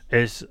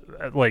 Is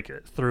like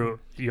through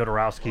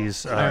Jodorowsky's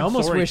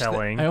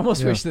storytelling. I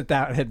almost wish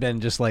that had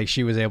been just like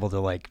she was able to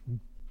like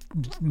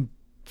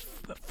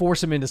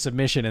force him into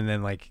submission, and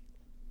then like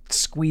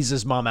squeeze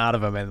his mom out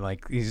of him, and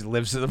like he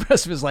lives the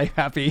rest of his life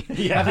happy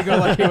go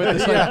lucky with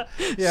this like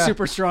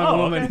super strong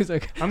woman who's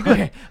like, I'm good.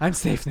 Okay, I'm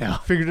safe now.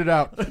 Figured it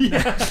out.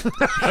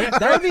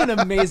 That would be an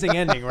amazing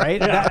ending,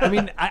 right? I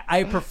mean,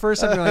 I prefer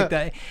something like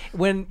that.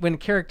 When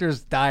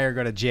characters die or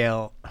go to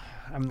jail,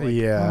 I'm like,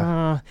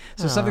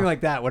 so something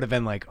like that would have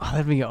been like, oh,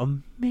 that'd be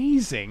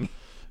amazing.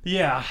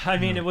 Yeah, I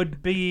mean, it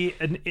would be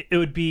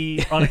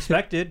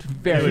unexpected.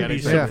 It would be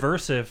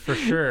subversive for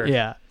sure.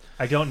 Yeah,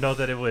 I don't know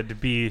that it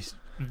would be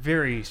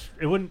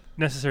it wouldn't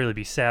necessarily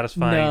be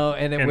satisfying. No,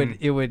 and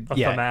it would a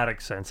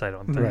thematic sense, I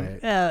don't think. Right.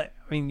 I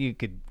mean, you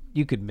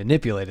could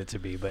manipulate it to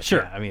be, but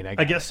sure. I mean,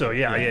 I guess so.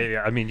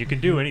 Yeah. I mean, you can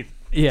do anything.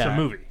 It's a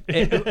movie.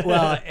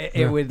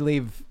 It would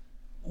leave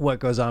what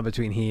goes on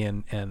between he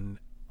and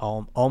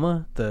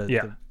Alma.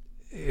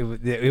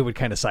 It would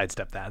kind of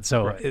sidestep that,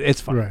 so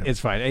it's fine. Right. It's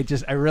fine.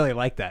 I really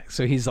like that.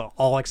 So he's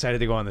all excited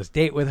to go on this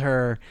date with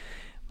her.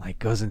 Like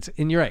goes into,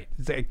 and you're right,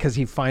 because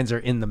he finds her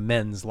in the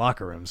men's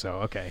locker room. So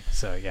okay,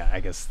 so yeah,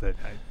 I guess that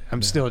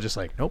I'm still just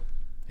like, nope,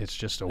 it's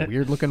just a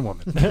weird looking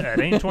woman. It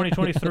ain't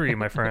 2023,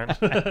 my friend.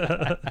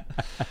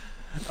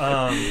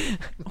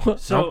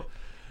 So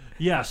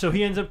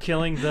he ends up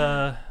killing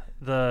the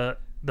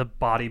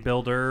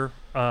bodybuilder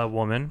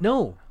woman.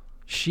 No,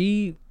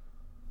 she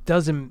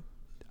doesn't.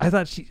 I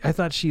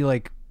thought she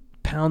like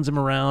pounds him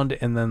around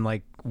and then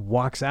like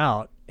walks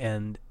out,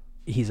 and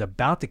he's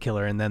about to kill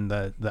her, and then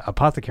the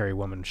apothecary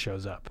woman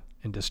shows up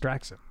and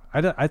distracts him.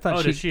 I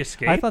thought did she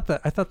escape? I thought the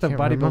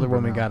bodybuilder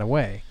woman got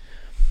away.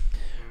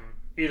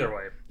 Either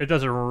way, it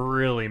doesn't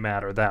really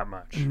matter that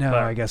much. No,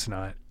 I guess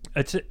not.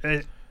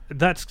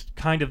 That's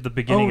kind of the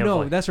beginning.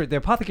 Oh no, that's right. The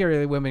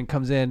apothecary woman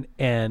comes in,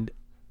 and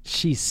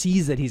she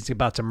sees that he's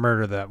about to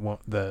murder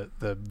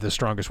the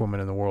strongest woman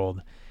in the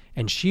world.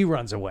 And she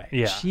runs away.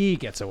 Yeah. She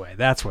gets away.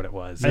 That's what it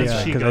was. And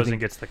she goes and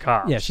gets the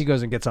cops. Yeah, she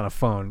goes and gets on a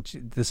phone.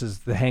 This is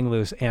the hang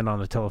loose and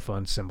on a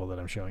telephone symbol that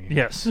I'm showing you.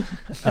 Yes.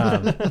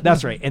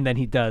 That's right. And then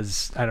he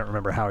does, I don't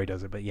remember how he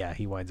does it, but yeah,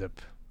 he winds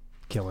up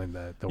killing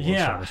the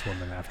world's strongest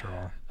woman after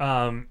all.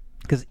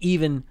 Because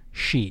even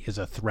she is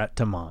a threat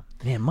to Mom.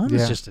 Man, Mom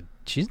is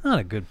she's not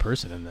a good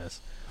person in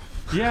this.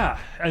 Yeah,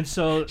 and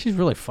so she's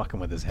really fucking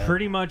with his head.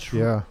 Pretty much.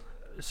 Yeah.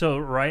 So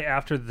right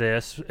after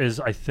this is,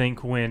 I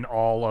think, when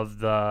all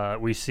of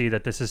we see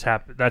that this is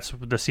happening. That's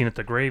the scene at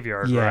the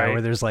graveyard, right?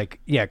 Where there's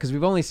because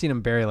we've only seen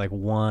him bury like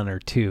one or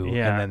two,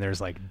 Yeah. and then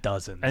there's like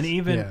dozens. And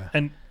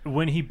and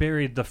when he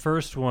buried the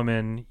first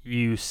woman,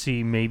 you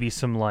see maybe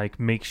some like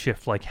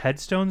makeshift like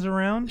headstones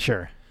around.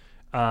 Sure.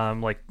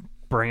 Like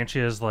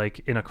branches like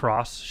in a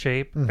cross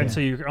shape. And so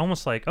you're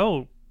almost like,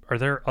 oh, are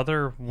there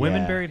other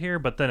women buried here?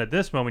 But then at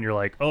this moment you're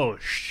like, oh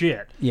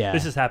shit. Yeah.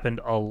 This has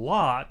happened a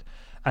lot.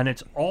 And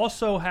it's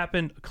also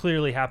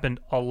clearly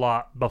happened a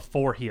lot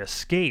before he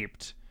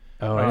escaped.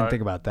 Oh, I didn't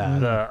think about that.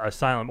 The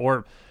asylum.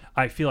 Or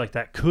I feel like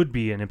that could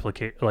be an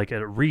like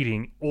a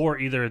reading, or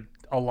either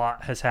a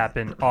lot has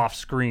happened off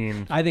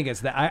screen. I think it's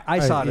that. I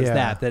saw it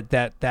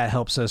as that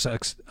helps us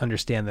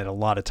understand that a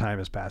lot of time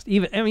has passed.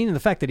 The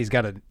fact that he's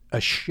got a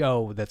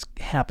show that's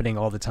happening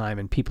all the time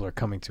and people are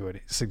coming to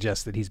it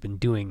suggests that he's been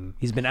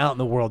out in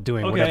the world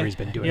doing whatever he's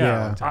been doing for a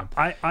long time.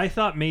 I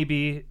thought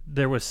maybe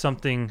there was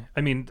something.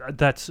 I mean,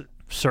 that's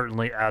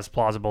certainly as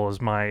plausible as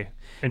my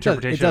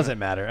interpretation. It doesn't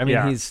matter. I mean,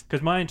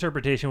 because my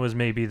interpretation was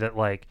maybe that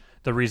like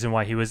the reason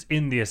why he was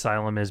in the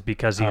asylum is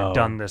because he had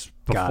done this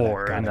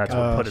before, and that's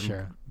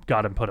what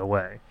got him put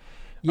away.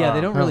 Yeah,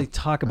 they don't really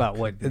talk about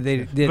what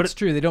it's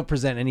true. They don't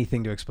present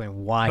anything to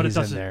explain why he's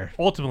in there.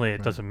 Ultimately,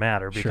 it doesn't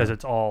matter because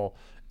it's all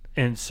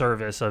in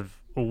service of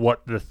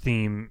what the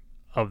theme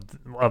of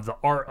the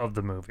art of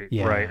the movie,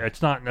 right?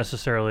 It's not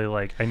necessarily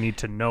like I need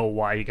to know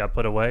why he got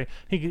put away.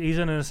 He's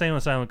in an insane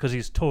asylum because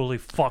he's totally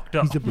fucked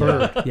up. He's a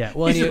bird. Yeah,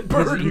 well, he's a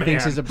bird he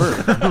thinks he's a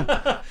bird.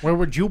 Where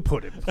would you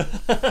put him?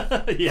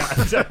 Yeah,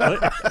 exactly.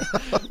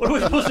 What are we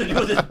supposed to do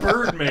with this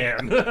bird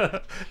man?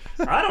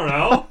 I don't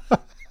know.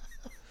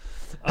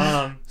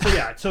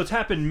 So it's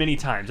happened many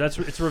times.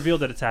 It's revealed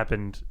that it's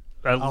happened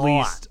at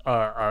least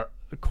a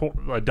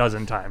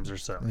dozen times or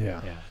so.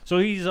 Yeah. So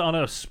he's on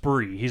a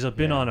spree. He's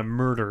been on a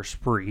murder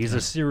spree. He's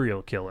a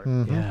serial killer.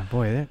 Mm-hmm. Yeah,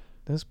 boy,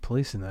 those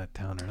police in that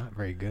town are not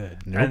very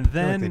good. Nope. And I feel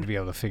then like they'd be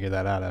able to figure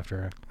that out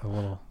after a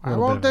little. I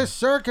won't this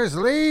circus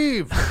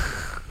leave.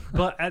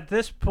 but at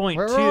this point,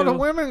 Where are all the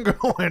women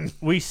going?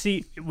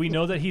 we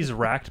know that he's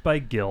racked by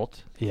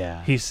guilt.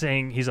 Yeah.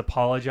 He's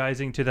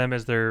apologizing to them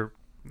as they're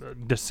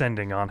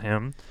descending on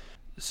him.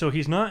 So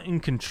he's not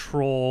in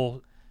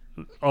control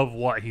of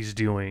what he's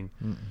doing.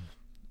 Mm-mm.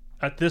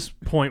 At this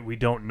point, we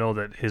don't know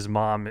that his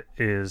mom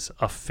is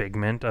a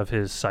figment of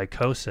his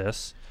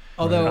psychosis.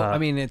 Although,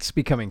 it's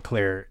becoming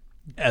clear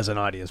as an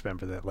audience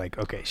member that, like,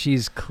 okay,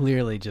 she's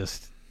clearly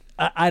just...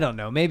 I don't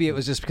know. Maybe it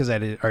was just because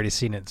I'd already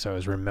seen it, so I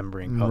was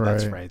remembering,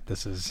 that's right.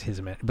 This is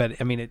his...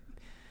 But, I mean,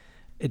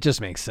 it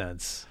just makes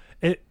sense.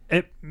 It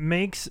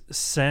makes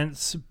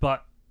sense,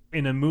 but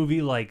in a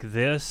movie like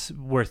this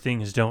where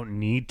things don't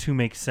need to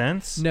make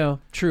sense. No,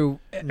 true.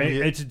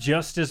 It's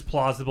just as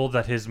plausible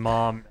that his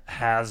mom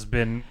has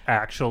been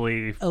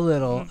actually a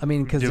little. I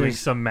mean, because doing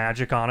some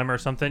magic on him or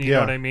something. You know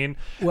what I mean?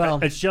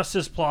 Well, it's just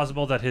as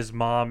plausible that his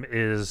mom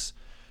is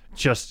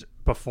just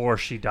before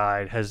she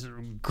died has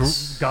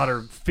got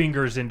her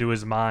fingers into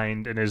his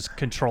mind and is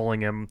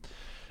controlling him.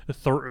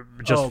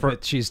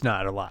 But she's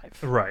not alive,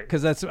 right?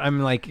 Because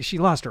she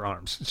lost her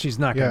arms. She's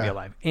not going to be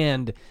alive,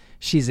 and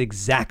she's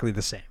exactly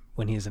the same.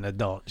 When he's an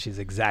adult, she's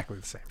exactly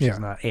the same. She's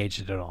not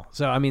aged at all.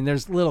 So, I mean,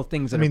 there's little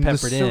things that are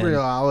peppered in. The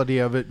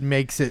surreality of it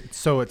makes it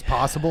so it's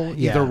possible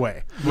either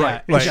way.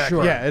 Right. Like,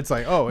 sure. Yeah, it's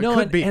like, it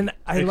could be. And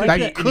I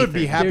like that could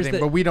be happening,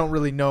 but we don't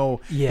really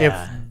know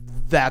if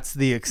that's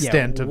the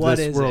extent of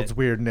this world's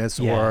weirdness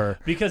or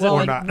because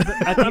or not.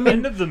 At the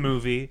end of the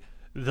movie,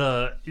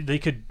 the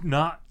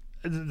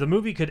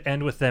movie could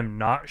end with them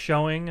not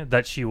showing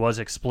that she was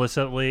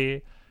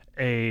explicitly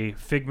a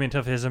figment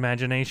of his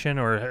imagination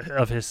or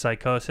of his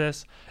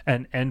psychosis,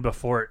 and end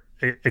before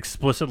it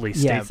explicitly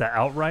states that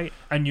outright,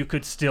 and you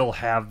could still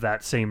have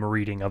that same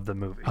reading of the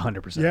movie.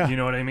 100%. Yeah. You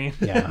know what I mean?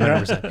 Yeah,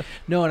 100%.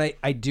 No, and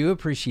I do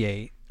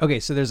appreciate... Okay,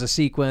 so there's a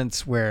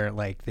sequence where,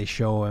 like, they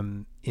show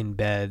him in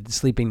bed,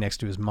 sleeping next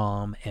to his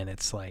mom, and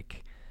it's,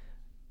 like,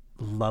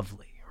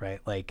 lovely,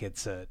 right? Like,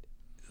 it's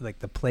like,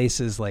 the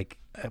place is, like,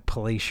 a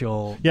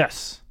palatial...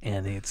 Yes.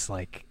 And it's,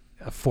 like...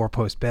 a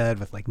 4-post bed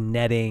with like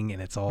netting,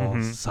 and it's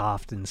all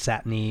soft and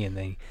satiny, and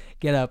they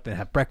get up and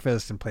have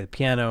breakfast and play the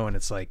piano, and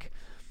it's like,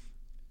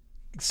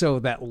 so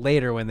that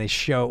later when they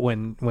show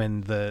when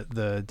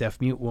the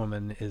deaf mute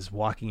woman is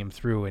walking him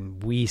through,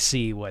 and we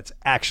see what's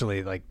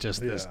actually like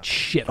just this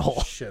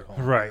shithole,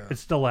 right?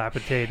 It's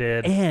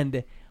dilapidated,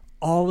 and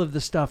all of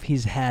the stuff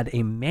he's had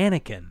a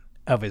mannequin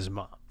of his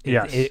mom.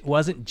 It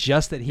wasn't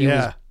just that he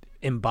was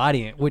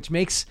embodying it, which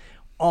makes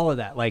all of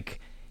that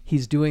like.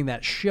 He's doing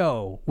that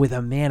show with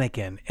a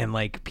mannequin, and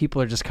like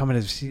people are just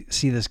coming to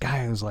see this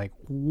guy who's like,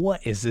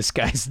 what is this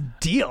guy's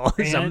deal?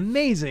 It's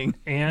amazing.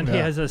 And he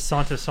has a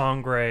Santa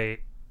Sangre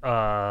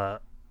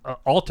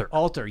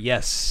altar.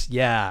 Yes.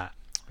 Yeah.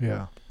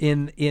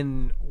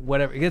 In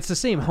whatever, it's the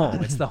same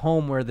home. It's the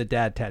home where the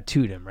dad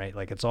tattooed him, right?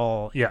 Like it's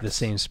all the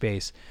same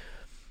space.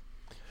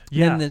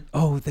 Yeah.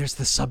 There's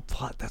the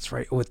subplot. That's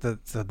right. With the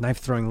knife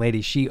throwing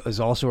lady. She is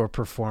also a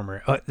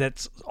performer.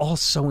 That's all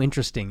so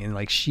interesting. And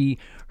like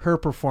her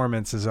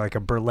performance is like a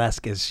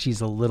burlesque as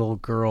she's a little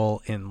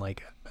girl in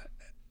like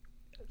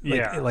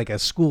a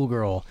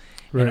schoolgirl.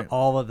 Right. And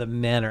all of the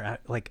men are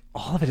like,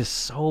 all of it is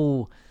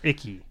so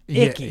icky.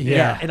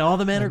 Yeah. And all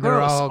the men are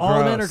gross. All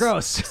the men are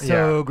gross.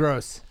 So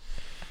gross.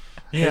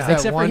 Yeah. There's that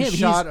Except for one him.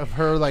 shot of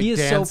her like he is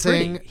dancing. so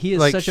pretty. He is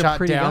like such a shot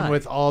pretty down guy.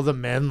 with all the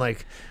men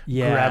like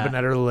grabbing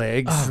at her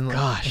legs. Oh and, like,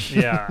 gosh.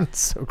 Yeah. it's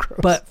so gross.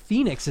 But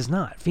Phoenix is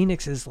not.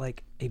 Phoenix is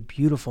like a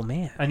beautiful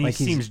man. And he like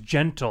seems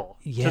gentle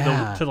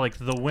Yeah. to like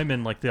the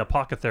women, like the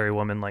apothecary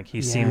woman. Like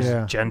he seems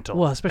gentle.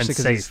 Well, especially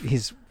because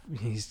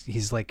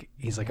he's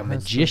like a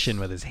magician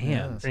with his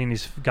hands. and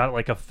he's got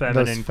like a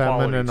feminine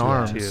quality to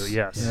arms. him too.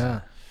 Yes. Yeah.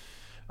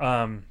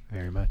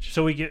 Very much.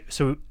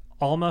 So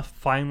Alma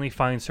finally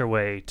finds her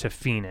way to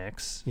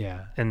Phoenix.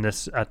 Yeah.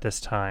 At this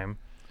time,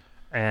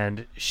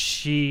 and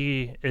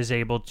she is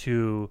able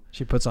to.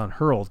 She puts on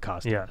her old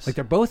costume. Yes. Like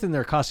they're both in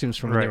their costumes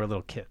from when they Right. were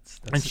little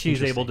kids. That's And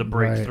she's able to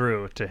break Right.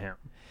 through to him.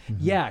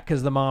 Yeah,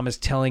 because the mom is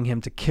telling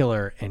him to kill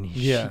her, and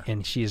Yeah.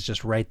 she is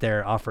just right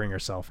there offering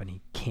herself, and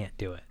he can't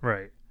do it.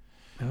 Right.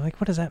 And I'm like,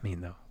 what does that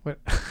mean, though? What?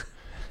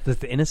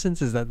 The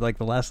innocence, is that like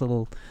the last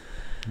little?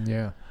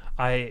 Yeah.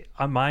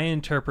 My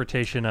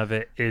interpretation of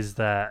it is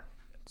that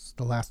It's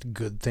the last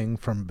good thing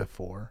from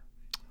before,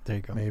 There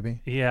you go.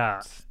 maybe.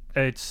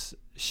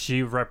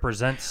 she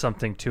represents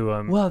something to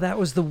him. Well, that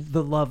was the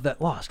love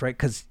that lost, right?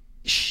 Because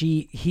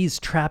he's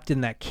trapped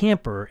in that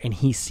camper, and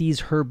he sees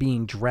her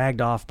being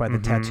dragged off by the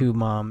tattoo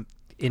mom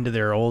into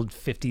their old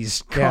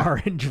 50s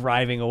car and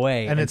driving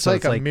away. And it's so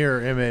like a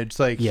mirror image.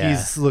 Like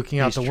he's looking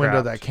out He's the window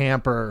of trapped. that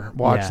camper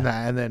watching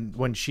that. And then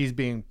when she's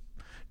being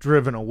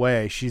driven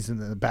away, she's in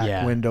the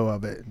back window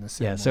of it. In the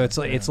same so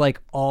way. it's like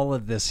all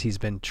of this, he's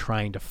been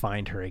trying to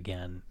find her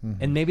again.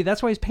 And maybe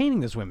that's why he's painting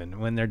those women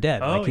when they're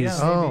dead. Oh, like he's,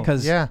 yeah, maybe.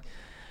 Because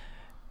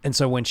and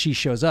so when she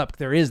shows up,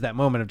 there is that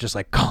moment of just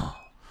like,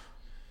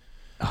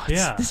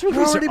 this movie's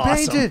already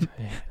awesome. painted.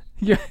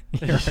 You're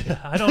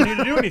I don't need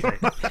to do anything.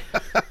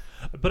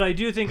 But I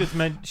do think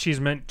she's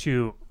meant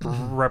to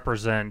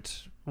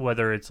represent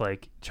whether it's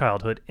like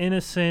childhood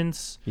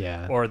innocence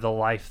or the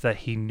life that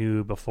he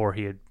knew before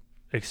he had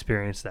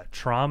experienced that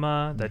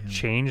trauma that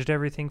changed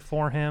everything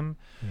for him.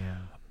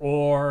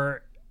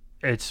 Or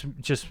it's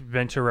just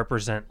meant to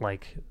represent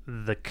like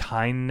the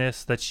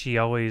kindness that she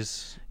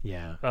always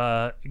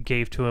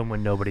gave to him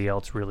when nobody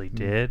else really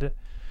did.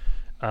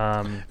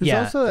 There's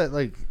also that,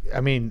 like, I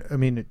mean,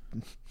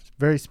 it's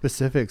very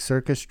specific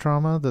circus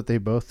trauma that they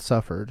both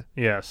suffered.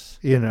 Yes.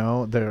 You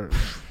know, they're.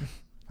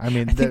 I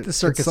think the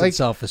circus like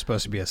itself is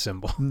supposed to be a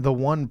symbol. the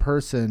one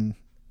person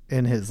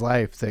in his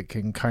life that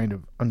can kind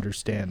of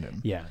understand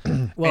him. Yeah.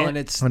 Well, and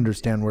it's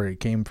understand where he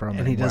came from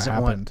and he what doesn't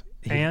happened.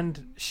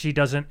 And she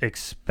doesn't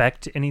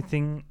expect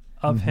anything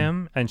of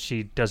him, and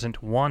she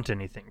doesn't want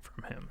anything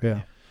from him.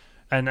 Yeah.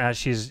 And as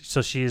she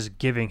is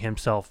giving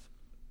himself,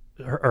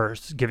 or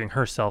giving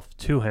herself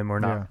to him, or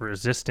not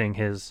resisting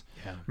his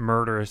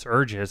murderous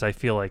urges. I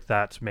feel like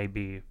that's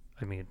maybe,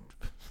 I mean,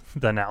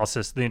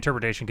 the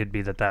interpretation could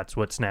be that that's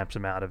what snaps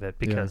him out of it,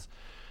 because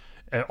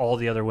all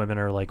the other women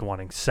are like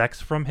wanting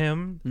sex from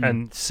him,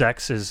 and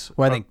sex is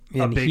I think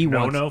a big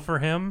no-no for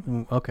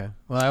him. Okay.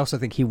 Well, I also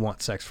think he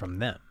wants sex from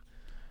them.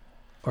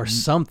 Or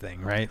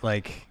something, right?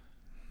 Like,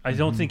 I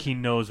don't think he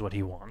knows what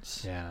he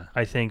wants. Yeah.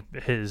 I think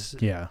his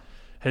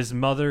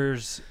mother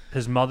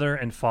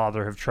and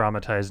father have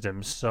traumatized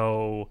him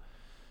so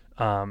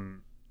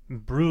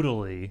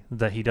brutally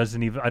that he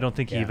doesn't even. I don't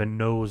think he even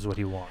knows what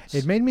he wants.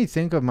 It made me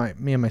think of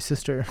me and my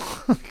sister.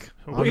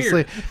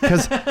 Honestly,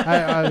 because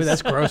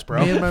that's gross,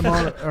 bro. Me and my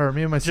mom or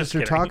me and my sister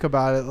kidding. talk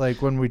about it,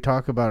 like when we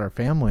talk about our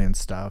family and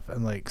stuff,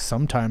 and like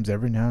sometimes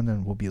every now and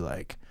then we'll be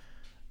like,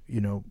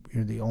 you know,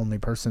 you're the only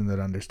person that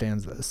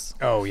understands this.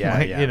 Oh yeah,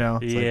 Like, you know,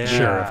 it's like,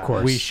 Sure, of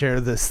course. we share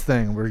this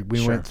thing.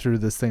 We went through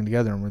this thing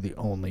together, and we're the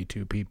only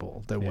two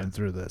people that went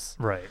through this.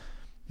 Right.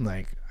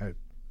 Like,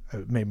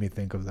 it made me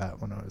think of that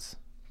when I was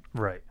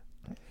Right.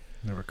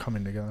 they were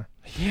coming together.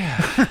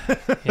 Yeah.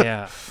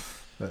 Yeah.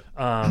 But-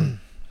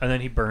 And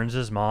then he burns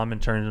his mom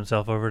and turns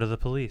himself over to the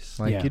police.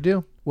 Like you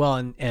do. Well,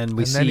 and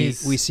we then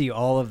see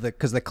all of the,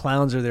 because the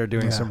clowns are there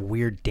doing some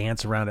weird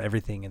dance around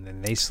everything, and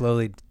then they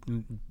slowly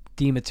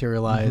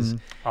dematerialize.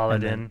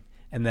 Aladdin.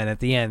 And then at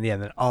the end,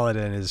 then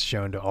Aladdin is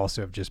shown to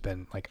also have just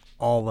been like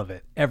all of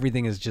it.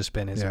 Everything has just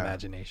been his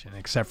imagination,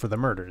 except for the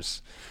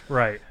murders.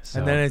 Right. So,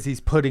 And then as he's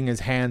putting his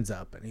hands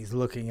up and he's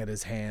looking at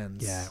his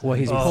hands. yeah, well,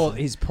 he's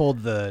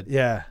pulled the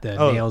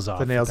nails off.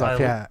 The nails off,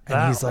 yeah. And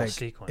that he's whole like,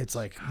 sequence. it's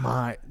like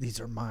these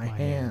are my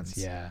hands.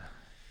 Yeah.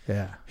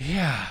 Yeah.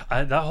 Yeah.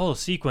 That whole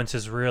sequence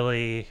is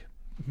really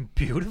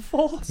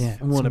beautiful. Yeah,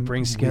 and when it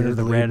brings together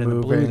the weirdly red and the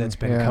blue moving, that's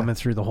been coming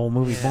through the whole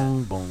movie.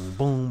 Boom, boom,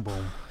 boom,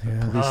 boom. Yeah.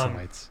 Police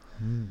lights.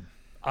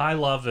 I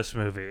love this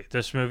movie.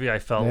 This movie I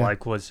felt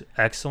like was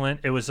excellent.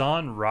 It was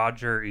on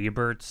Roger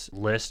Ebert's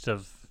list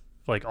of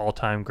like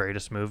all-time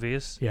greatest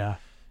movies. Yeah.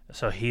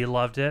 So he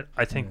loved it.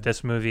 I think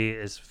this movie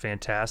is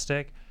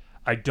fantastic.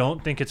 I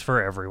don't think it's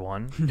for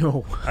everyone.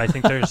 No. I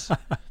think there's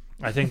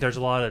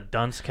a lot of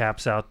dunce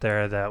caps out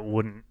there that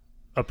wouldn't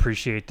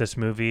appreciate this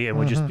movie and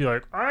would just be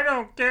like, I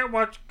don't get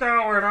what's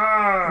going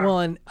on. Well,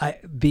 and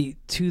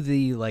to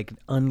the like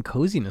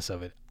uncoziness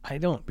of it. I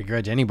don't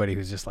begrudge anybody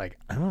who's just like,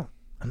 I'm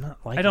not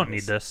liking I don't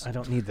this. need this. I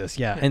don't need this.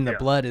 Yeah. And the Yeah.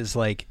 blood is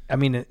like, I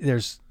mean,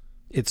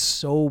 it's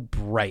so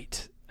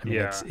bright. I mean,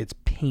 Yeah. it's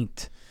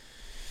paint.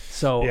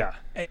 So Yeah.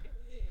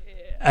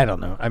 I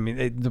don't know. I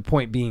mean, the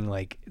point being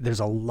like,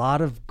 there's a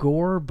lot of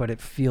gore, but it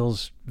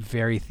feels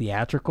very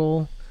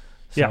theatrical.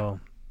 So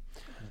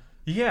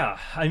Yeah,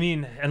 I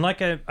mean, and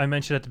like I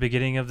mentioned at the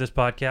beginning of this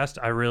podcast,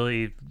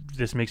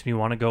 this makes me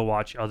want to go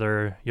watch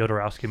other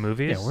Jodorowsky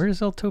movies. yeah,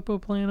 where's El Topo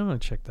playing? I'm gonna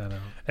check that out.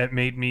 It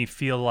made me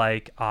feel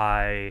like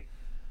I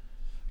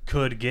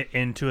could get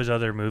into his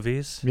other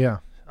movies. Yeah.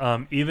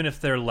 Even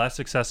if they're less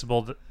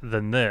accessible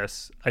than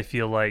this, I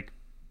feel like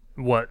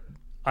what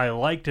I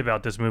liked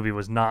about this movie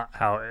was not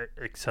how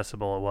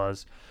accessible it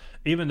was,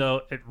 even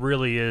though it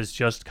really is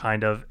just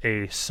kind of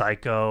a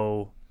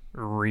psycho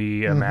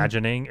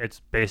reimagining.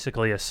 It's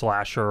basically a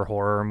slasher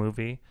horror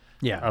movie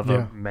of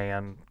a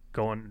man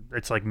going.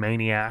 It's like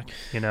Maniac,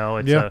 you know.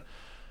 It's a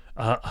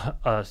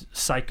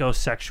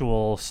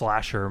psychosexual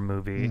slasher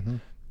movie.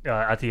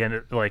 At the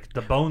end, like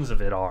the bones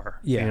of it are,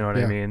 you know what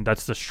I mean?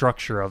 That's the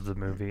structure of the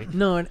movie.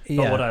 No,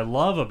 But what I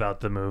love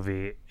about the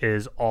movie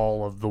is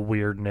all of the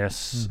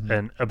weirdness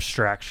and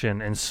abstraction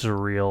and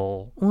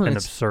surreal and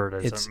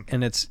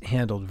absurdism. It's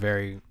handled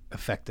very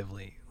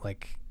effectively.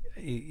 Like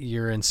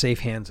you're in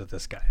safe hands with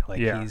this guy. Like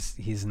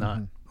he's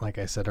not, like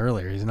I said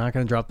earlier, he's not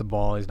going to drop the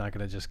ball. He's not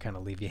going to just kind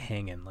of leave you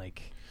hanging.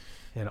 Like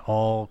it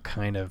all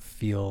kind of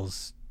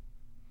feels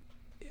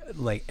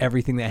like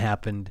everything that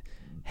happened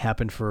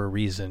for a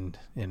reason,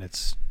 and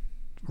it's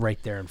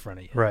right there in front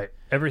of you. Right.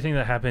 Everything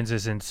that happens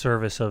is in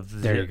service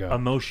of the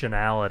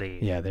emotionality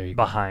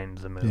behind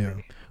the movie. Yeah.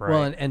 Right.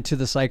 Well, and to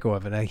the psycho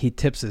of it, he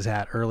tips his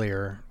hat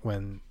earlier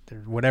when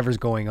whatever's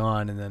going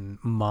on, and then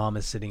mom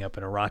is sitting up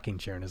in a rocking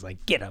chair and is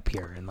like, get up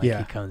here. And like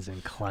he comes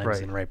and climbs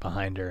in right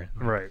behind her.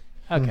 Right.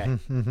 Okay.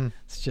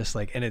 It's just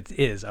like, and it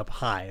is up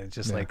high. It's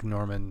just like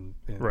Norman's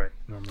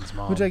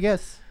mom. Which I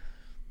guess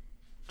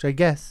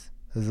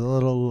is a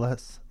little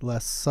less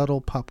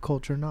subtle pop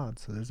culture nod.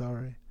 So there's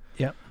already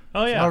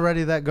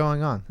already that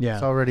going on. Yeah,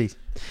 it's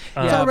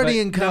already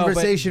in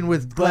conversation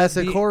with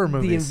classic horror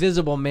movies. The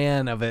Invisible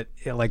Man of it,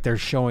 like they're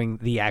showing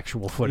the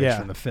actual footage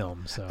from the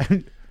film. So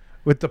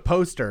with the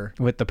poster,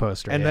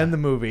 and then the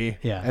movie,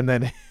 and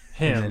then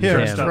him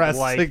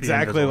dressed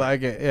exactly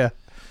like it. Yeah.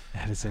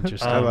 That is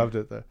interesting. I loved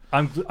it though.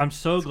 I'm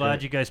so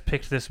glad you guys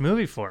picked this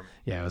movie for me.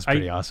 Yeah, it was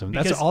pretty awesome.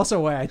 That's also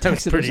why I texted. It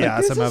was pretty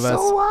awesome of us.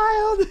 So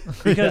wild.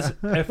 Because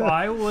if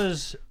I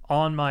was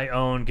on my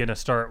own gonna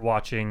start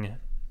watching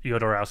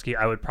Jodorowsky,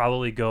 I would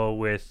probably go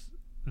with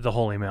The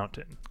Holy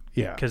Mountain.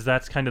 Yeah, because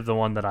that's kind of the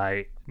one that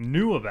I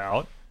knew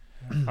about,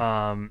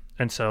 and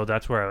so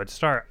that's where I would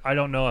start. I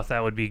don't know if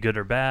that would be good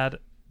or bad.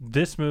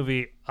 This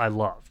movie I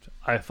loved.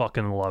 I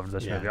fucking loved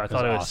this movie. I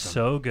thought it was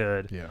so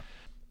good. Yeah,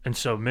 and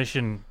so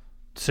mission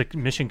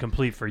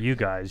complete for you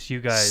guys.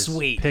 You guys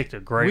picked a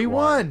great We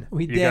won.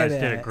 We you guys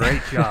did a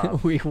great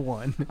job. We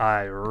won.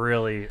 I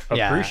really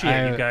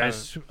appreciate you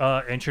guys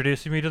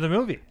introducing me to the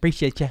movie.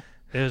 Appreciate you.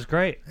 It was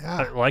great.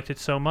 I liked it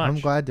so much. I'm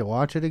glad to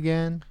watch it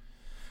again.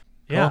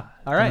 Yeah. Cool.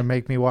 All right. Gonna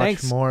make me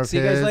watch more of See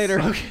you guys his.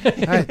 later.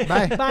 Okay. All right,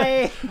 bye.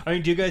 Bye. I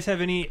mean, do you guys have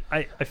any?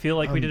 I feel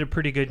like we did a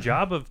pretty good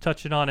job of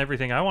touching on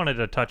everything I wanted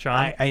to touch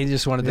on. I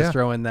just wanted to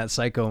throw in that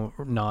psycho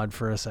nod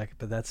for a second,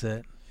 but that's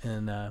it.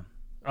 And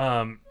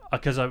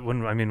because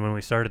when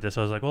we started this,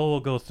 I was like, well, we'll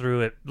go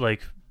through it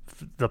like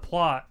the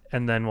plot,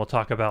 and then we'll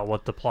talk about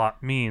what the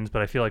plot means.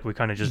 But I feel like we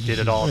kind of just did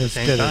it all at the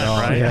same time,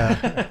 right?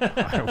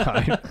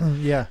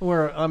 Yeah.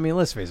 I mean,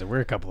 let's face it, we're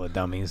a couple of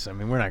dummies. I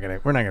mean, we're not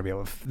gonna be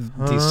able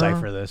to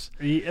decipher this.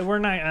 We're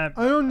not.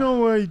 I don't know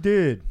what I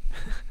did,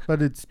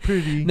 but it's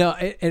pretty. No,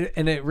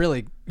 and it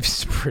really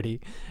is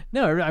pretty.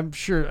 No, I'm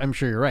sure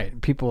you're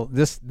right. People,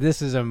 this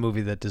is a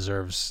movie that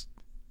deserves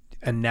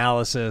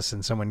analysis,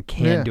 and someone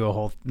can do a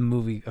whole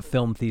a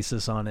film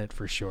thesis on it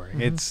for sure.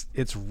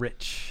 It's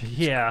rich.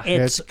 Yeah,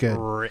 it's good.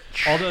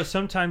 Rich. Although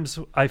sometimes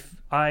I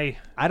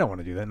don't want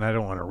to do that, and I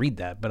don't want to read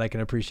that, but I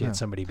can appreciate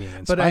somebody being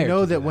inspired. But I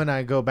know that when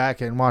I go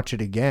back and watch it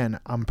again,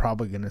 I'm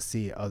probably going to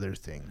see other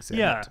things. In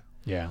it.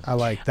 Yeah, I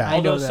like that.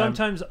 Although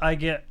sometimes I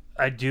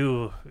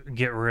do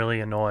get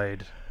really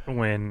annoyed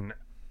when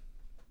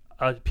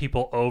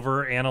people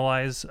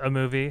overanalyze a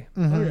movie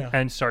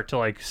and start to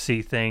like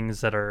see things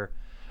that are.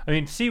 I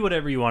mean, see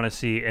whatever you want to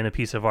see in a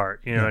piece of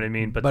art. You know what I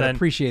mean? But then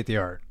appreciate the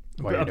art.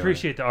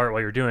 Appreciate the art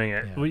while you're doing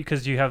it,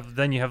 because you have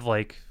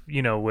like,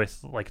 you know, with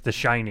like The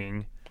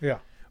Shining,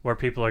 where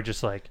people are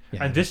just like,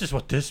 and this is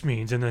what this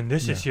means, and then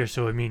this is here,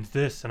 so it means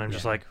this, and I'm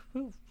just like,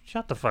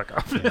 shut the fuck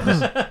up. You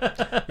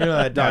know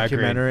that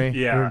documentary,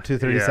 Room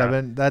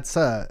 237. That's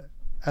I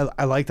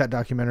like that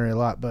documentary a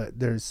lot, but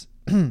there's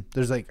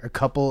like a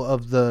couple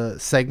of the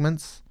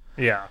segments,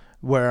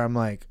 where I'm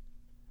like,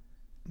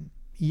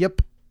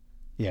 yep.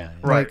 Yeah.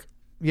 Right. Like,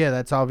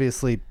 that's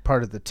obviously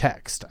part of the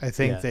text. I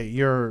think that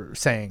you're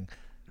saying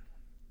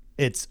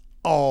it's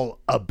all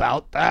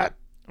about that.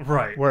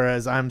 Right.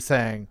 Whereas I'm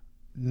saying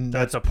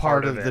that's a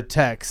part of the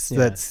text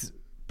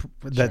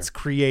that's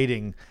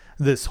creating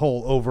this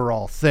whole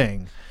overall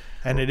thing.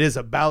 And it is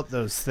about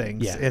those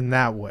things in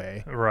that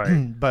way.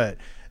 Right. But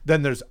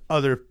then there's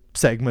other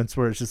segments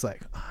where it's just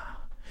like,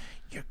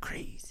 you're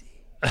crazy.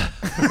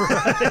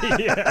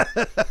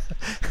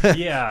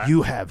 Yeah.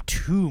 You have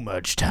too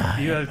much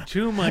time. You have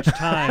too much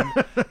time.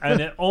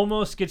 And it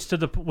almost gets to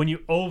when you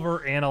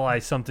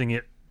overanalyze something,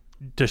 it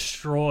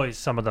destroys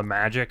some of the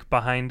magic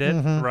behind it,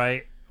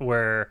 right?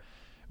 Where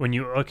when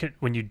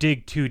you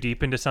dig too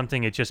deep into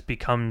something, it just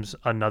becomes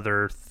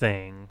another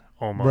thing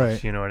almost,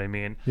 right. You know what I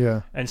mean?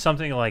 Yeah. And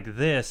something like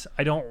this,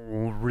 I don't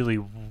really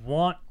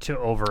want to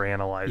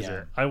overanalyze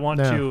it. I want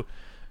to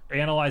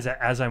analyze it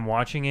as I'm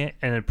watching it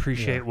and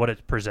appreciate what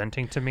it's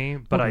presenting to me,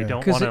 but I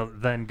don't want to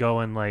then go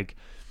and like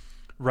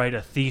write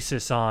a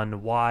thesis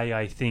on why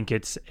I think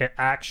it's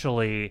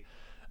actually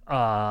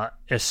a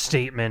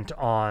statement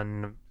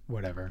on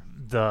whatever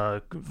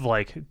the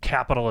like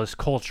capitalist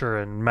culture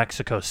in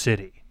Mexico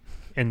City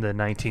in the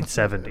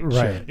 1970s.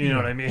 Right. You know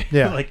what I mean?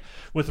 Yeah. Like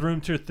with Room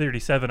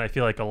 237, I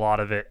feel like a lot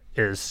of it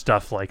is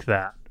stuff like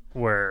that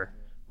or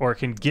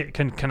can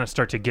kind of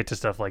start to get to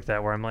stuff like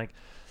that where I'm like,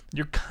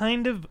 you're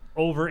kind of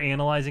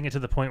over-analyzing it to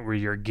the point where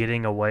you're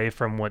getting away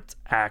from what's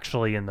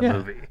actually in the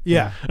movie.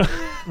 Yeah.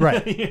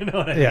 Right. You know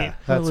what I Yeah. mean?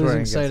 That's We're where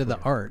losing it sight gets of the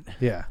weird. art.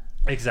 Yeah.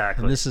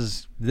 Exactly. And this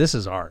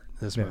is art,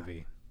 this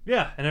movie.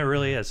 Yeah, and it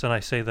really is. And I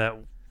say that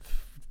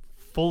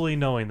fully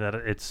knowing that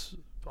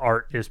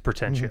art is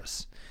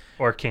pretentious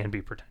or can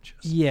be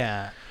pretentious.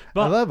 Yeah.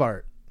 But I love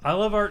art. I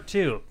love art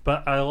too,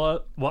 but I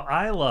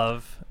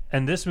love,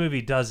 and this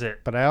movie does it.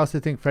 But I also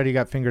think Freddie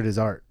Got Fingered is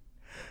art.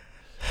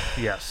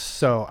 Yes.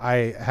 So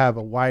I have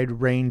a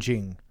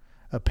wide-ranging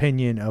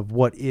opinion of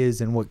what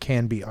is and what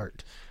can be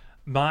art.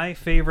 My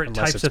favorite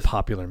Unless types it's of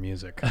popular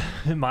music.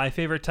 my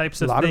favorite types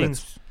A of lot of things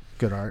it's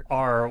good art.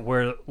 are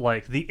where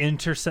like the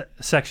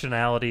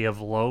intersectionality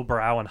of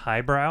lowbrow and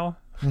highbrow.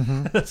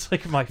 That's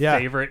like my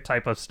favorite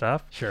type of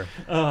stuff. Sure.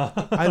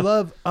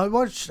 I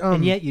watched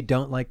And yet you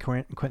don't like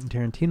Quentin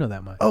Tarantino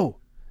that much. Oh,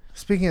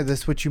 speaking of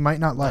this, which you might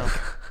not like,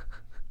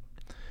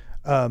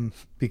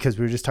 because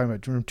we were just talking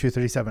about Room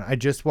 237. I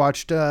just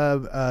watched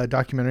a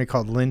documentary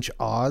called Lynch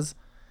Oz,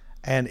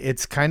 and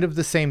it's kind of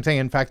the same thing.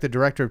 In fact, the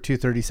director of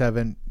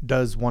 237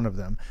 does one of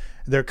them.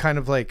 They're kind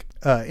of like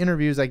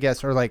interviews, I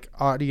guess, or like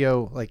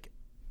audio, like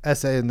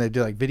essay, and they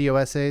do like video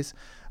essays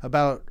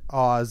about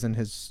Oz and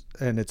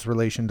its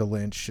relation to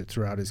Lynch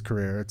throughout his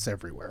career. It's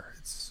everywhere.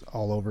 It's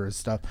all over his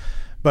stuff.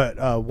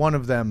 But one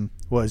of them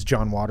was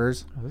John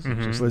Waters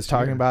was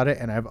talking about it,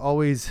 and I've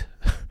always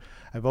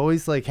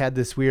like had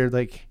this weird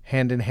like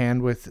hand in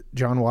hand with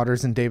John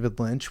Waters and David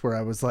Lynch, where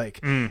I was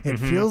like, it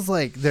feels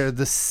like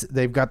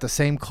they've got the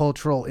same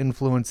cultural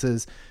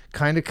influences,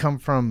 kind of come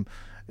from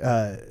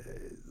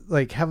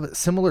like have a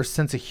similar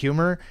sense of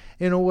humor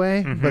in a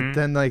way, but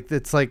then like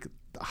it's like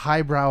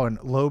highbrow and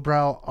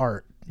lowbrow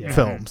art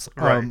films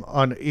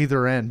on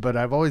either end. But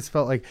I've always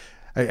felt like,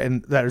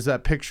 and there's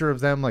that picture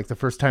of them like the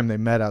first time they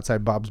met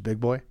outside Bob's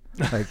Big Boy,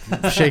 like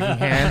shaking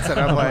hands, and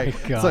I'm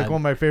like, it's like one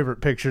of my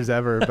favorite pictures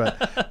ever.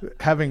 But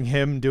having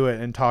him do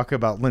it and talk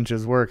about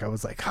Lynch's work, I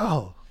was like,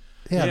 oh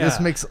yeah, this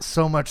makes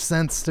so much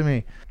sense to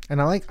me.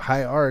 And I like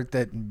high art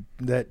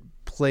that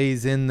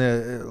plays in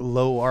the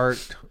low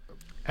art.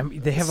 I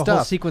mean, they have a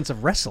whole sequence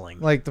of wrestling.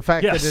 Like the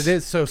fact that it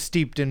is so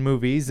steeped in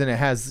movies, and it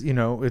has,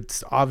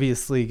 it's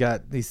obviously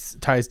got these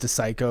ties to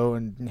Psycho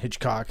and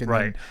Hitchcock,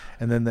 and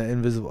then the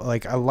Invisible.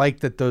 Like, I like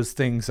that those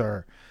things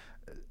are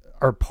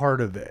part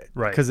of it,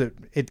 right? Because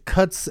it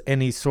cuts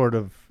any sort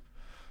of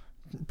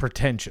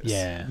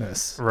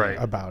pretentiousness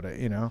about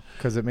it,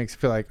 because it makes you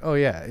feel like, oh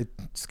yeah,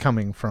 it's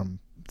coming from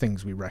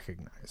things we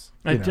recognize,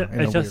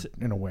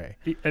 in a way.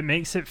 It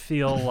makes it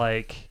feel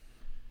like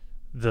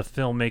the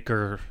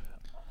filmmaker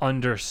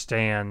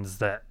understands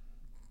that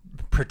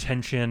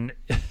pretension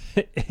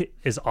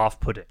is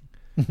off-putting.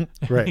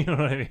 Right. You know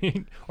what I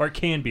mean? Or it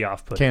can be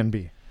off-putting. Can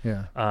be,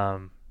 yeah.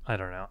 I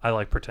don't know. I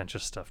like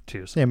pretentious stuff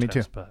too sometimes. Yeah, me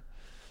too. But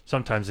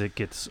sometimes it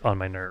gets on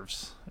my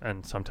nerves,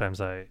 and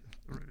sometimes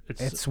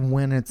it's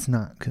when it's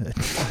not good.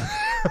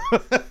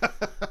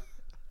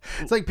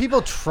 It's like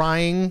people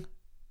trying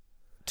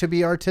to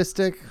be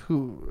artistic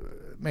who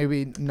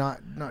maybe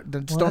not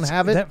just don't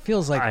have it. That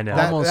feels like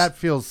almost that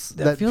feels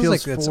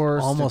like forced. it's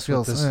almost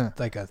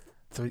like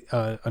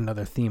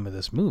another theme of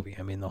this movie.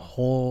 I mean, the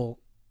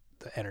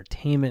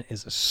entertainment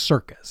is a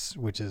circus,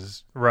 which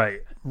is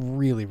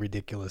really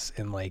ridiculous.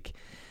 And like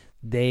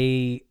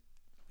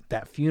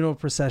that funeral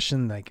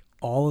procession, like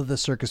all of the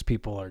circus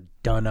people are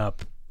done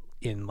up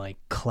in like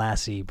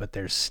classy, but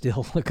they're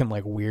still looking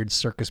like weird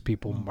circus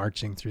people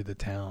marching through the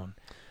town.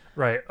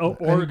 Right.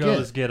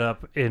 Orgo's get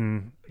up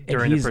during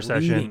the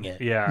procession.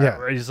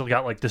 Yeah. He's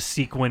got like the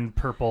sequin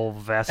purple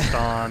vest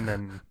on,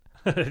 and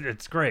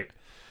it's great.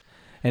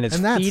 and it's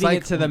And that's feeding like-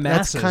 it to the that's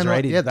masses, kinda-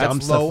 right? He yeah, that's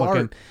dumps low the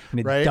fucking, art, and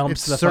he right? dumps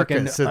It's the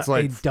circus. fucking, It's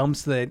like- he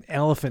dumps the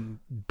elephant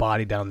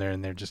body down there,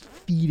 and they're just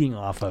feeding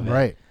off of it.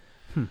 Right.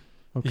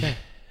 Okay.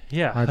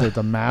 Yeah. Either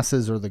the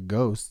masses or the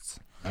ghosts.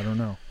 I don't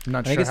know. I'm not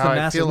I think sure it's how the I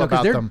masses feel because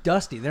about they're them.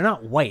 dusty. They're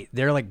not white.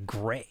 They're like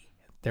gray.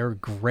 They're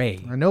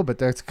gray. I know, but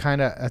that's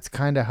kind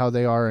of how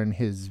they are in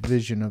his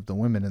vision of the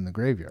women in the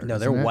graveyard. No,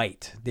 they're isn't it?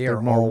 white. They're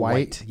They're more all white?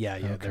 white. Yeah,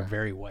 Okay. they're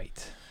very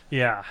white.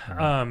 Yeah.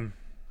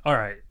 All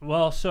right.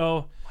 Well,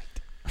 so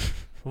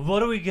what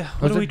do we got?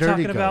 What Those are are we dirty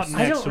talking about ghosts.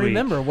 next I don't week?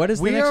 remember. What is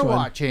the We next are one?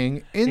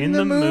 watching In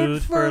the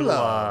Mood for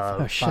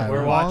Love. Oh, shit. by We're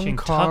Wong watching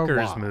Kar-wai.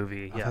 Tucker's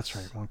movie. Oh, Yes. that's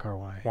right. Wong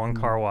Kar-wai. Wong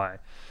Kar-wai.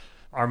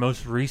 Our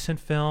most recent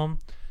film.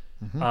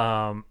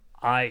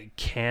 I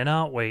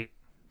cannot wait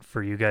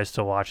for you guys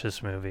to watch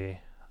this movie.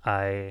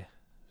 I'm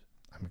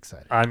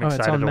excited. I'm Oh, it's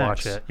excited on to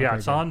Max. watch it. Yeah, Okay,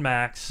 it's good. on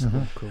Max.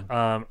 Cool.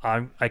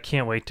 I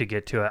can't wait to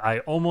get to it. I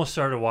almost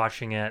started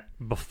watching it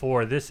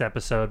before this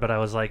episode, but I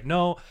was like,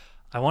 no,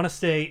 I want to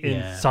stay in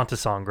Yeah. Santa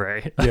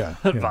Sangre Yeah,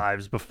 yeah.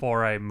 vibes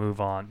before I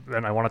move on,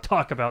 and I want to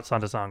talk about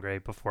Santa Sangre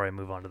before I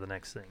move on to the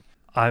next thing.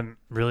 I'm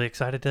really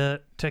excited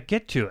to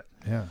get to it.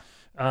 Yeah.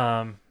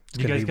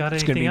 You guys got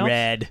It's gonna anything be else?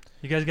 red.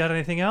 You guys got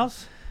anything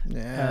else?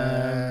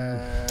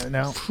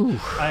 No.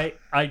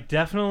 I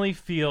definitely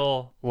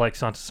feel like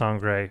Santa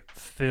Sangre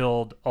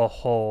filled a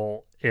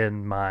hole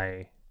in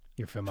my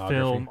Your filmography.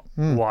 film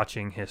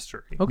watching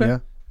history. Okay. Yeah.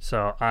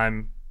 So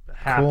I'm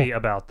happy Cool.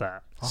 about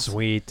that.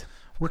 Sweet.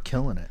 We're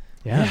killing it.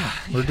 Yeah.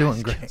 We're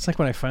doing great. It's like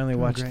when I finally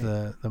watched great.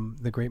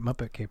 the Great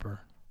Muppet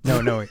Caper. No,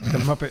 wait, the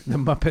Muppets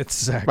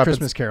Muppets.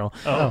 Christmas Carol.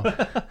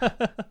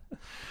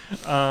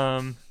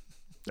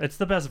 It's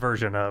the best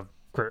version of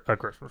A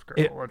Christmas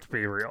Carol. Let's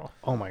be real.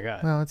 Oh my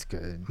god. Well, it's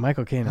good.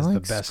 Michael Caine is I the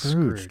like best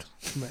Scrooged.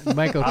 Scrooge.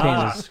 Michael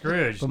Caine is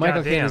Scrooge. but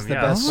Michael Caine is the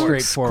Goddamn, best yes.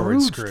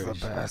 straightforward Scrooged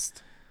Scrooge. the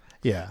best.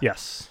 Yeah.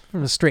 Yes.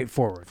 From the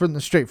straightforward. From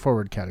the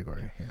straightforward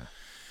category. Yeah.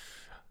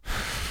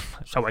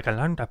 So I can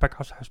learn to pick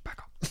ourselves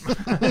back up.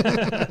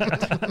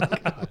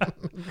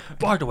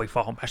 Why do we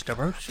fall, Master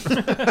Bruce?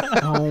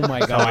 Oh my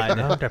god.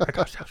 Learn to pick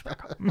ourselves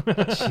back up.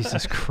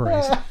 Jesus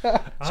Christ.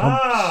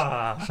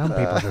 Some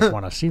people just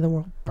want to see the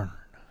world burn.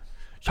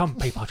 Some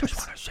people just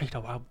want to see the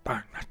world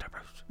burn, Master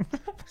Bruce.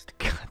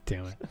 God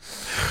damn it.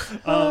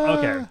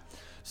 Okay.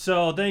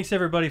 So thanks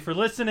everybody for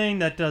listening.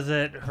 That does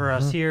it for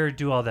us here.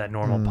 Do all that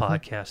normal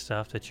podcast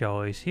stuff that you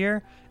always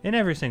hear in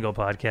every single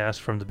podcast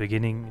from the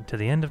beginning to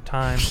the end of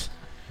time.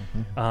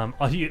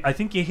 I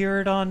think you hear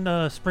it on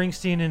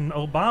Springsteen and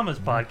Obama's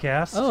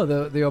podcast. Oh,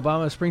 the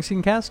Obama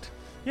Springsteen cast?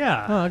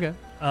 Yeah. Oh, okay.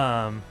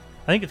 I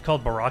think it's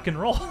called Barack and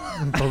Roll.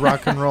 The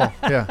rock and roll.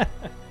 Yeah.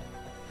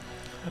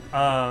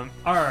 All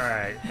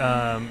right.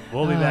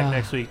 We'll be back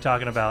next week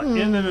talking about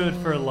In the Mood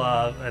for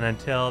Love. And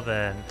until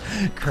then,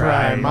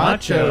 Cry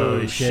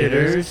macho,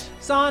 shitters.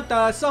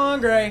 Santa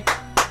Sangre.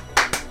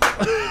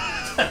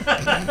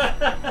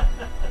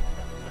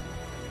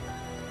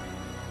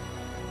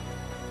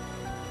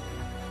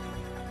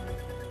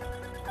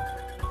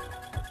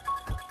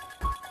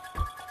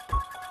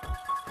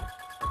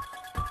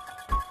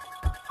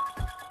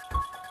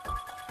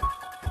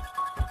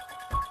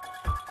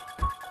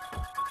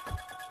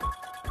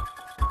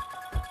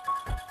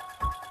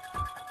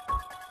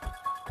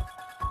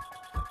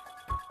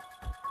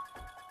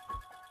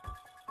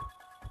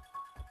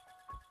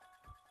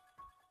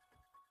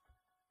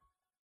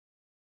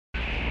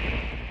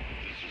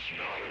 This is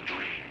not a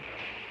dream.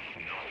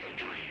 Not a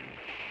dream.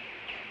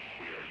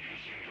 We are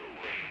using your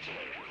brain's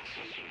electrical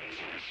system as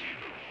a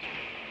receiver.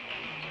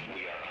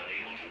 We are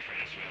unable to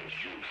transmit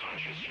through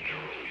conscious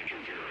neural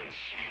interference.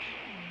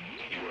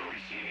 You are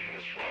receiving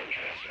this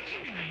broadcast as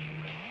a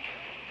dream.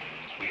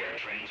 We are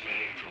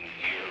transmitting from the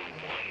year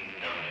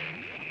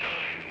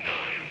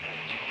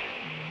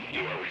 1999.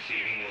 You are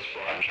receiving this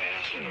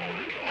broadcast in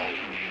order to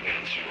alter the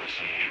events you are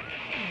seeing.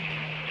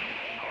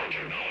 Our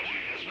technology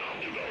has now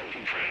developed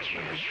a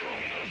transmitter strong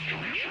enough to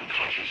reach your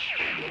conscious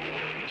state of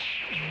awareness.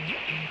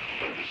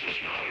 But this is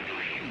not a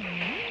dream.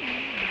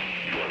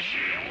 You are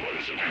seeing what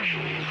is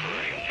actually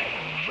occurring.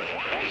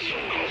 This is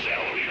a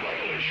causality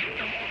violation.